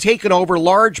have taken over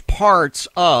large parts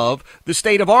of the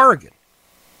state of Oregon.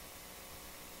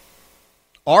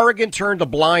 Oregon turned a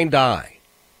blind eye.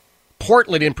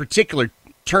 Portland, in particular,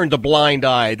 turned a blind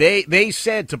eye. They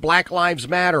said to Black Lives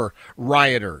Matter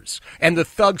rioters and the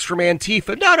thugs from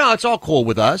Antifa, no, it's all cool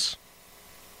with us.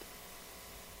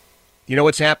 You know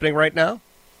what's happening right now?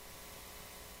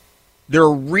 They're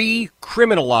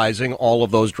recriminalizing all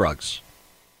of those drugs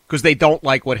because they don't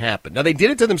like what happened. Now, they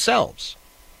did it to themselves.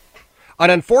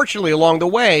 And unfortunately, along the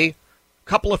way, a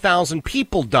couple of thousand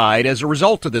people died as a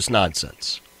result of this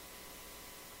nonsense.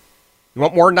 You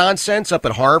want more nonsense up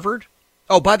at Harvard?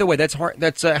 Oh, by the way, that's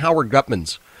Howard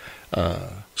Gutman's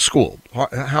school.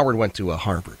 Howard went to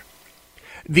Harvard.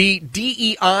 The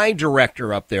DEI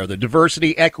director up there, the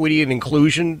Diversity, Equity, and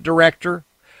Inclusion director,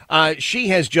 she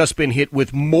has just been hit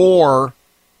with more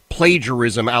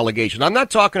plagiarism allegations. I'm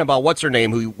not talking about what's her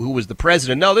name, who was the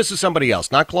president. No, this is somebody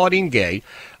else, not Claudine Gay.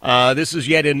 This is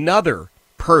yet another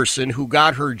person who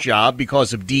got her job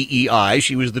because of DEI.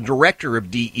 She was the director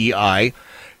of DEI.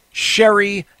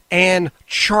 Sherry Ann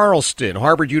Charleston,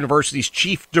 Harvard University's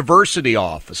chief diversity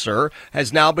officer,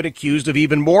 has now been accused of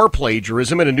even more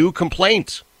plagiarism in a new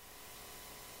complaint.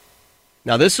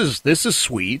 Now, this is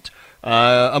sweet.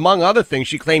 Among other things,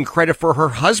 she claimed credit for her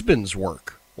husband's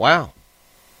work. Wow.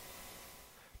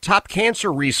 Top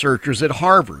cancer researchers at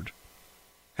Harvard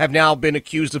have now been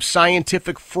accused of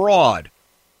scientific fraud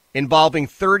involving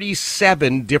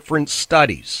 37 different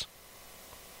studies.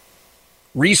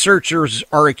 Researchers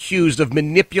are accused of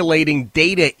manipulating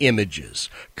data images.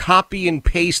 Copy and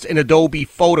paste in Adobe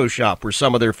Photoshop were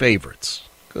some of their favorites.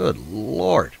 Good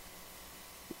Lord.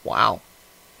 Wow.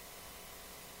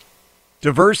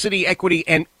 Diversity, equity,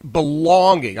 and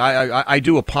belonging. I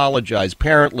do apologize.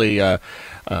 Apparently,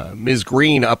 Ms.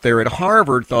 Green up there at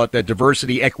Harvard thought that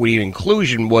diversity, equity, and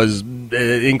inclusion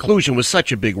was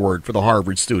such a big word for the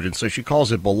Harvard students, so she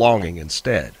calls it belonging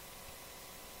instead.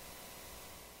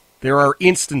 There are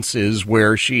instances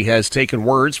where she has taken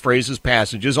words, phrases,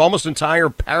 passages, almost entire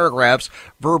paragraphs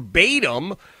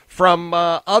verbatim from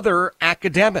other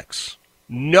academics.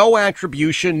 No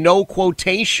attribution, no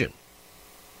quotation.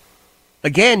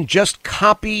 Again, just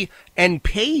copy and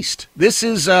paste. This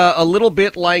is a little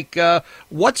bit like,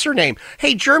 what's her name?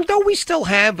 Hey, Germ, don't we still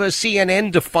have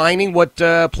CNN defining what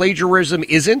plagiarism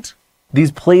isn't?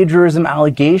 These plagiarism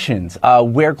allegations,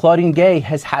 where Claudine Gay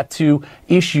has had to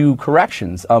issue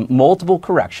corrections, multiple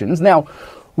corrections. Now,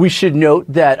 we should note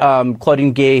that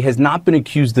Claudine Gay has not been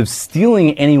accused of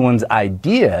stealing anyone's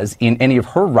ideas in any of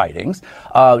her writings.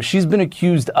 She's been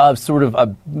accused of sort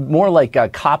of more like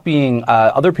copying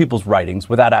other people's writings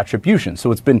without attribution.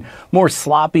 So it's been more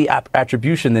sloppy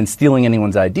attribution than stealing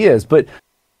anyone's ideas. But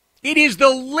it is the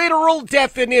literal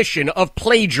definition of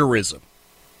plagiarism.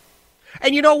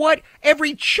 And you know what?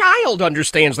 Every child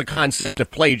understands the concept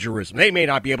of plagiarism. They may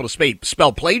not be able to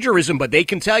spell plagiarism, but they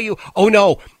can tell you, oh,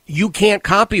 no, you can't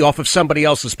copy off of somebody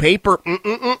else's paper.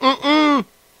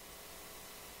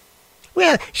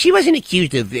 Well, she wasn't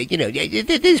accused of,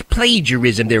 this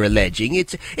plagiarism they're alleging.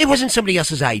 It wasn't somebody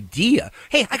else's idea.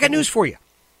 Hey, I got news for you.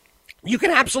 You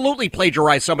can absolutely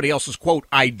plagiarize somebody else's, quote,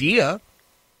 idea.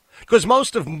 Because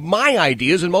most of my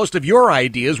ideas and most of your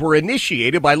ideas were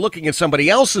initiated by looking at somebody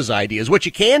else's ideas. What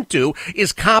you can't do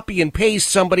is copy and paste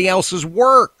somebody else's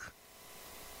work.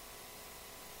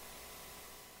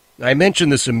 I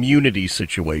mentioned this immunity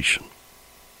situation.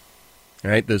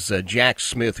 All right, there's Jack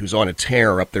Smith, who's on a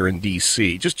tear up there in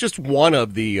D.C. Just one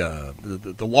of the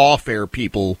lawfare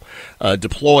people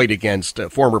deployed against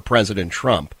former President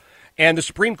Trump. And the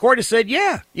Supreme Court has said,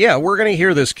 yeah, we're going to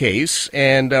hear this case,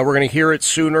 and we're going to hear it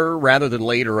sooner rather than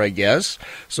later, I guess,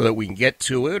 so that we can get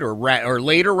to it, or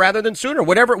later rather than sooner.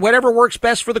 Whatever works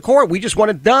best for the court. We just want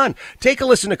it done. Take a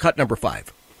listen to cut number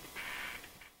 5.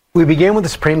 We begin with the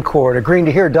Supreme Court agreeing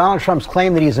to hear Donald Trump's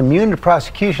claim that he is immune to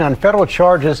prosecution on federal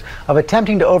charges of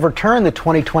attempting to overturn the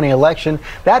 2020 election.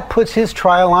 That puts his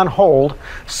trial on hold,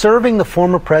 serving the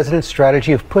former president's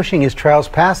strategy of pushing his trials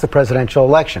past the presidential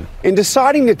election. In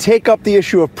deciding to take up the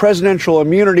issue of presidential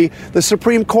immunity, the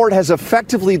Supreme Court has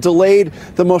effectively delayed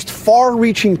the most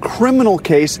far-reaching criminal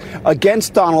case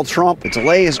against Donald Trump. The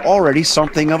delay is already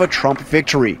something of a Trump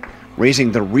victory,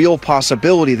 raising the real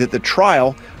possibility that the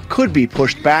trial could be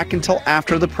pushed back until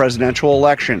after the presidential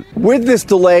election. With this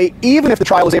delay, even if the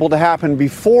trial is able to happen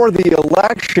before the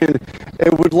election,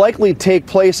 it would likely take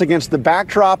place against the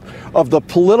backdrop of the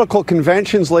political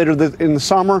conventions later in the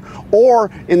summer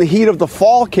or in the heat of the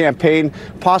fall campaign,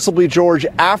 possibly, George,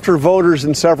 after voters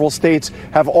in several states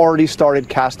have already started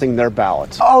casting their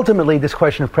ballots. Ultimately, this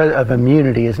question of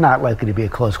immunity is not likely to be a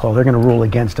close call. They're going to rule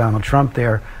against Donald Trump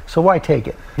there, so why take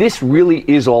it? This really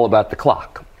is all about the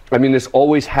clock. I mean, this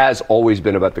has always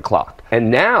been about the clock. And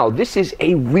now this is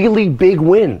a really big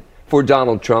win for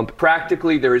Donald Trump.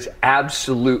 Practically, there is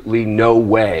absolutely no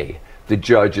way the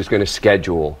judge is going to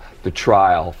schedule the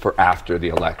trial for after the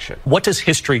election. What does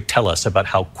history tell us about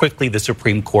how quickly the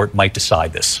Supreme Court might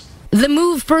decide this? The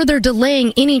move further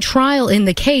delaying any trial in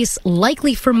the case,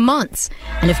 likely for months.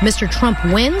 And if Mr. Trump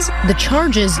wins, the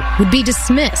charges would be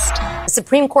dismissed. The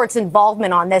Supreme Court's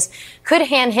involvement on this could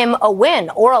hand him a win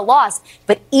or a loss.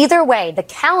 But either way, the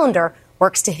calendar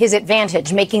works to his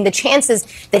advantage, making the chances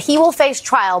that he will face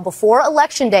trial before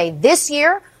Election Day this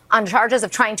year on charges of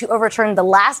trying to overturn the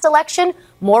last election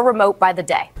more remote by the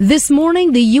day. This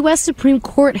morning, the U.S. Supreme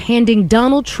Court handing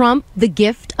Donald Trump the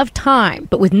gift of time,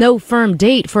 but with no firm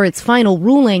date for its final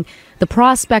ruling. The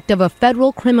prospect of a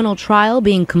federal criminal trial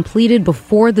being completed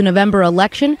before the November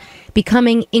election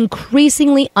becoming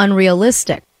increasingly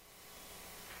unrealistic.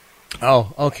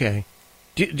 Oh, okay.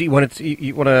 Do you want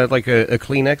to like a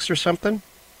Kleenex or something?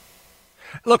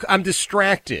 Look, I'm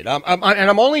distracted.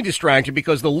 I'm only distracted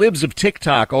because the libs of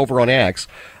TikTok over on X,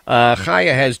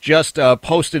 Chaya has just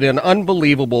posted an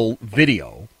unbelievable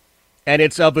video, and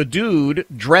it's of a dude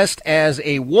dressed as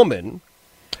a woman,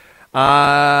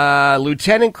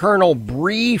 Lieutenant Colonel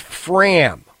Bree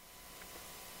Fram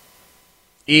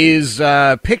is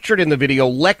pictured in the video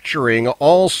lecturing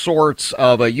all sorts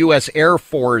of U.S. Air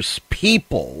Force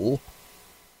people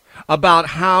about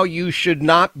how you should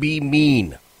not be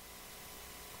mean.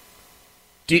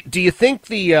 Do you think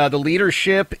the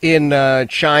leadership in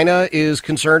China is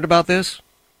concerned about this?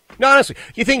 No, honestly,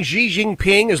 you think Xi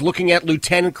Jinping is looking at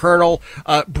Lieutenant Colonel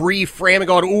Bree Fram and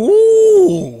going,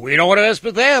 ooh, we don't want to mess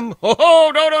with them.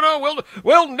 Oh, no,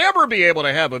 we'll never be able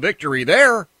to have a victory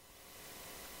there.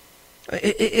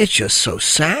 It's just so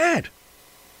sad.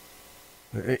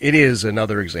 It is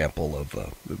another example of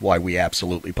why we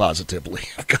absolutely positively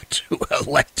have got to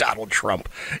elect Donald Trump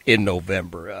in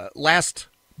November. Last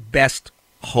best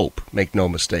hope, make no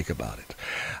mistake about it.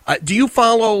 Do you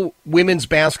follow women's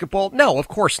basketball? No, of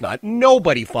course not.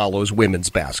 Nobody follows women's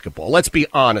basketball. Let's be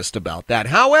honest about that.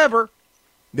 However,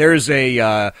 there's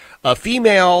a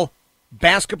female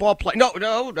basketball player.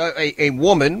 A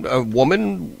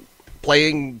woman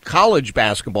playing college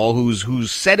basketball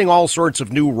who's setting all sorts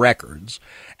of new records.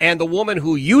 And the woman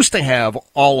who used to have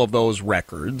all of those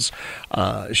records,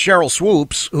 Cheryl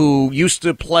Swoops, who used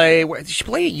to play, did she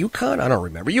play at UConn? I don't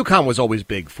remember. UConn was always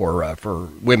big for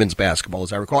women's basketball,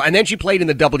 as I recall. And then she played in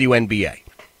the WNBA.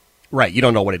 Right, you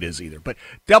don't know what it is either. But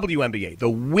WNBA, the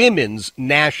Women's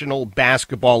National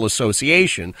Basketball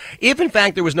Association, if in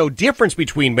fact there was no difference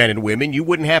between men and women, you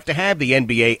wouldn't have to have the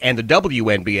NBA and the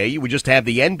WNBA. You would just have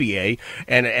the NBA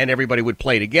and everybody would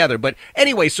play together. But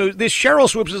anyway, so this Cheryl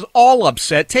Swoops is all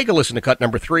upset. Take a listen to cut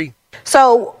number 3.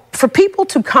 So for people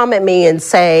to come at me and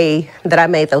say that I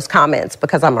made those comments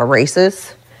because I'm a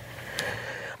racist,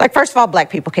 like, first of all, black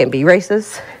people can't be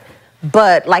racist.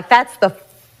 But, like, that's the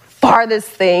farthest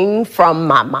thing from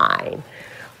my mind.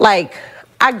 Like,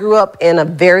 I grew up in a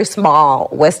very small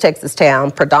West Texas town,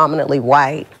 predominantly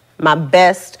white. My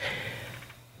best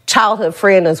childhood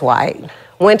friend is white.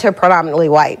 Went to predominantly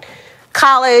white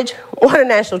college, won a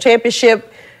national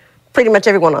championship. Pretty much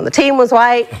everyone on the team was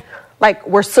white. Like,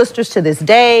 we're sisters to this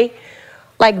day.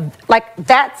 Like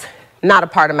that's not a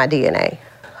part of my DNA.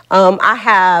 I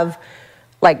have,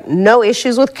 like, no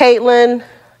issues with Caitlyn.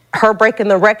 Her breaking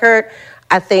the record,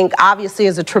 I think, obviously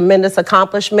is a tremendous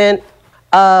accomplishment.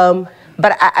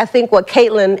 But I think what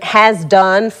Caitlyn has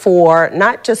done for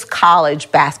not just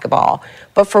college basketball,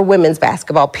 but for women's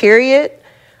basketball, period,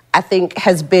 I think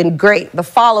has been great. The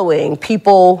following,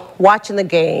 people watching the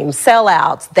game,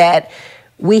 sellouts that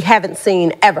we haven't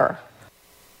seen ever.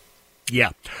 Yeah.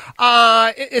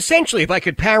 Essentially, if I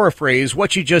could paraphrase,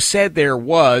 what you just said there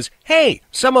was, hey,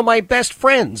 some of my best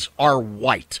friends are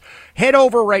white. Head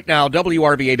over right now,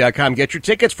 WRVA.com. Get your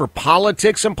tickets for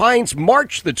Politics and Pints,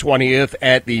 March the 20th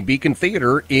at the Beacon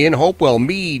Theater in Hopewell.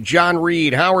 Me, John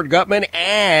Reed, Howard Gutman,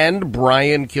 and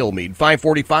Brian Kilmeade.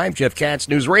 545, Jeff Katz,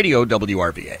 News Radio,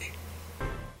 WRVA.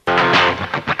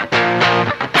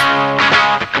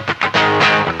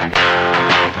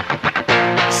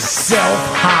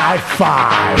 Self-high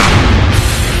five.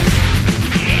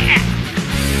 Yeah.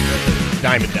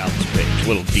 Diamond Dallas page,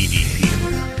 little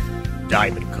DDP.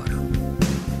 Diamond cutter.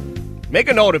 Make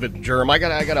a note of it, Germ. I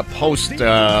gotta post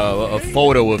a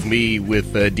photo of me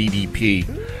with DDP.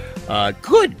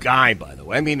 Good guy, by the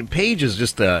way. I mean, Page is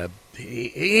just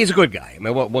he's a good guy. I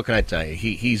mean, what can I tell you?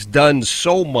 He's done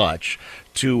so much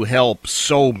to help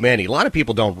so many. A lot of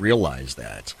people don't realize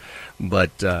that.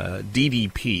 But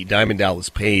DDP, Diamond Dallas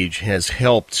Page, has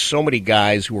helped so many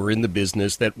guys who are in the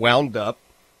business that wound up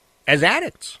as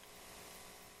addicts.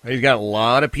 He's got a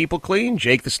lot of people clean.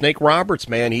 Jake the Snake Roberts,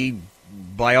 man, he,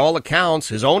 by all accounts,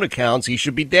 his own accounts, he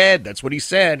should be dead. That's what he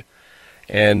said.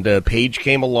 And Page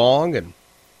came along and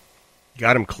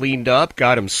got him cleaned up,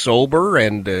 got him sober,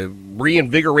 and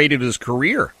reinvigorated his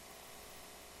career.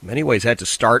 In many ways, had to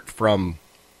start from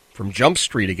Jump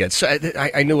Street again. So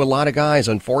I knew a lot of guys,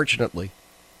 unfortunately,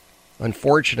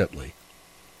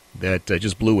 that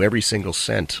just blew every single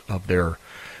cent of their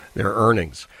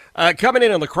earnings. Coming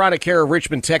in on the Chronic Care of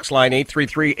Richmond text line,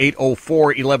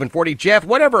 833-804-1140. Jeff,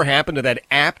 whatever happened to that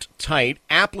apt, tight,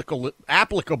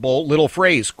 applicable little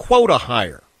phrase, quota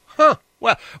hire? Huh.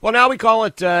 Well, now we call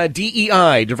it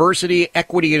DEI, diversity,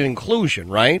 equity, and inclusion,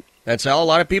 right? That's how a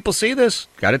lot of people see this.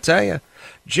 Got to tell you.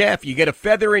 Jeff, you get a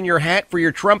feather in your hat for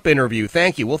your Trump interview.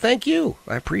 Thank you. Well, thank you.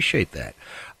 I appreciate that.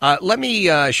 Let me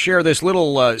share this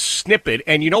little snippet.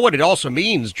 And you know what it also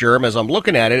means, Germ, as I'm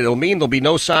looking at it? It'll mean there'll be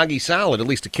no soggy salad, at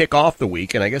least to kick off the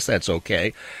week, and I guess that's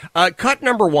okay. Cut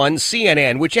number 1,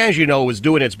 CNN, which, as you know, is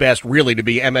doing its best really to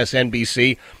be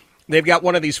MSNBC. They've got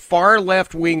one of these far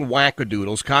left-wing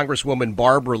wackadoodles, Congresswoman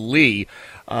Barbara Lee,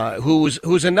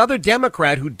 who's another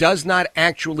Democrat who does not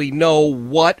actually know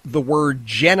what the word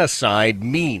genocide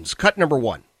means. Cut number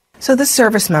 1. So this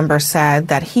service member said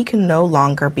that he can no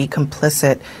longer be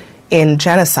complicit in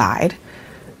genocide.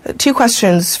 2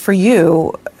 questions for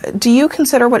you. Do you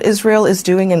consider what Israel is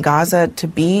doing in Gaza to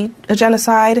be a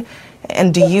genocide?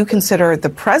 And do you consider the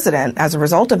president, as a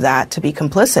result of that, to be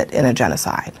complicit in a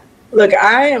genocide? Look,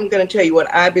 I am going to tell you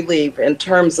what I believe in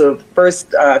terms of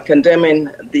first condemning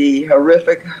the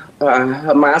horrific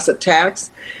Hamas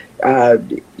attacks.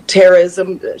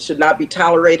 Terrorism should not be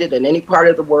tolerated in any part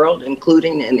of the world,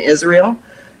 including in Israel.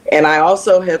 And I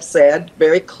also have said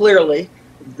very clearly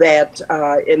that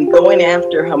in going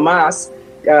after Hamas,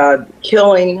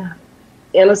 killing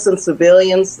innocent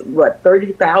civilians,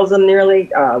 30,000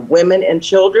 nearly, women and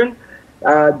children,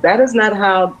 that is not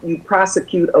how you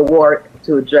prosecute a war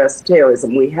to address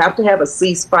terrorism. We have to have a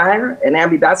ceasefire, and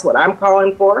Abby, that's what I'm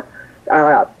calling for.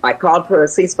 I called for a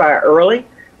ceasefire early.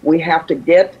 We have to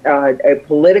get a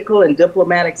political and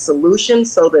diplomatic solution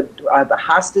so that the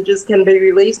hostages can be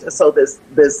released, and so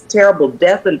this terrible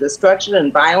death and destruction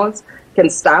and violence can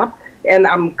stop. And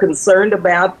I'm concerned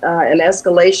about an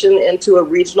escalation into a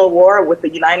regional war with the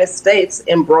United States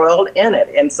embroiled in it.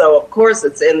 And so, of course,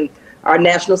 it's in our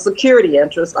national security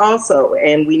interest also.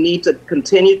 And we need to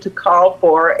continue to call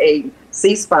for a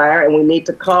ceasefire, and we need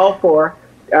to call for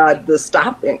the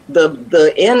stopping,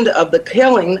 the end of the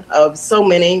killing of so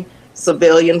many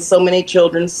civilians, so many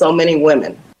children, so many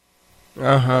women.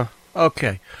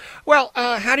 Okay. Well,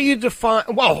 how do you define?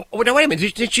 Well, wait a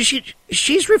minute.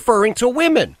 She's referring to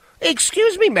women.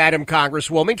 Excuse me, Madam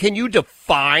Congresswoman. Can you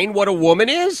define what a woman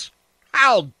is?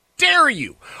 How dare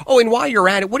you? Oh, and while you're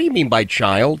at it, what do you mean by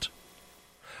child?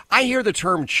 I hear the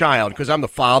term child because I'm the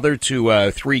father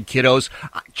to 3 kiddos.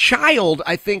 Child,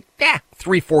 I think,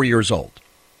 3, 4 years old.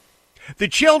 The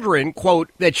children,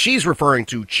 quote, that she's referring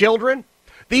to, children,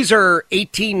 these are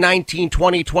 18, 19,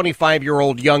 20,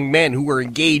 25-year-old young men who were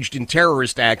engaged in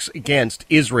terrorist acts against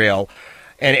Israel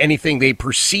and anything they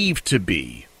perceive to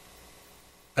be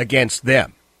against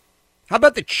them. How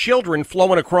about the children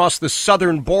flowing across the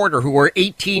southern border who are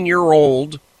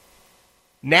 18-year-old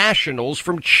nationals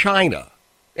from China?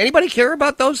 Anybody care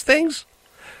about those things?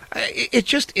 It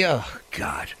just, oh,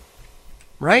 God.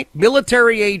 Right?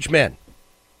 Military-age men.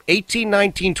 18,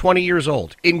 19, 20 years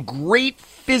old, in great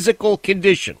physical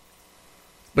condition.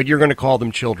 But you're going to call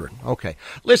them children. Okay.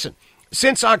 Listen,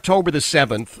 since October the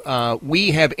 7th,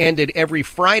 we have ended every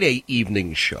Friday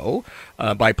evening show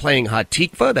by playing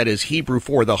Hatikva, that is Hebrew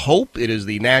for the Hope. It is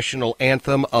the national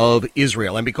anthem of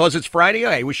Israel. And because it's Friday,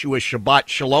 I wish you a Shabbat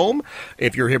Shalom.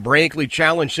 If you're Hebraically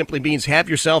challenged, simply means have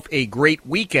yourself a great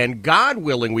weekend. God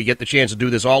willing, we get the chance to do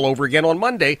this all over again on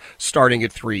Monday, starting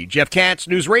at 3. Jeff Katz,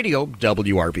 News Radio,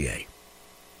 WRVA.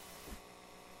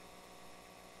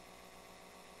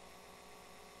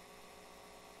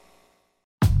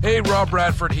 Hey, Rob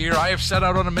Bradford here. I have set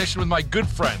out on a mission with my good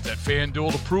friends at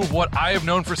FanDuel to prove what I have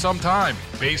known for some time.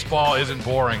 Baseball isn't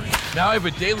boring. Now I have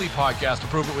a daily podcast to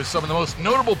prove it with some of the most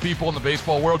notable people in the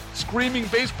baseball world, screaming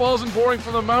baseball isn't boring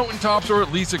from the mountaintops, or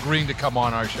at least agreeing to come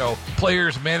on our show.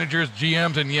 Players, managers,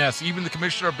 GMs, and yes, even the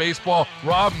commissioner of baseball,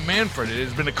 Rob Manfred. It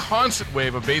has been a constant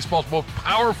wave of baseball's most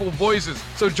powerful voices.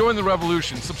 So join the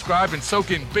revolution. Subscribe and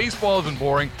soak in Baseball Isn't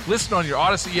Boring. Listen on your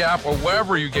Odyssey app or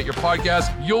wherever you get your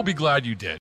podcasts. You'll be glad you did.